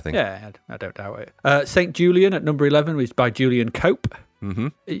like that kind of thing. Yeah, I don't doubt it. St. Julian at number 11 was by Julian Cope.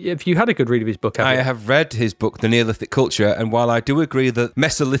 Mm-hmm. Have you had a good read of his book? I have read his book, The Neolithic Culture, and while I do agree that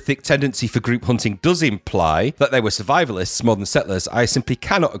Mesolithic tendency for group hunting does imply that they were survivalists more than settlers, I simply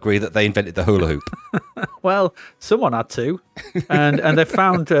cannot agree that they invented the hula hoop. Well, someone had to, and they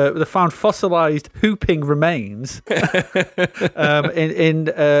found fossilized hooping remains in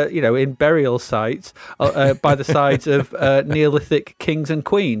burial sites by the sides of Neolithic kings and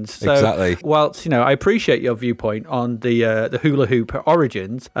queens. So, exactly. Whilst I appreciate your viewpoint on the hula hoop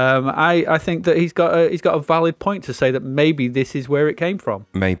origins, I think that he's got a valid point to say that maybe this is where it came from.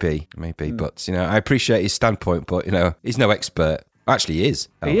 Maybe, but I appreciate his standpoint, but he's no expert. Actually, he is.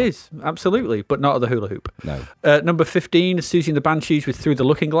 He is, absolutely, but not at the hula hoop. No. Number 15 is Susie and the Banshees with Through the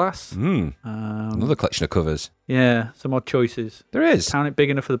Looking Glass. Another collection of covers. Yeah, some odd choices. There is. Count it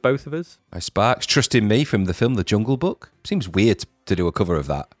big enough for the both of us. By Sparks, Trust in Me from the film The Jungle Book. Seems weird to do a cover of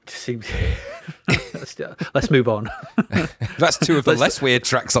that. Seems. Let's move on. That's two of the less weird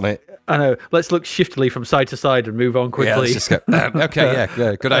tracks on it. I know. Let's look shiftily from side to side and move on quickly. Yeah, let's just go. Okay,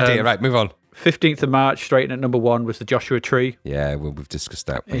 good idea. Right, move on. 15th of March, straight in at number 1, was the Joshua Tree. Yeah, we've discussed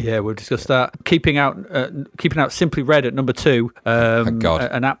that. Yeah, we've discussed that. Keeping out Simply Red at number 2. Thank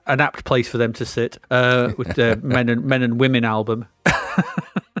God. An apt place for them to sit with the Men and Women album.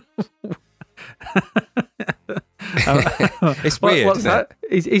 It's weird. What's that?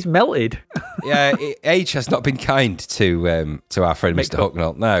 He's melted. Yeah, age has not been kind to our friend Mr.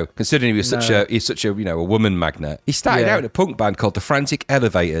 Hucknall. No, considering he was such a a woman magnet. He started out in a punk band called the Frantic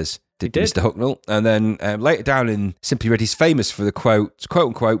Elevators. Did Mr. Hucknall, and then later down in Simply Red, he's famous for the quote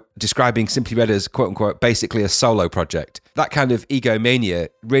unquote, describing Simply Red as quote unquote basically a solo project. That kind of egomania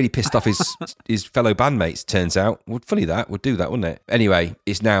really pissed off his fellow bandmates. Turns out, would do that, wouldn't it? Anyway,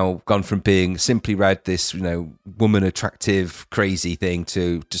 it's now gone from being Simply Red, this woman attractive crazy thing,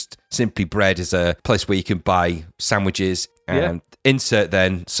 to just Simply Bread as a place where you can buy sandwiches. And insert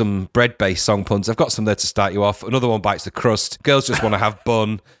then some bread-based song puns. I've got some there to start you off. Another one bites the crust. Girls just want to have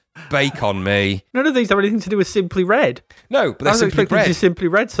bun. Bake on me. None of these have anything to do with Simply Red. No, but they're Simply Bread. Simply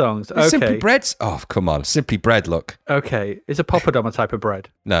Red songs. Okay. Simply Breads? Oh, come on. Simply Bread, look. Okay. Is a poppadom a type of bread?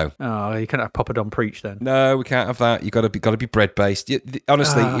 No. Oh, you can't have poppadom preach then. No, we can't have that. You got to be bread based.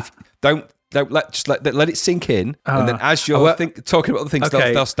 Honestly, if don't let it sink in, and then as you're talking about the things,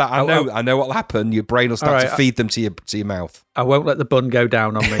 they'll start. I know what'll happen. Your brain will start to feed them to your mouth. I won't let the bun go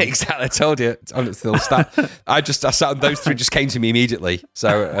down on me. Exactly, I told you. They'll start. I sat on those three. Just came to me immediately.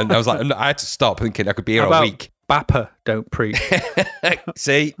 So, and I was like, I had to stop thinking I could be here a week. Bapper don't preach.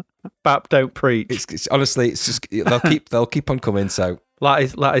 See, Bap don't preach. It's honestly, it's just they'll keep on coming. So that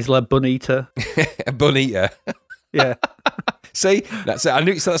is la bun eater. A bun eater. Yeah. See, that's it. I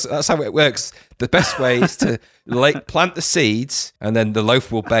knew that's how it works. The best way is to plant the seeds, and then the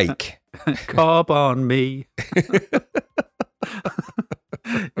loaf will bake. Carb on me.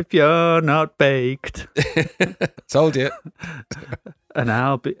 If you're not baked. Told you. And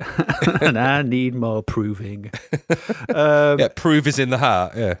I need more proving. Prove is in the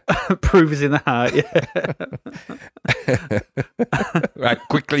heart. Yeah. Prove is in the heart. Yeah. Right,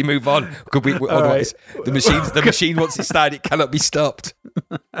 quickly move on. Otherwise, the machine once it started, it cannot be stopped.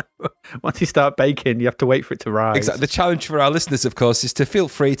 Once you start baking, you have to wait for it to rise. Exactly. The challenge for our listeners, of course, is to feel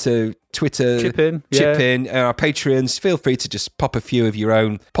free to Twitter, chip in, our Patreons. Feel free to just pop a few of your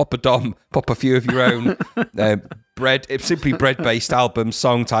own, pop a few of your own. Simply bread-based album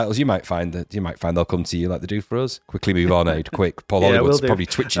song titles. You might find they'll come to you like they do for us. Quickly move on, Aid. Quick. Paul Hollywood's probably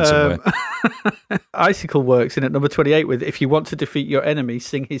twitching somewhere. Icicle works in at number 28 with "If you want to defeat your enemy,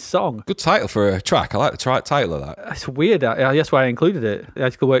 sing his song." Good title for a track. I like the title of that. It's weird. That's why I included it.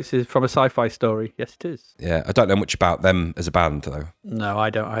 Icicle works is from a sci-fi story. Yes, it is. Yeah, I don't know much about them as a band though. No,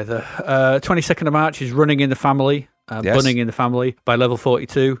 I don't either. 22nd of March is "Running in the Family." Bunning in the Family by Level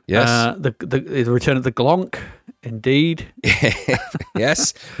 42. Yes. The return of the Glonk, indeed.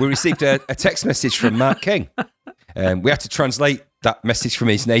 Yes. We received a text message from Mark King. We had to translate that message from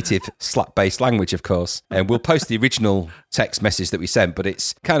his native slap-based language, of course. And we'll post the original text message that we sent, but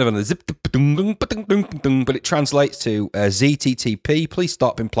it's kind of on the zip, but it translates to ZTTP. Please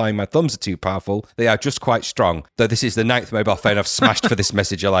stop implying my thumbs are too powerful. They are just quite strong. Though this is the 9th mobile phone I've smashed for this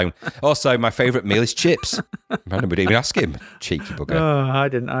message alone. Also, my favourite meal is chips. I didn't even ask him. Cheeky bugger. Oh, I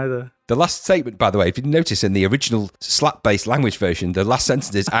didn't either. The last statement, by the way, if you notice in the original slap-based language version, the last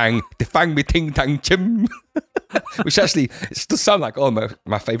sentence is "ang defang me ting tang chim," which actually it does sound like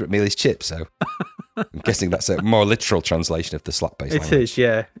my favourite meal is chips. So I'm guessing that's a more literal translation of the slap-based language. It is,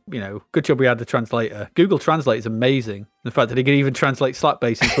 yeah. Good job we had the translator. Google Translate is amazing. The fact that it can even translate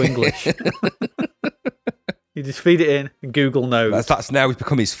slap-based into English. You just feed it in, and Google knows. That's now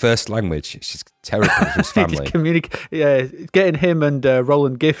become his first language. It's just terrible for his family. Getting him and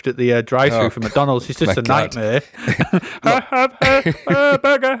Roland Gift at the drive-thru for McDonald's is just a nightmare.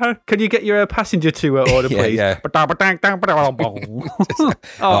 Can you get your passenger to order, please? Yeah.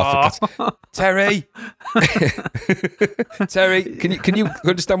 Terry, Terry, can you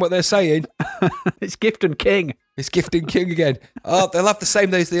understand what they're saying? It's Gift and King. It's Gift and King again. Oh, they'll have the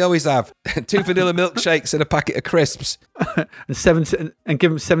same days they always have. 2 vanilla milkshakes and a packet of crisps. and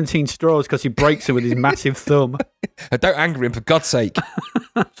give him 17 straws because he breaks it with his massive thumb. Don't anger him, for God's sake.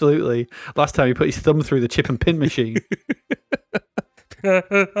 Absolutely. Last time he put his thumb through the chip and pin machine. But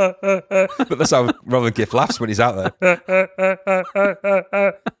that's how Roland Gift laughs when he's out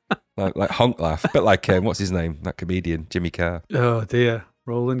there. like honk laugh. A bit like, what's his name? That comedian, Jimmy Carr. Oh, dear.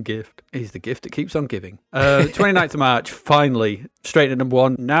 Roland Gift. He's the gift that keeps on giving. 29th of March, finally, straight at number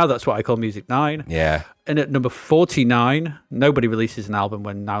 1. Now that's what I call Music 9. Yeah. And at number 49, nobody releases an album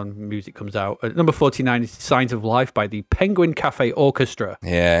when Now Music comes out. At number 49 is Signs of Life by the Penguin Cafe Orchestra.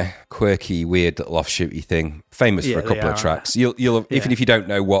 Yeah, quirky, weird little offshooty thing. Famous for a couple of tracks. You'll even if you don't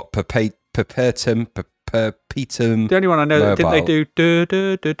know what Perpetuum. The only one I know that didn't they do?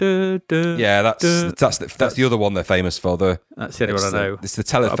 Yeah, that's the other one they're famous for. That's the only one I know. It's the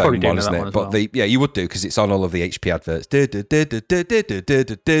telephone one, isn't it? But you would do because it's on all of the HP adverts.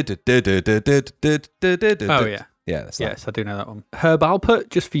 Oh yeah. Yeah, that's that. Yes, I do know that one. Herb Alpert,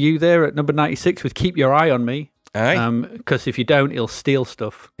 just for you there at number 96 with Keep Your Eye on Me. Aye. Because if you don't, he'll steal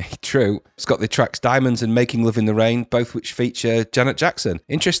stuff. True. It's got the tracks Diamonds and Making Love in the Rain, both which feature Janet Jackson.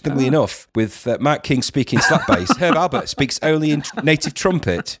 Interestingly enough, with Mark King speaking slap bass, Herb Alpert speaks only in native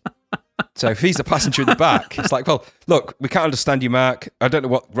trumpet. So if he's a passenger in the back, it's like, well, look, we can't understand you, Mark. I don't know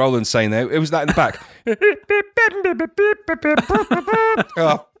what Roland's saying there. It was that in the back.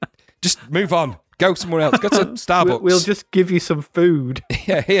 Oh, just move on. Go somewhere else. Go to Starbucks. We'll just give you some food.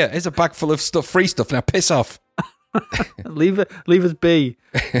 Yeah, here's a bag full of stuff, free stuff. Now piss off. Leave us be.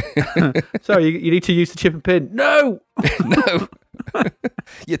 Sorry, you need to use the chip and pin. No! No.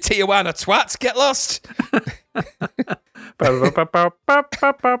 You Tijuana twats, get lost. That'd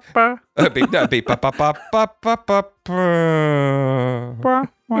be ba ba ba ba ba ba ba.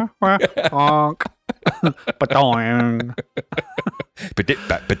 Honk. Ba-doing.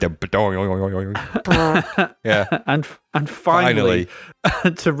 Yeah. And finally,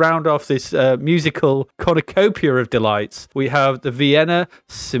 to round off this musical cornucopia of delights, we have the Vienna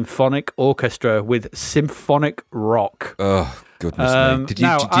Symphonic Orchestra with Symphonic Rock. Oh, goodness me.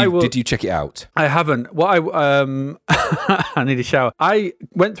 Did you check it out? I haven't. What I need a shower. I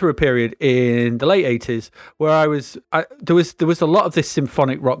went through a period in the late 80s where there was a lot of this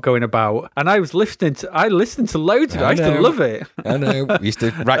symphonic rock going about, and I listened to loads of it. I used to love it. I know. We used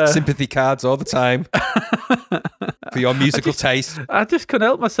to write sympathy cards all the time for your musical taste. I just couldn't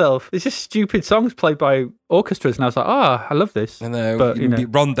help myself. It's just stupid songs played by orchestras, and I was like, I love this. I know. But,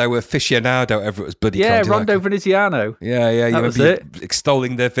 Rondo aficionado, whatever it was, Buddy. Yeah, Rondo Veneziano. Yeah. You That was remember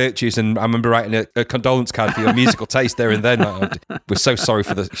extolling their virtues, and I remember writing a condolence card for your musical taste there and then. We're so sorry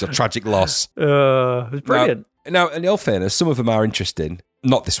for your tragic loss. It was brilliant. Now, in all fairness, some of them are interesting.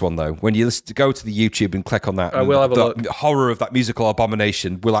 Not this one, though. When you go to the YouTube and click on that, I will have a look. The horror of that musical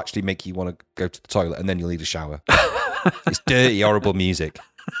abomination will actually make you want to go to the toilet, and then you'll need a shower. It's dirty, horrible music.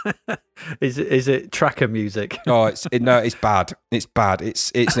 Is it tracker music? Oh, it's bad. It's bad.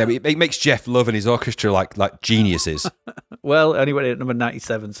 It makes Jeff Love and his orchestra like geniuses. Well, only went in at number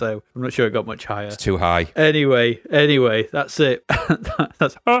 97, so I'm not sure it got much higher. It's too high. Anyway, that's it.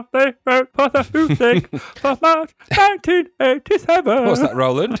 That's all they wrote for the music for March 1987. What's that,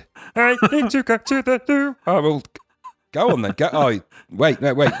 Roland? I need to go to the loo. Oh, well, go on then. Wait.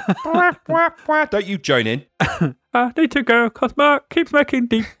 Don't you join in. I need to go because Mark keeps making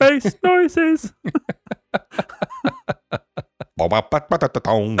deep bass noises.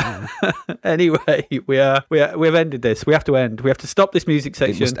 Anyway, we have ended this. We have to end. We have to stop this music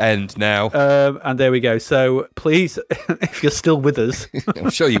section. It must end now. And there we go. So please, if you're still with us, I'm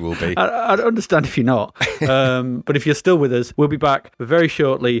sure you will be. I don't understand if you're not. But if you're still with us, we'll be back very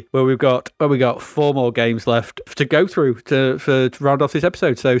shortly. Where we got 4 more games left to go through to round off this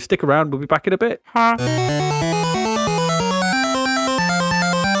episode. So stick around. We'll be back in a bit.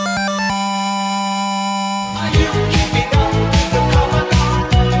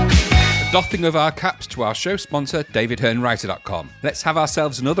 Doffing of our caps to our show sponsor, DavidHearnWriter.com. Let's have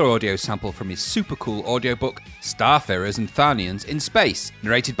ourselves another audio sample from his super cool audiobook, Starfarers and Tharnians in Space,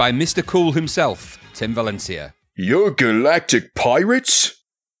 narrated by Mr. Cool himself, Tim Valencia. You're galactic pirates?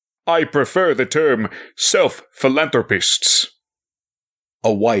 I prefer the term self-philanthropists.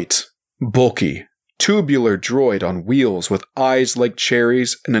 A white, bulky, tubular droid on wheels with eyes like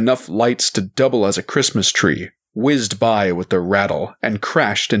cherries and enough lights to double as a Christmas tree whizzed by with a rattle and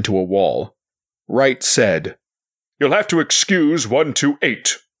crashed into a wall. Wright said, "You'll have to excuse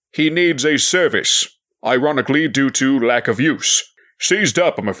 128. He needs a service, ironically due to lack of use. Seized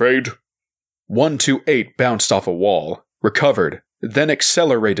up, I'm afraid." 128 bounced off a wall, recovered, then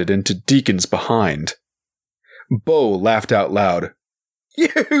accelerated into Deacon's behind. Bo laughed out loud.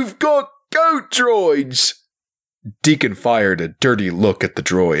 "You've got goat droids!" Deacon fired a dirty look at the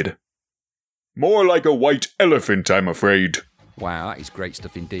droid. "More like a white elephant, I'm afraid." Wow, that is great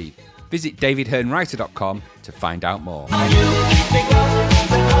stuff indeed. Visit DavidHearnWriter.com to find out more. Are you keeping up with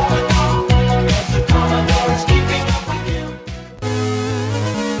the Commodore? Yes, the Commodore is keeping up with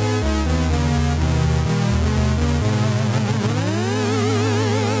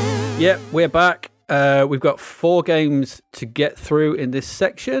you. Yep, we're back. We've got 4 games to get through in this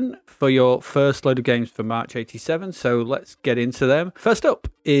section for your first load of games for March 87. So let's get into them. First up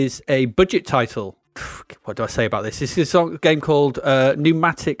is a budget title. What do I say about this? This is a game called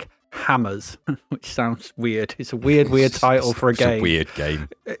Pneumatic Hammers, which sounds weird. It's a weird title for a game. It's a weird game.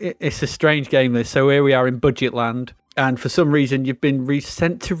 It's a strange game, this. So here we are in budget land. And for some reason, you've been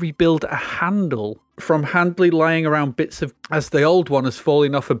sent to rebuild a handle from handily lying around bits of, as the old one has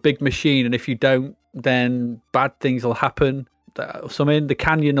fallen off a big machine. And if you don't, then bad things will happen. something. The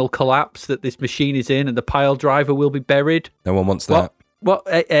canyon will collapse that this machine is in, and the pile driver will be buried. No one wants that. What?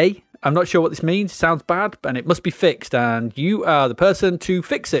 A? I'm not sure what this means. It sounds bad, and it must be fixed, and you are the person to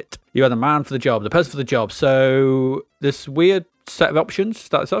fix it. You are the man for the job, the person for the job. So this weird set of options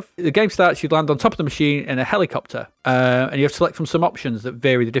starts off. The game starts, you land on top of the machine in a helicopter, and you have to select from some options that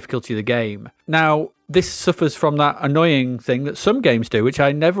vary the difficulty of the game. Now, this suffers from that annoying thing that some games do, which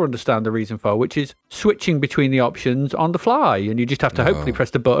I never understand the reason for, which is switching between the options on the fly, and you just have to hopefully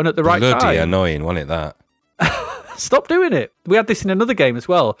press the button at the right time. Bloody annoying, wasn't it, that? Stop doing it. We had this in another game as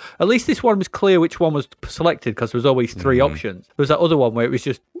well. At least this one was clear which one was selected because there was always three options. There was that other one where it was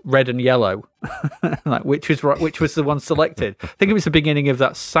just red and yellow, like which was the one selected. I think it was the beginning of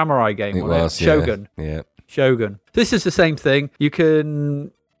that samurai game. It was Shogun. Yeah. Shogun. This is the same thing. You can,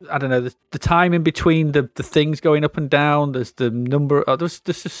 I don't know, the time in between the things going up and down. There's the number. There's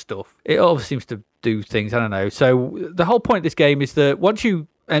just stuff. It always seems to do things. I don't know. So the whole point of this game is that once you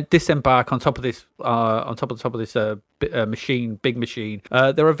disembark on top of this big machine,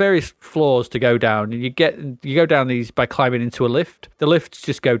 there are various floors to go down, and you go down these by climbing into a lift. The lifts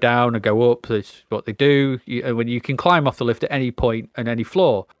just go down and go up. That's what they do. When you can climb off the lift at any point and any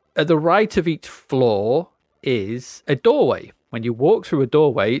floor. At the right of each floor is a doorway. When you walk through a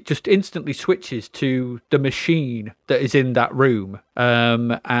doorway, it just instantly switches to the machine that is in that room,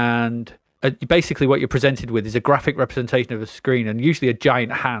 and basically what you're presented with is a graphic representation of a screen, and usually a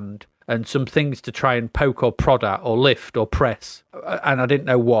giant hand and some things to try and poke or prod at or lift or press. And I didn't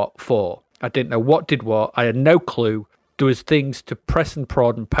know what for. I didn't know what did what. I had no clue. There was things to press and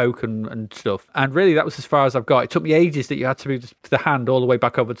prod and poke and stuff. And really, that was as far as I've got. It took me ages that you had to move the hand all the way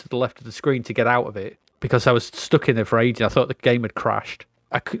back over to the left of the screen to get out of it, because I was stuck in there for ages. I thought the game had crashed.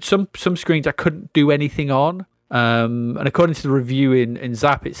 Some screens I couldn't do anything on. And according to the review in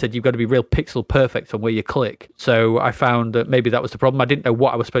Zap, it said you've got to be real pixel perfect on where you click. So I found that maybe that was the problem. I didn't know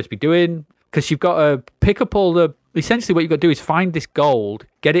what I was supposed to be doing, because you've got to pick up essentially what you've got to do is find this gold,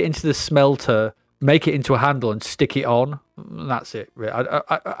 get it into the smelter, make it into a handle and stick it on. And that's it.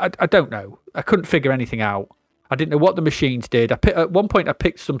 I don't know. I couldn't figure anything out. I didn't know what the machines did. At one point I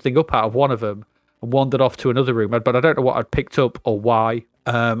picked something up out of one of them and wandered off to another room, but I don't know what I'd picked up or why.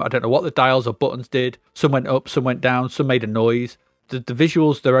 I don't know what the dials or buttons did. Some went up, some went down, some made a noise. The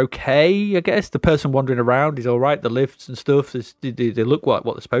visuals, they're okay, I guess. The person wandering around is all right. The lifts and stuff, they look like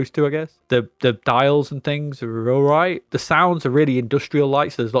what they're supposed to, I guess. The dials and things are all right. The sounds are really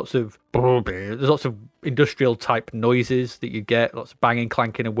industrial-like, so there's lots of industrial type noises that you get, lots of banging,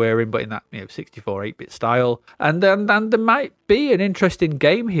 clanking, and whirring, but in that 64 8-bit style. And then there might be an interesting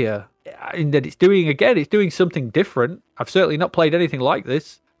game here, in that it's doing something different. I've certainly not played anything like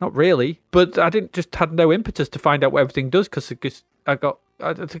this, not really. But I had no impetus to find out what everything does, because there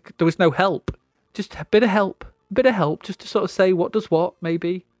was no help, just a bit of help, just to sort of say what does what,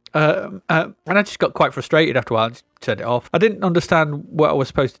 maybe. And I just got quite frustrated after a while and just turned it off. I didn't understand what I was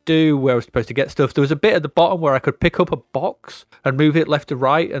supposed to do, where I was supposed to get stuff. There was a bit at the bottom where I could pick up a box and move it left to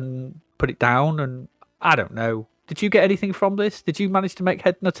right and put it down, and I don't know. Did you get anything from this? Did you manage to make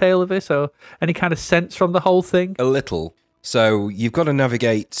head nor tail of this, or any kind of sense from the whole thing? A little. So you've got to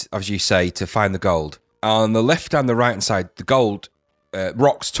navigate, as you say, to find the gold. On the left and the right hand side, the gold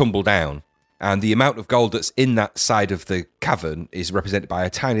rocks tumble down, and the amount of gold that's in that side of the cavern is represented by a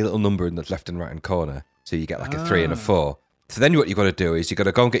tiny little number in the left and right hand corner. So you get like a 3 and a 4. So then what you've got to do is you've got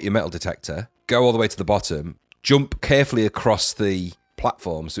to go and get your metal detector, go all the way to the bottom, jump carefully across the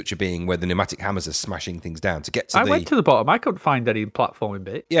platforms, which are being where the pneumatic hammers are smashing things down to get to I went to the bottom. I couldn't find any platforming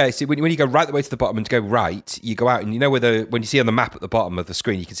bit. Yeah, see, when you go right the way to the bottom and go right, you go out, and you know when you see on the map at the bottom of the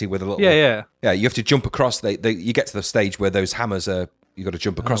screen, you can see where the little... Yeah. You have to jump across. You get to the stage where those hammers are... You've got to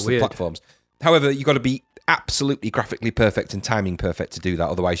jump across the weird. platforms. However, you've got to be absolutely graphically perfect and timing perfect to do that.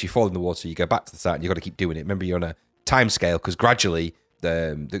 Otherwise, you fall in the water, you go back to the start, and you've got to keep doing it. Remember, you're on a time scale, because gradually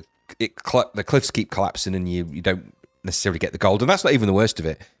the cliffs keep collapsing, and you don't necessarily get the gold. And that's not even the worst of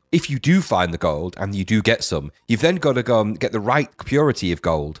it. If you do find the gold, and you do get some, you've then got to go and get the right purity of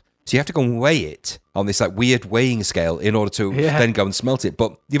gold. So you have to go and weigh it on this like weird weighing scale in order to then go and smelt it.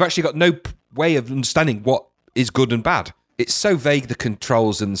 But you've actually got no way of understanding what is good and bad. It's so vague, the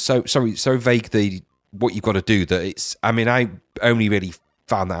controls, and so vague what you've got to do, that it's... I mean, I only really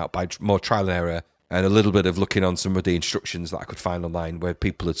found that out by more trial and error and a little bit of looking on some of the instructions that I could find online, where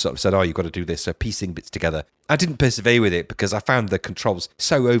people had sort of said, oh, you've got to do this, so piecing bits together. I didn't persevere with it because I found the controls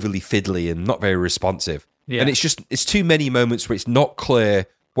so overly fiddly and not very responsive. Yeah. And it's too many moments where it's not clear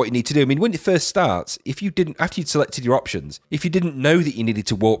what you need to do. I mean, when it first starts, after you'd selected your options, if you didn't know that you needed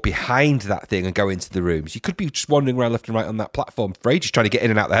to walk behind that thing and go into the rooms, you could be just wandering around left and right on that platform for ages, trying to get in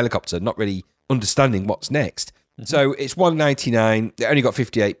and out of the helicopter, not really understanding what's next. So it's $1.99. It only got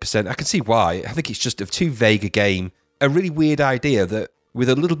 58%. I can see why. I think it's just too vague a game. A really weird idea that, with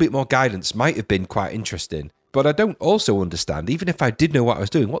a little bit more guidance, might have been quite interesting. But I don't also understand, even if I did know what I was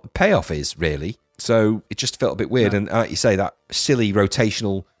doing, what the payoff is, really. So it just felt a bit weird. And like you say, that silly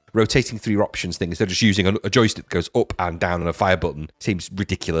rotating three options thing, instead of just using a joystick that goes up and down and a fire button, seems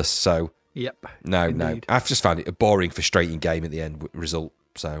ridiculous. So Yep. no. Indeed. I've just found it a boring, frustrating game at the end result.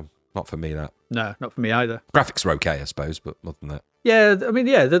 So not for me, that. No, not for me either. Graphics are okay, I suppose, but other than that. Yeah, I mean,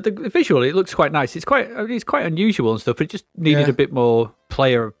 yeah, the visually it looks quite nice. It's quite unusual and stuff. But it just needed a bit more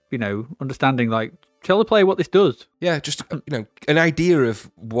player, understanding. Like, tell the player what this does. Yeah, just an idea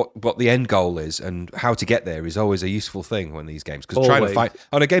of what the end goal is and how to get there is always a useful thing on these games. Because trying to find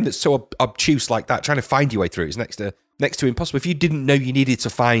on a game that's so obtuse like that, trying to find your way through it is next to impossible. If you didn't know you needed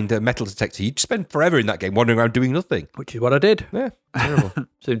to find a metal detector, you'd spend forever in that game wandering around doing nothing. Which is what I did. Yeah, terrible.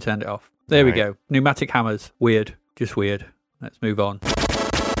 Soon turned it off. There we go. Pneumatic hammers. Weird. Just weird. Let's move on.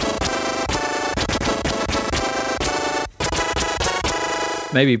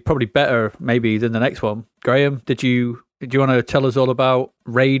 Probably better than the next one. Graham, did you want to tell us all about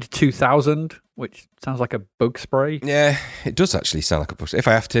Raid 2000, which sounds like a bug spray? Yeah, it does actually sound like a push. If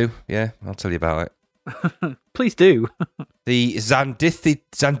I have to, yeah, I'll tell you about it. Please do. The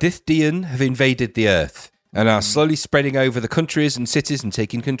Xandithian have invaded the Earth and are slowly spreading over the countries and cities and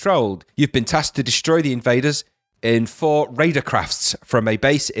taking control. You've been tasked to destroy the invaders in 4 raider crafts from a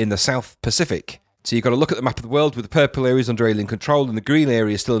base in the South Pacific. So you've got to look at the map of the world with the purple areas under alien control and the green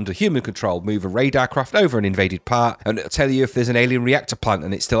areas still under human control. Move a radar craft over an invaded part and it'll tell you if there's an alien reactor plant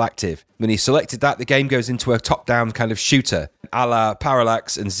and it's still active. When you've selected that, the game goes into a top-down kind of shooter, a la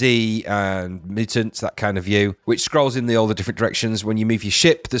Parallax and Z and Mutants, that kind of view, which scrolls in all the different directions. When you move your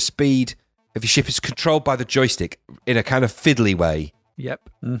ship, the speed of your ship is controlled by the joystick in a kind of fiddly way. Yep.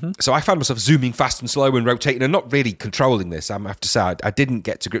 Mm-hmm. So I found myself zooming fast and slow and rotating and not really controlling this. I have to say, I didn't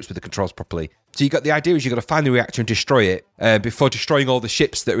get to grips with the controls properly. So the idea is you've got to find the reactor and destroy it before destroying all the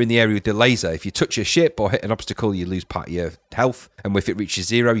ships that are in the area with the laser. If you touch a ship or hit an obstacle, you lose part of your health. And if it reaches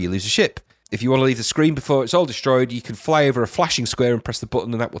 0, you lose a ship. If you want to leave the screen before it's all destroyed, you can fly over a flashing square and press the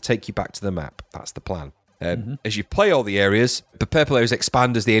button and that will take you back to the map. That's the plan. As you play all the areas, the purple areas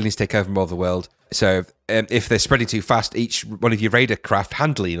expand as the aliens take over more of the world. So if they're spreading too fast, each one of your raider craft,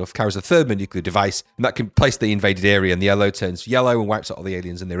 handily enough, carries a thermonuclear device, and that can place the invaded area, and the yellow turns yellow and wipes out all the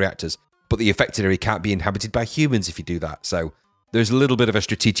aliens and the reactors. But the affected area can't be inhabited by humans if you do that. So there's a little bit of a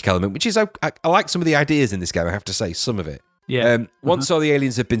strategic element, which is, I like some of the ideas in this game, I have to say, some of it. Yeah. Once all the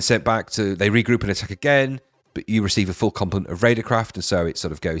aliens have been sent back, they regroup and attack again. But you receive a full complement of raidercraft, and so it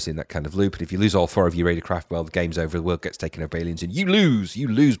sort of goes in that kind of loop. And if you lose all 4 of your raidercraft, well, the game's over, the world gets taken over by aliens, and you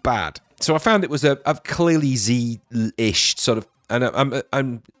lose bad. So I found it was a clearly Z-ish sort of,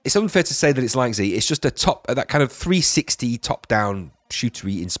 and it's unfair to say that it's like Z. It's just that kind of 360 top-down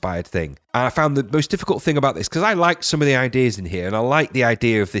shootery inspired thing. And I found the most difficult thing about this, because I like some of the ideas in here, and I like the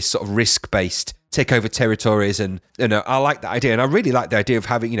idea of this sort of risk-based take over territories, and I like that idea, and I really like the idea of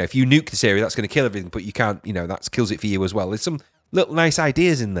having, if you nuke this area, that's going to kill everything, but you can't, that kills it for you as well. There's some little nice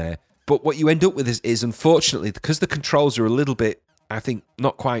ideas in there, but what you end up with is unfortunately, because the controls are a little bit, I think,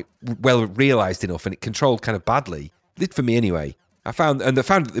 not quite well realised enough, and it controlled kind of badly, did for me anyway. I found that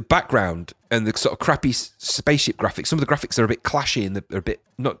the background and the sort of crappy spaceship graphics, some of the graphics are a bit clashy and they're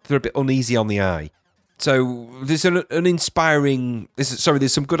a bit uneasy on the eye. So there's an uninspiring...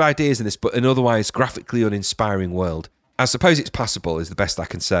 There's some good ideas in this, but an otherwise graphically uninspiring world. I suppose it's passable, is the best I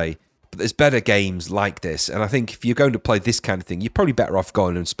can say. But there's better games like this, and I think if you're going to play this kind of thing, you're probably better off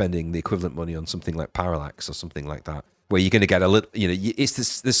going and spending the equivalent money on something like Parallax or something like that, where you're going to get a little...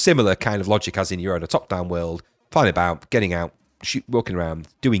 it's the similar kind of logic as in you're in a top-down world, flying about, getting out, walking around,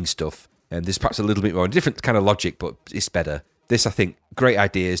 doing stuff, and there's perhaps a little bit more different kind of logic, but it's better. This, I think, great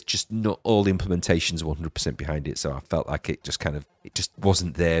ideas, just not all the implementations are 100% behind it, so I felt like it just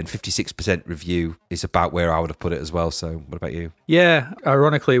wasn't there, and 56% review is about where I would have put it as well, so what about you? Yeah,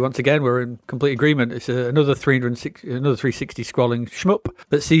 ironically, once again, we're in complete agreement. It's another 360 scrolling shmup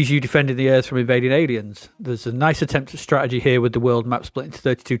that sees you defending the Earth from invading aliens. There's a nice attempt at strategy here with the world map split into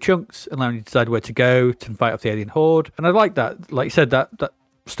 32 chunks, allowing you to decide where to go to fight off the alien horde, and I like that. Like you said, that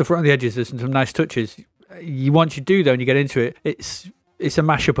stuff around the edges, there's some nice touches. Once you do, though, and you get into it, it's a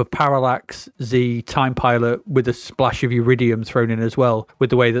mashup of Parallax, Z, Time Pilot, with a splash of Iridium thrown in as well,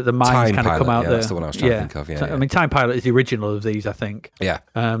 with the way that the mines kind of come out there. That's the one I was trying to think of. Yeah, I mean, Time Pilot is the original of these, I think. Yeah.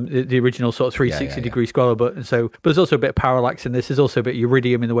 The original sort of 360-degree scroller, but there's also a bit of Parallax in this. There's also a bit of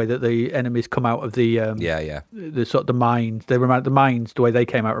Iridium in the way that the enemies come out of the the sort of the mines. The mines, the way they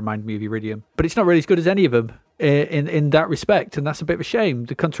came out, reminded me of Iridium. But it's not really as good as any of them. in that respect, and that's a bit of a shame.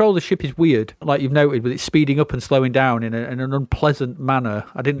 The control of the ship is weird, like you've noted, with it speeding up and slowing down in an unpleasant manner.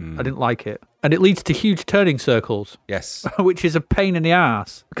 I didn't like it, and it leads to huge turning circles. Yes. Which is a pain in the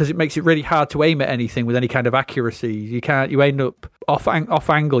ass because it makes it really hard to aim at anything with any kind of accuracy. You end up off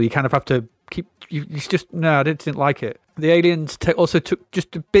angle. You kind of have to keep. It's just no, I didn't like it. The aliens also took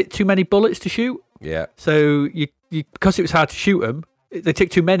just a bit too many bullets to shoot. Yeah. So you because it was hard to shoot them, they took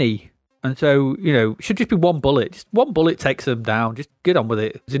too many. And so, it should just be one bullet. Just one bullet takes them down. Just get on with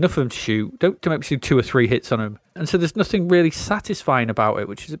it. There's enough of them to shoot. Don't make me do 2 or 3 hits on them. And so there's nothing really satisfying about it,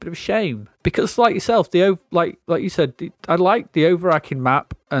 which is a bit of a shame. Because like yourself, like you said, I like the overarching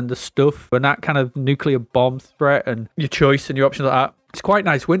map and the stuff and that kind of nuclear bomb threat and your choice and your options like that. It's quite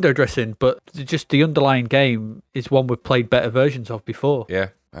nice window dressing, but just the underlying game is one we've played better versions of before. Yeah,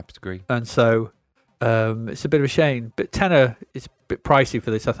 I have to agree. And so it's a bit of a shame. But tenner is a bit pricey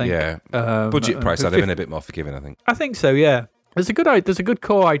for this, I think. Yeah, budget price. I'd have been a bit more forgiving, I think. I think so. Yeah, there's a good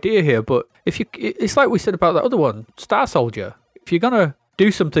core idea here, but it's like we said about that other one, Star Soldier. If you're gonna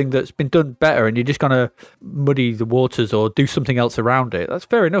do something that's been done better and you're just gonna muddy the waters or do something else around it, that's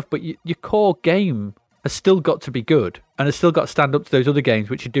fair enough. But your core game has still got to be good and has still got to stand up to those other games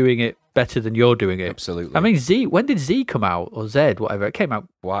which are doing it better than you're doing it. Absolutely. I mean, when did Z come out? Or Z, whatever? It came out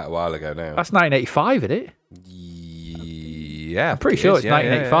quite a while ago now. That's 1985, isn't it? Yeah. I'm pretty sure it's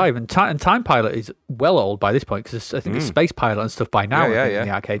 1985. Yeah. And Time Pilot is well old by this point because I think it's Space Pilot and stuff by now in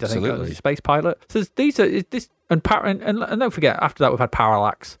the arcade. Absolutely. I think it's Space Pilot. So these are this and don't forget, after that we've had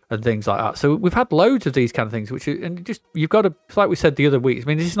Parallax and things like that. So we've had loads of these kind of things, you've got to, like we said the other week. I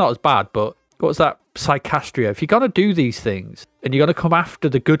mean, this is not as bad, but what's that? Psychastria. If you're going to do these things and you're going to come after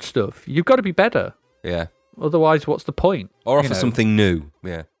the good stuff, you've got to be better. Yeah. Otherwise, what's the point? Or offer something new.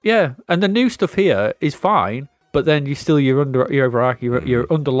 Yeah. Yeah, and the new stuff here is fine, but then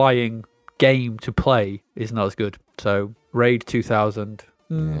your underlying game to play is not as good. So Raid 2000,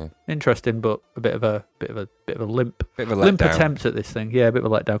 interesting, but a bit of a limp attempt at this thing. Yeah, a bit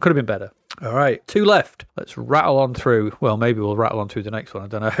of a letdown. Could have been better. All right, 2 left. Let's rattle on through. Well, maybe we'll rattle on through the next one. I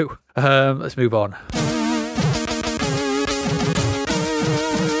don't know. Let's move on.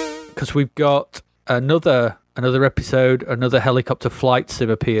 Because we've got another episode, another helicopter flight sim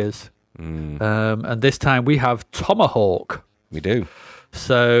appears. And this time we have Tomahawk. We do.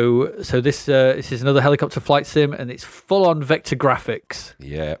 So this is another helicopter flight sim, and it's full-on vector graphics.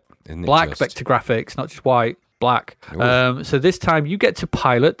 Yeah. Black vector graphics, not just white. Black. So this time you get to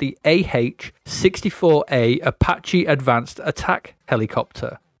pilot the AH-64A Apache Advanced Attack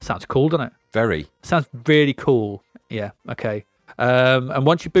Helicopter. Sounds cool, doesn't it? Very. Sounds really cool. Yeah, okay. And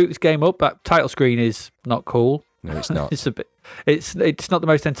once you boot this game up, that title screen is not cool. No, it's not. It's a bit. It's not the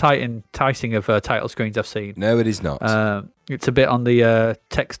most enticing of title screens I've seen. No, it is not. It's a bit on the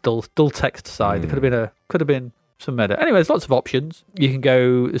dull text side. There could have been some meta. Anyway, there's lots of options. You can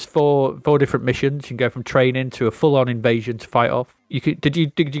go. There's four different missions. You can go from training to a full-on invasion to fight off. Did you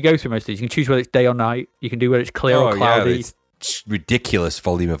go through most of these? You can choose whether it's day or night. You can do whether it's clear or cloudy. Yeah, ridiculous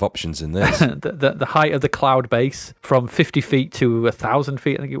volume of options in this. the height of the cloud base from 50 feet to 1,000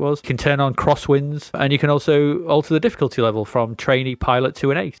 feet, I think it was. You can turn on crosswinds, and you can also alter the difficulty level from trainee pilot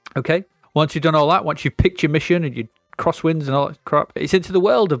to an ace. Okay. Once you've done all that, once you've picked your mission and your crosswinds and all that crap, it's into the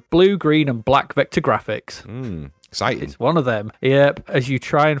world of blue, green, and black vector graphics. Exciting. It's one of them. Yep. As you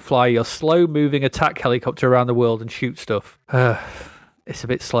try and fly your slow-moving attack helicopter around the world and shoot stuff. It's a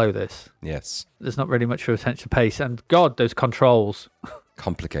bit slow, this. Yes. There's not really much for attention to pace. And God, those controls.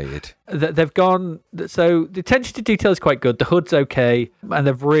 Complicated. They've gone... So the attention to detail is quite good. The HUD's okay. And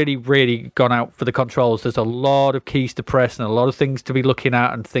they've really, really gone out for the controls. There's a lot of keys to press and a lot of things to be looking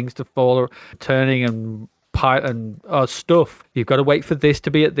at and things to follow, turning and stuff. You've got to wait for this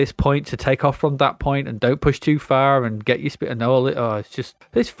to be at this point to take off from that point, and don't push too far and get your speed and all it.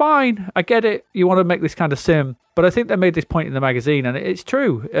 It's fine. I get it. You want to make this kind of sim, but I think they made this point in the magazine, and it's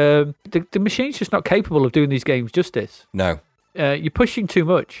true. The machine's just not capable of doing these games justice. No. You're pushing too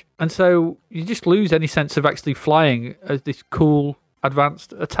much, and so you just lose any sense of actually flying as this cool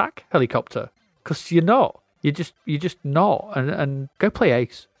advanced attack helicopter, because you're not. You're just not. And go play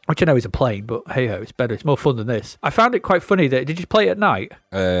Ace. Which I know is a plane, but hey-ho, it's better. It's more fun than this. I found it quite funny that... Did you play it at night?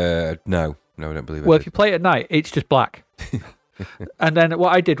 No, I don't believe it. Well, if you play it at night, it's just black. And then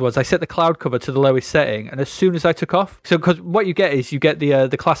what I did was I set the cloud cover to the lowest setting, and as soon as I took off... So, because what you get is you get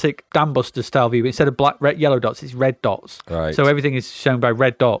the classic Dam Buster style view. Instead of yellow dots, it's red dots. Right. So everything is shown by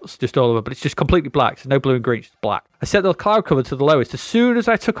red dots, just all over, but it's just completely black. So no blue and green, it's just black. I set the cloud cover to the lowest. As soon as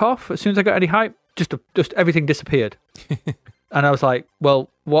I took off, as soon as I got any height, just everything disappeared. And I was like, well,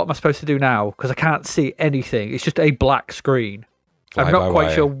 what am I supposed to do now? Because I can't see anything. It's just a black screen. I'm not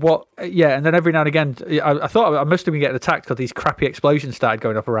quite sure what. Yeah, and then every now and again, I thought I must have been getting attacked because these crappy explosions started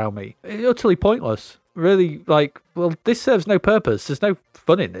going off around me. It's utterly pointless. Really, well, this serves no purpose. There's no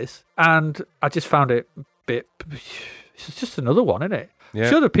fun in this, and I just found it a bit. It's just another one, isn't it? Yeah.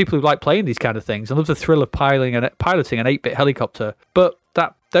 Sure, there are people who like playing these kind of things and love the thrill of piloting an 8-bit helicopter, but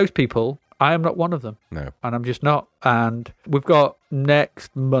those people, I am not one of them. No. And I'm just not. And we've got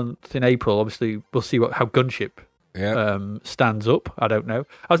next month in April, obviously, we'll see how Gunship stands up. I don't know.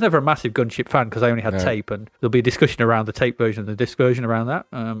 I was never a massive Gunship fan because I only had tape, and there'll be a discussion around the tape version and the disc version around that,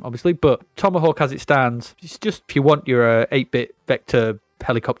 obviously. But Tomahawk, as it stands, it's just if you want your 8-bit vector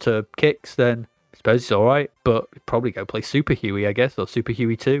helicopter kicks, then I suppose it's all right. But you'd probably go play Super Huey, I guess, or Super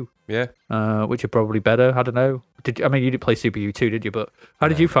Huey 2. Yeah. Which are probably better. I don't know. You didn't play Super Huey 2, did you? But how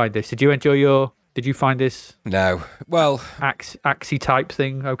did you find this? Did you find this? No. Well, Axie type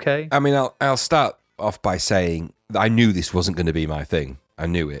thing okay? I mean, I'll start off by saying that I knew this wasn't going to be my thing. I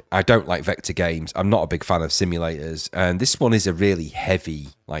knew it. I don't like vector games. I'm not a big fan of simulators. And this one is a really heavy,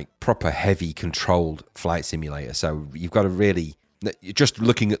 proper heavy controlled flight simulator. So you've got to really, just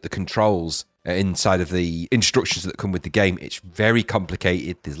looking at the controls inside of the instructions that come with the game, it's very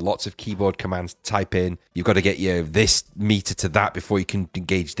complicated. There's lots of keyboard commands to type in. You've got to get this meter to that before you can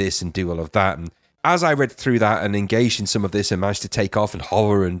engage this and do all of that. And as I read through that and engaged in some of this and managed to take off and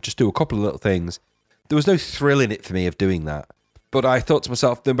hover and just do a couple of little things, there was no thrill in it for me of doing that. But I thought to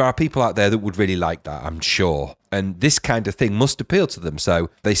myself, there are people out there that would really like that, I'm sure. And this kind of thing must appeal to them. So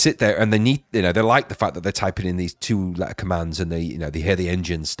they sit there and they like the fact that they're typing in these 2-letter commands and they hear the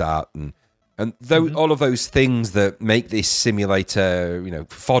engine start and all of those things that make this simulator,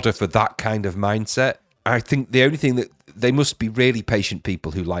 fodder for that kind of mindset. I think the only thing that they must be really patient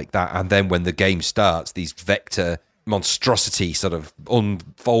people who like that. And then when the game starts, these vector monstrosity sort of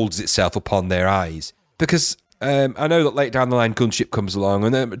unfolds itself upon their eyes. Because I know that late down the line, Gunship comes along,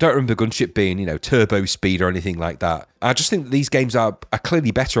 and I don't remember Gunship being, turbo speed or anything like that. I just think that these games are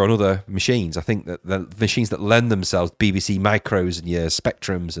clearly better on other machines. I think that the machines that lend themselves, BBC Micros and your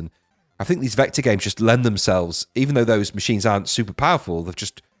Spectrums, and I think these vector games just lend themselves, even though those machines aren't super powerful, they've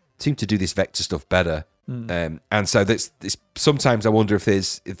just seemed to do this vector stuff better. And so this sometimes I wonder if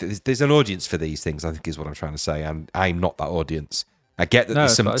there's an audience for these things, I think is what I'm trying to say, and I'm not that audience. I get that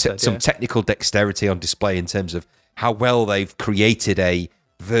there's some technical dexterity on display in terms of how well they've created a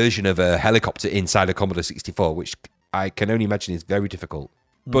version of a helicopter inside a Commodore 64, which I can only imagine is very difficult.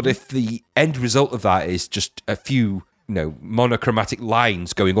 But if the end result of that is just a few, monochromatic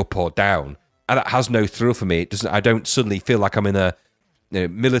lines going up or down, and that has no thrill for me, I don't suddenly feel like I'm in a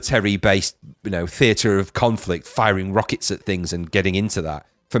military-based, theatre of conflict, firing rockets at things and getting into that.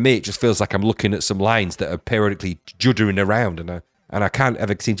 For me, it just feels like I'm looking at some lines that are periodically juddering around, and I can't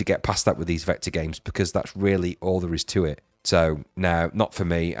ever seem to get past that with these vector games because that's really all there is to it. So, no, not for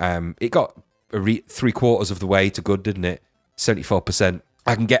me. It got 3/4 of the way to good, didn't it? 74%.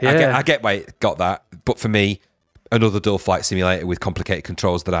 I get why it got that, but for me, another dull flight simulator with complicated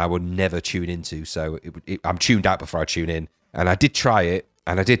controls that I would never tune into. So I'm tuned out before I tune in. And I did try it,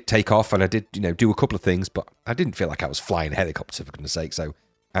 and I did take off, and I did, do a couple of things, but I didn't feel like I was flying a helicopter, for goodness sake. So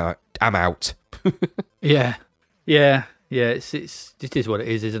I'm out. Yeah. It is what it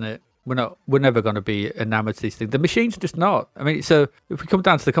is, isn't it? We're never going to be enamored to these things. The machine's just not. I mean, if we come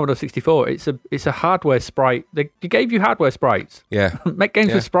down to the Commodore 64, it's a hardware sprite. They gave you hardware sprites. Yeah, make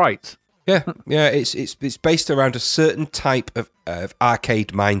games with sprites. Yeah. It's based around a certain type of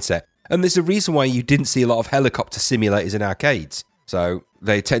arcade mindset. And there's a reason why you didn't see a lot of helicopter simulators in arcades. So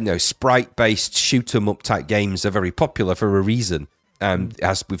they tend, sprite-based shoot-'em-up type games are very popular for a reason. And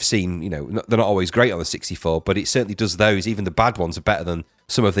as we've seen, they're not always great on the 64, but it certainly does those. Even the bad ones are better than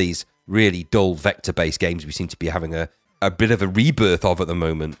some of these really dull vector-based games we seem to be having a bit of a rebirth of at the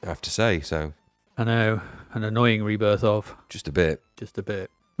moment, I have to say. So I know, an annoying rebirth of. Just a bit.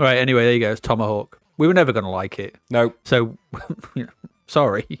 Right, anyway, there you go. It's Tomahawk. We were never going to like it. No. So,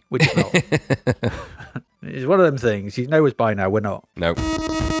 sorry, we're just not. It's one of them things. You know us by now, we're not. No.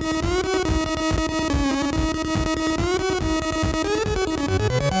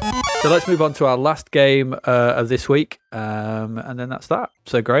 So let's move on to our last game of this week, and then that's that.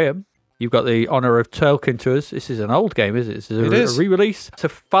 So, Graham, you've got the honour of talking to us. This is an old game, is it? This is a re-release. It's a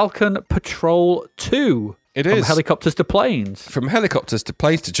Falcon Patrol 2. It From is. helicopters to planes. From helicopters to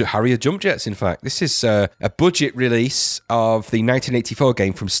planes to Harrier jump jets, in fact. This is a budget release of the 1984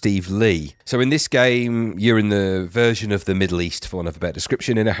 game from Steve Lee. So in this game, you're in the version of the Middle East, for want of a better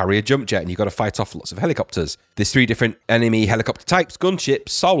description, in a Harrier jump jet, and you've got to fight off lots of helicopters. There's 3 different enemy helicopter types: gunships,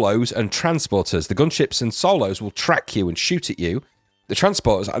 solos, and transporters. The gunships and solos will track you and shoot at you. The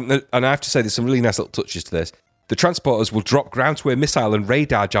transporters, and I have to say there's some really nice little touches to this, the transporters will drop ground-to-air missile and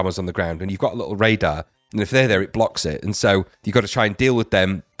radar jammers on the ground, and you've got a little radar, and if they're there, it blocks it. And so you've got to try and deal with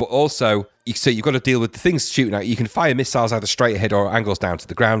them, but also, you've got to deal with the things shooting at you. You can fire missiles either straight ahead or angles down to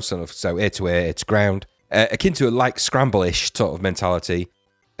the ground, sort of, so air to air, air to ground, akin to a like scramble-ish sort of mentality.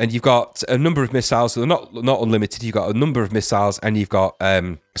 And you've got a number of missiles, so they're not unlimited. You've got a number of missiles, and you've got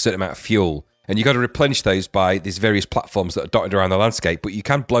a certain amount of fuel. And you've got to replenish those by these various platforms that are dotted around the landscape, but you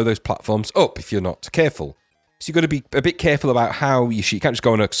can blow those platforms up if you're not careful. So you've got to be a bit careful about how you shoot. You can't just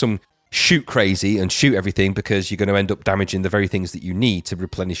go on some shoot crazy and shoot everything, because you're going to end up damaging the very things that you need to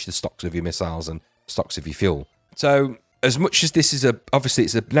replenish the stocks of your missiles and stocks of your fuel. So as much as this is obviously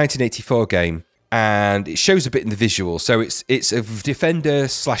it's a 1984 game, and it shows a bit in the visual. So it's a defender /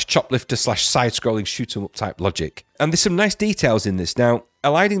 choplifter / side-scrolling shoot-'em-up type logic. And there's some nice details in this. Now,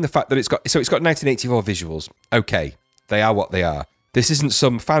 eliding the fact that it's got 1984 visuals. Okay, they are what they are. This isn't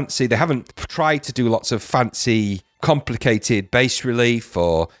some fancy... They haven't tried to do lots of fancy, complicated base relief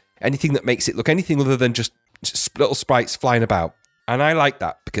or anything that makes it look anything other than just little sprites flying about. And I like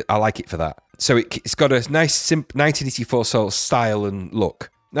that, because I like it for that. So it's got a nice 1984 sort of style and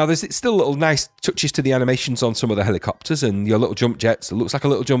look. Now, there's still little nice touches to the animations on some of the helicopters and your little jump jets. It looks like a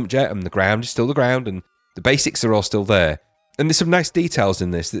little jump jet, and the ground is still the ground, and the basics are all still there. And there's some nice details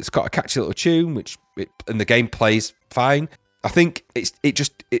in this. It's got a catchy little tune, and the game plays fine. I think it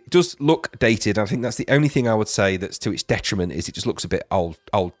does look dated. I think that's the only thing I would say that's to its detriment, is it just looks a bit old,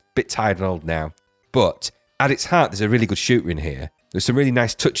 bit tired and old now. But at its heart, there's a really good shooter in here. There's some really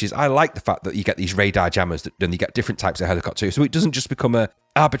nice touches. I like the fact that you get these radar jammers, and you get different types of helicopters, so it doesn't just become a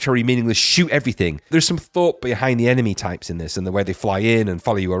arbitrary, meaningless shoot everything. There's some thought behind the enemy types in this, and the way they fly in and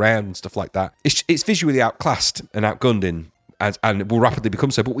follow you around and stuff like that. It's visually outclassed and outgunned and it will rapidly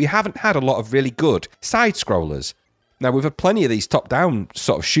become so, but we haven't had a lot of really good side-scrollers. Now, we've had plenty of these top-down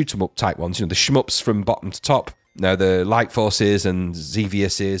sort of shoot-'em-up type ones, the shmups from bottom to top. Now, the Light Forces and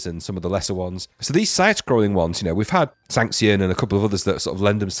Xeviouses and some of the lesser ones. So these side-scrolling ones, we've had Sanxion and a couple of others that sort of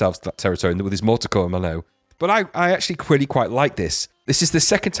lend themselves to that territory, and with his more to come, I know. But I actually really quite like this. This is the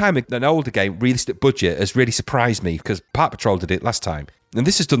second time an older game released at budget has really surprised me, because Park Patrol did it last time. And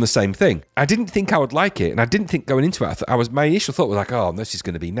this has done the same thing. I didn't think I would like it, and I didn't think going into it, my initial thought was like, oh, this is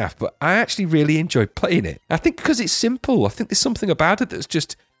going to be naff. But I actually really enjoyed playing it. I think because it's simple. I think there's something about it that's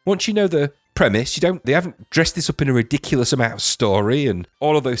just, once you know the premise, they haven't dressed this up in a ridiculous amount of story and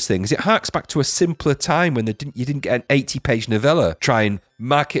all of those things. It harks back to a simpler time when you didn't get an 80-page novella try and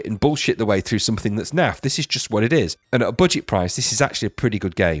market and bullshit the way through something that's naff. This is just what it is. And at a budget price, this is actually a pretty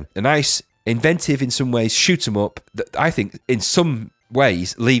good game. A nice, inventive in some ways, shoot 'em up that I think in some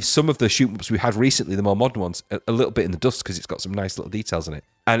ways leaves some of the shoot 'em ups we had recently, the more modern ones, a little bit in the dust, because it's got some nice little details in it.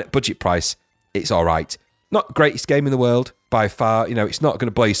 And at budget price, it's all right. Not the greatest game in the world by far. It's not going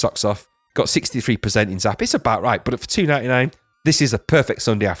to blow your socks off. Got 63% in Zap. It's about right, but for $2.99, this is a perfect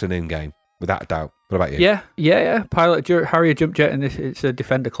Sunday afternoon game, without a doubt. What about you? Yeah. Pilot Harrier jump jet, and it's a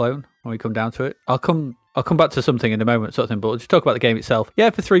Defender clone when we come down to it. I'll come back to something in a moment, sort of thing, but we'll just talk about the game itself. Yeah,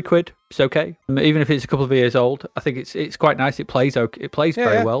 for £3, it's okay. Even if it's a couple of years old, I think it's quite nice. It plays okay. It plays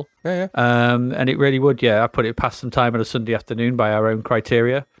very well. Yeah. And it really would. Yeah, I put it past some time on a Sunday afternoon by our own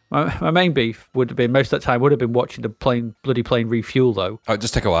criteria. My main beef would have been most of that time would have been watching the bloody plane refuel though. Oh, it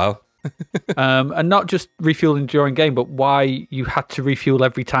just take a while. And not just refueling during game, but why you had to refuel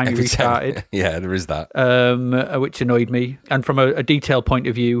every time you restarted. Yeah, there is that. Which annoyed me. And from a detail point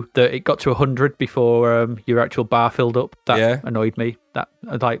of view, that it got to 100 before your actual bar filled up. That annoyed me. That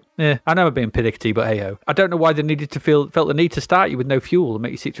I know I'm being piddicky, but hey ho. I don't know why they needed to felt the need to start you with no fuel and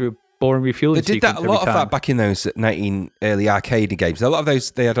make you sit through a boring refueling. They did that a lot of that back in those early arcade games. A lot of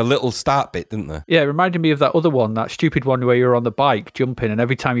those, they had a little start bit, didn't they? Yeah, it reminded me of that other one, that stupid one where you were on the bike jumping, and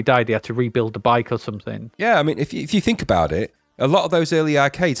every time you died, you had to rebuild the bike or something. Yeah, I mean, if you think about it, a lot of those early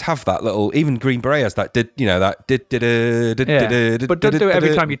arcades have that little. Even Green Beret has that. But don't do it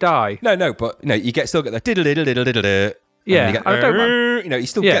every time you die. No, but you still get that. Yeah, I don't mind. You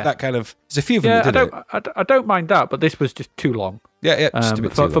still get that kind of. There's a few of them that did it. I don't mind that, but this was just too long. Yeah, just a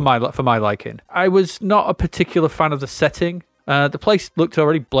bit too long. For my liking. I was not a particular fan of the setting. The place looked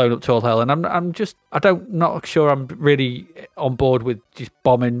already blown up to all hell, and not sure I'm really on board with just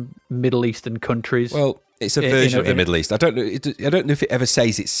bombing Middle Eastern countries. Well, it's a version of the Middle East. I don't know if it ever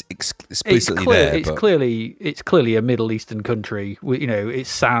says it's explicitly there. It's clearly a Middle Eastern country. It's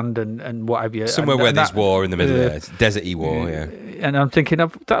sand and what have you. Somewhere where there's war in the middle there. It's desert-y war, yeah. And I'm thinking,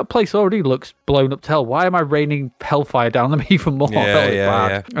 that place already looks blown up to hell. Why am I raining hellfire down them even more?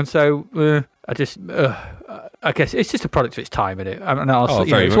 Yeah. And so I guess it's just a product of its time, isn't it? And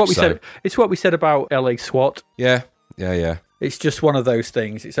very it's what much we so. said. It's what we said about LA SWAT. Yeah. It's just one of those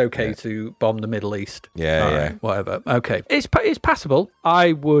things. It's okay to bomb the Middle East. Yeah, All yeah. right, whatever. Okay. It's passable.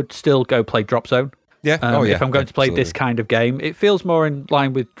 I would still go play Drop Zone. Yeah. If I'm going to play absolutely. this kind of game, it feels more in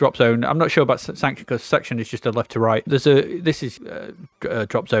line with Drop Zone. I'm not sure about Sanction because Section is just a left to right. This is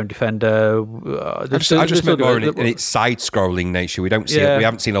Drop Zone Defender. I just meant more in its side-scrolling nature. We don't see it. We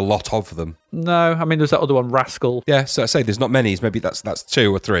haven't seen a lot of them. No, I mean there's that other one, Rascal. Yeah, so I say there's not many. Maybe that's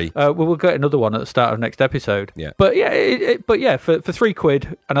 2 or 3. We'll get another one at the start of next episode. Yeah. But yeah, for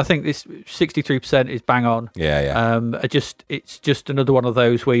 £3, and I think this 63% is bang on. Yeah. It's just another one of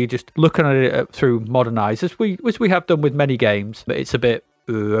those where you're just looking at it through modern eyes, as we have done with many games. But it's a bit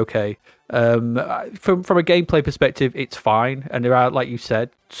okay. From a gameplay perspective, it's fine, and there are, like you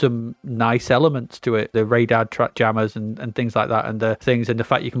said, some nice elements to it. The radar track jammers and things like that, and the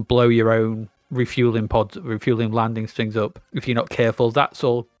fact you can blow your own refueling landings things up if you're not careful. That's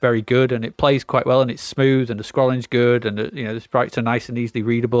all very good, and it plays quite well, and it's smooth, and the scrolling's good, and the sprites are nice and easily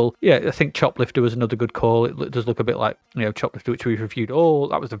readable. Yeah, I think Choplifter was another good call. It does look a bit like Choplifter, which we reviewed. Oh,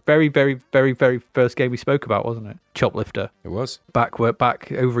 that was the very, very, very, very first game we spoke about, wasn't it? Choplifter. It was back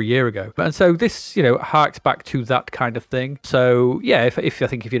over a year ago, and so this harks back to that kind of thing. So yeah, if I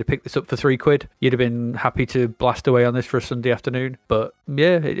think if you'd have picked this up for £3, you'd have been happy to blast away on this for a Sunday afternoon. But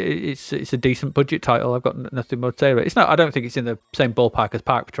yeah, it's a decent budget title. I've got nothing more to say about it. It's not. I don't think it's in the same ballpark as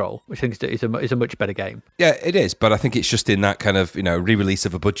Park Patrol, which I think is a much better game. Yeah, it is, but I think it's just in that kind of re-release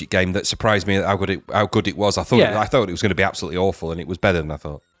of a budget game that surprised me how good it was. I thought it was going to be absolutely awful, and it was better than I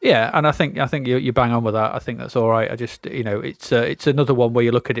thought. Yeah, and I think you bang on with that. I think that's all right. I just it's another one where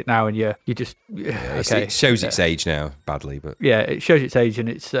you look at it now and you just okay. It shows its age now badly, but yeah, it shows its age, and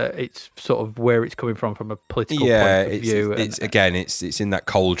it's sort of where it's coming from a political point of view. It's in that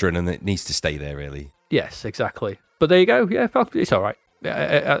cauldron, and it needs to stay there really. Yes, exactly. But there you go. Yeah, it's all right.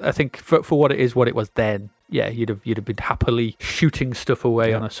 I think for what it was then. Yeah, you'd have been happily shooting stuff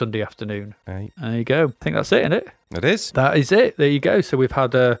away on a Sunday afternoon. Right. There you go. I think that's it, isn't it? It is. That is it. There you go. So we've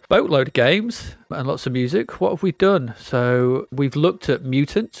had a boatload of games and lots of music. What have we done? So we've looked at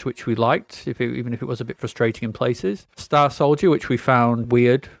Mutant, which we liked, even if it was a bit frustrating in places. Star Soldier, which we found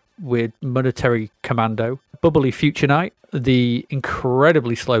weird Monetary Commando. Bubbly Future Night. The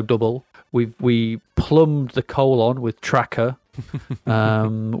incredibly slow Double. We plumbed the colon with Tracker. We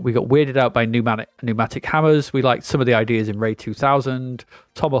got weirded out by pneumatic hammers. We liked some of the ideas in Raid 2000.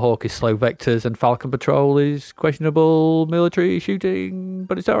 Tomahawk is slow vectors, and Falcon Patrol is questionable military shooting,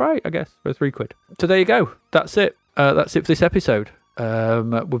 but it's all right, I guess, for £3. So there you go. That's it. That's it for this episode.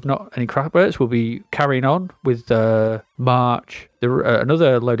 We've not any crap words. We'll be carrying on with March.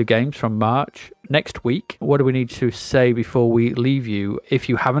 Another load of games from March next week. What do we need to say before we leave you? If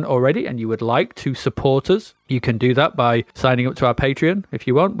you haven't already and you would like to support us, you can do that by signing up to our Patreon if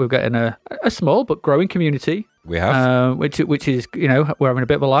you want. We're getting a small but growing community. We have, which is we're having a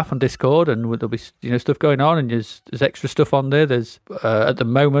bit of a laugh on Discord, and there'll be stuff going on, and there's extra stuff on there. There's at the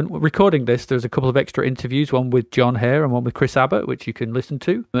moment recording this, there's a couple of extra interviews, one with John Hare and one with Chris Abbott, which you can listen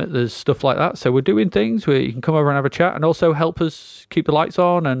to. There's stuff like that, so we're doing things where you can come over and have a chat, and also help us keep the lights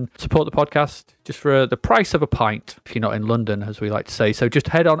on and support the podcast just for the price of a pint, if you're not in London, as we like to say. So just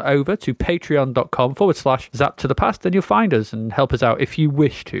head on over to patreon.com/Zap to the Past, and you'll find us and help us out if you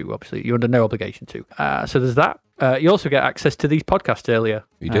wish to. Obviously, you're under no obligation to. So there's that. You also get access to these podcasts earlier.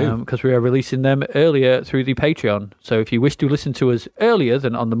 You do. Because we are releasing them earlier through the Patreon. So if you wish to listen to us earlier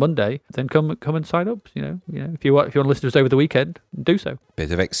than on the Monday, then come and sign up. If you want to listen to us over the weekend, do so.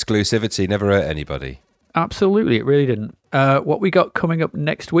 Bit of exclusivity never hurt anybody. Absolutely, it really didn't. What we got coming up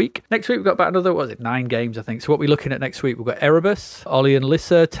next week? Next week we've got about another, 9 games, I think. So what we're looking at next week, we've got Erebus, Ollie and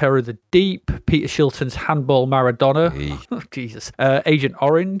Lissa, Terror of the Deep, Peter Shilton's Handball Maradona, oh, Jesus, Agent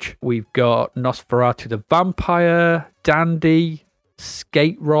Orange. We've got Nosferatu the Vampire, Dandy,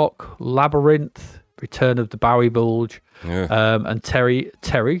 Skate Rock, Labyrinth, Return of the Bowie Bulge, and Terry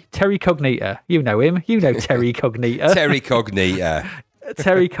Cognita. You know him. You know Terry Cognita. Terry Cognita.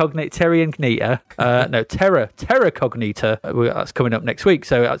 Terry and Gnita. Terra Cognita. That's coming up next week.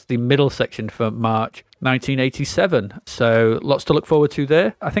 So that's the middle section for March 1987. So lots to look forward to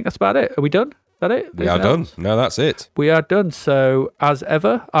there. I think that's about it. Are we done? Is that it? We are done. No, that's it. We are done. So as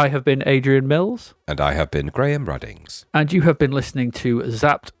ever, I have been Adrian Mills. And I have been Graham Raddings. And you have been listening to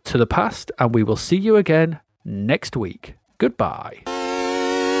Zapped to the Past. And we will see you again next week. Goodbye.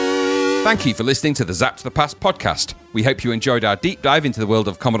 Thank you for listening to the Zap to the Past podcast. We hope you enjoyed our deep dive into the world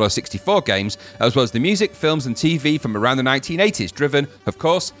of Commodore 64 games, as well as the music, films and TV from around the 1980s, driven, of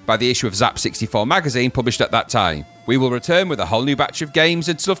course, by the issue of Zap 64 magazine published at that time. We We will return with a whole new batch of games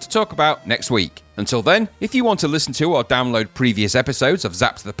and stuff to talk about next week. Until then, if you want to listen to or download previous episodes of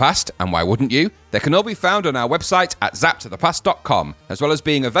Zap to the Past, and why wouldn't you, they can all be found on our website at zaptothepast.com, as well as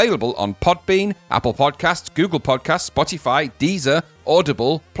being available on Podbean, Apple Podcasts, Google Podcasts, Spotify, Deezer,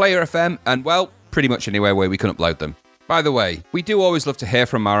 Audible, Player FM, and, well, pretty much anywhere where we can upload them. By the way, we do always love to hear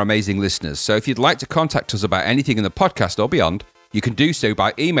from our amazing listeners, so if you'd like to contact us about anything in the podcast or beyond, you can do so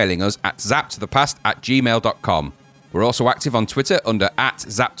by emailing us at zaptothepast@gmail.com. We're also active on Twitter under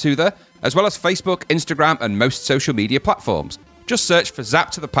 @ZapTothe, as well as Facebook, Instagram, and most social media platforms. Just search for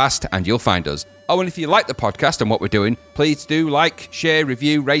Zap to the Past and you'll find us. Oh, and if you like the podcast and what we're doing, please do like, share,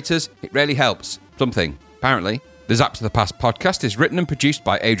 review, rate us. It really helps. Something, apparently. The Zap to the Past podcast is written and produced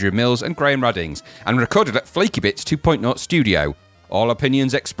by Adrian Mills and Graham Raddings, and recorded at Flaky Bits 2.0 Studio. All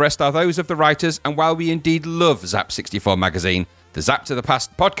opinions expressed are those of the writers, and while we indeed love Zap 64 magazine, the Zap to the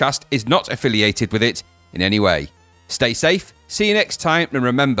Past podcast is not affiliated with it in any way. Stay safe, see you next time, and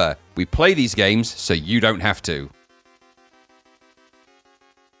remember, we play these games so you don't have to.